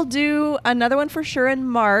 Yes, we will do another one for sure in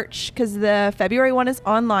March because the February one is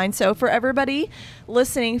online. So for everybody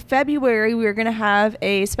listening, February we're going to have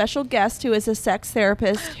a special guest who is a sex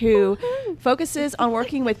therapist who focuses on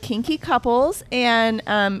working with kinky couples, and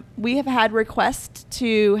we have had requests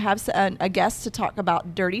to have a guest to talk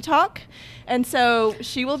about dirty talk. And so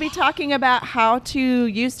she will be talking about how to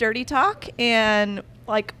use dirty talk and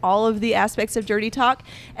like all of the aspects of dirty talk,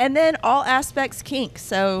 and then all aspects kink.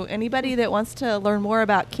 So anybody that wants to learn more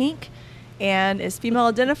about kink and is female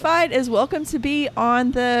identified is welcome to be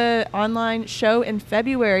on the online show in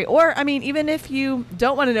February. Or, I mean, even if you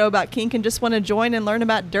don't want to know about kink and just want to join and learn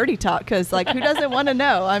about dirty talk, because like who doesn't want to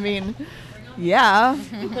know? I mean, yeah.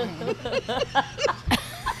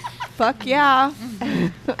 Fuck yeah.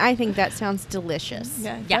 I think that sounds delicious.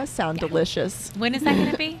 Yeah, it does sound delicious. When is that going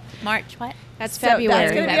to be? March what? That's So February.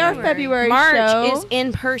 that's going to be our February March show. is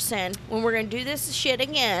in person when we're going to do this shit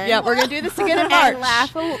again. Yeah, we're going to do this again in March. And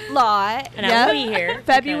laugh a lot. And I will be here.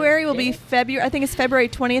 February will be February. I think it's February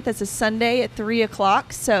 20th. It's a Sunday at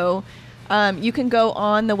 3:00. So you can go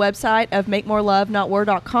on the website of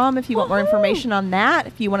makemorelovenotwar.com if you want more information on that.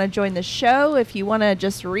 If you want to join the show, if you want to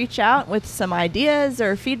just reach out with some ideas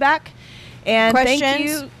or feedback. And thank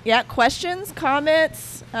Questions? you. Yeah, questions,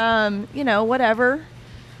 comments, whatever.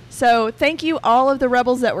 So thank you all of the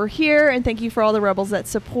rebels that were here, and thank you for all the rebels that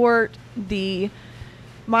support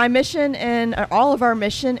my mission and all of our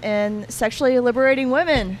mission in sexually liberating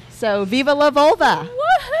women. So viva la vulva!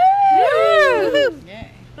 Woohoo!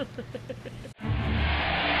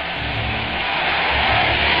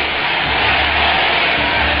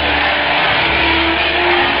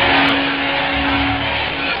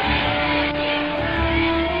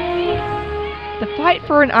 The fight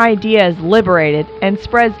for an idea is liberated and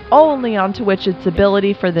spreads only onto which its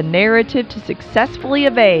ability for the narrative to successfully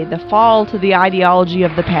evade the fall to the ideology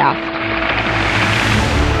of the past.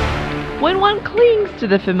 When one clings to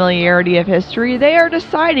the familiarity of history, they are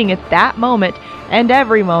deciding at that moment, and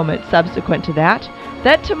every moment subsequent to that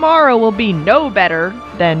tomorrow will be no better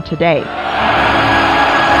than today.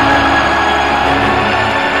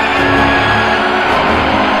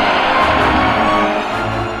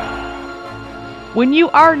 When you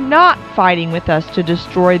are not fighting with us to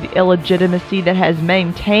destroy the illegitimacy that has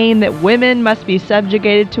maintained that women must be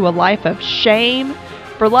subjugated to a life of shame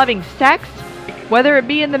for loving sex, whether it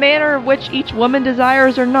be in the manner of which each woman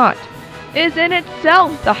desires or not, is in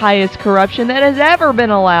itself the highest corruption that has ever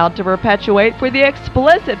been allowed to perpetuate for the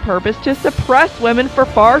explicit purpose to suppress women for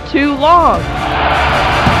far too long.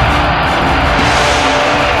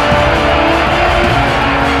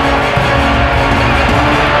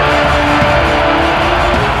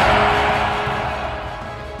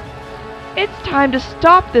 It's time to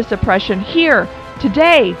stop this oppression here,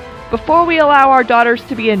 today, before we allow our daughters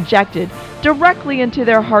to be injected directly into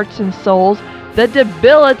their hearts and souls the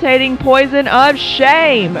debilitating poison of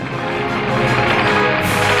shame.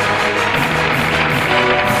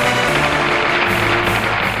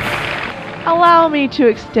 Allow me to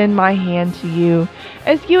extend my hand to you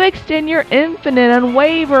as you extend your infinite,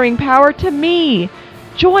 unwavering power to me.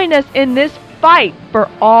 Join us in this fight for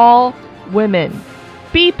all women.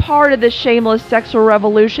 Be part of the shameless sexual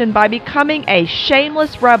revolution by becoming a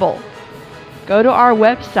shameless rebel. Go to our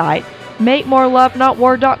website,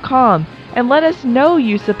 makemorelovenotwar.com, and let us know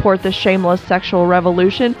you support the shameless sexual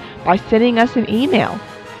revolution by sending us an email.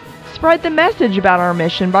 Spread the message about our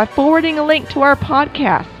mission by forwarding a link to our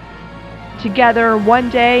podcast. Together, one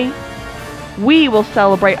day, we will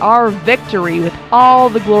celebrate our victory with all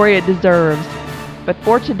the glory it deserves. But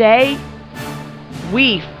for today,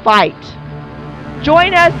 we fight.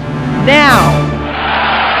 Join us now!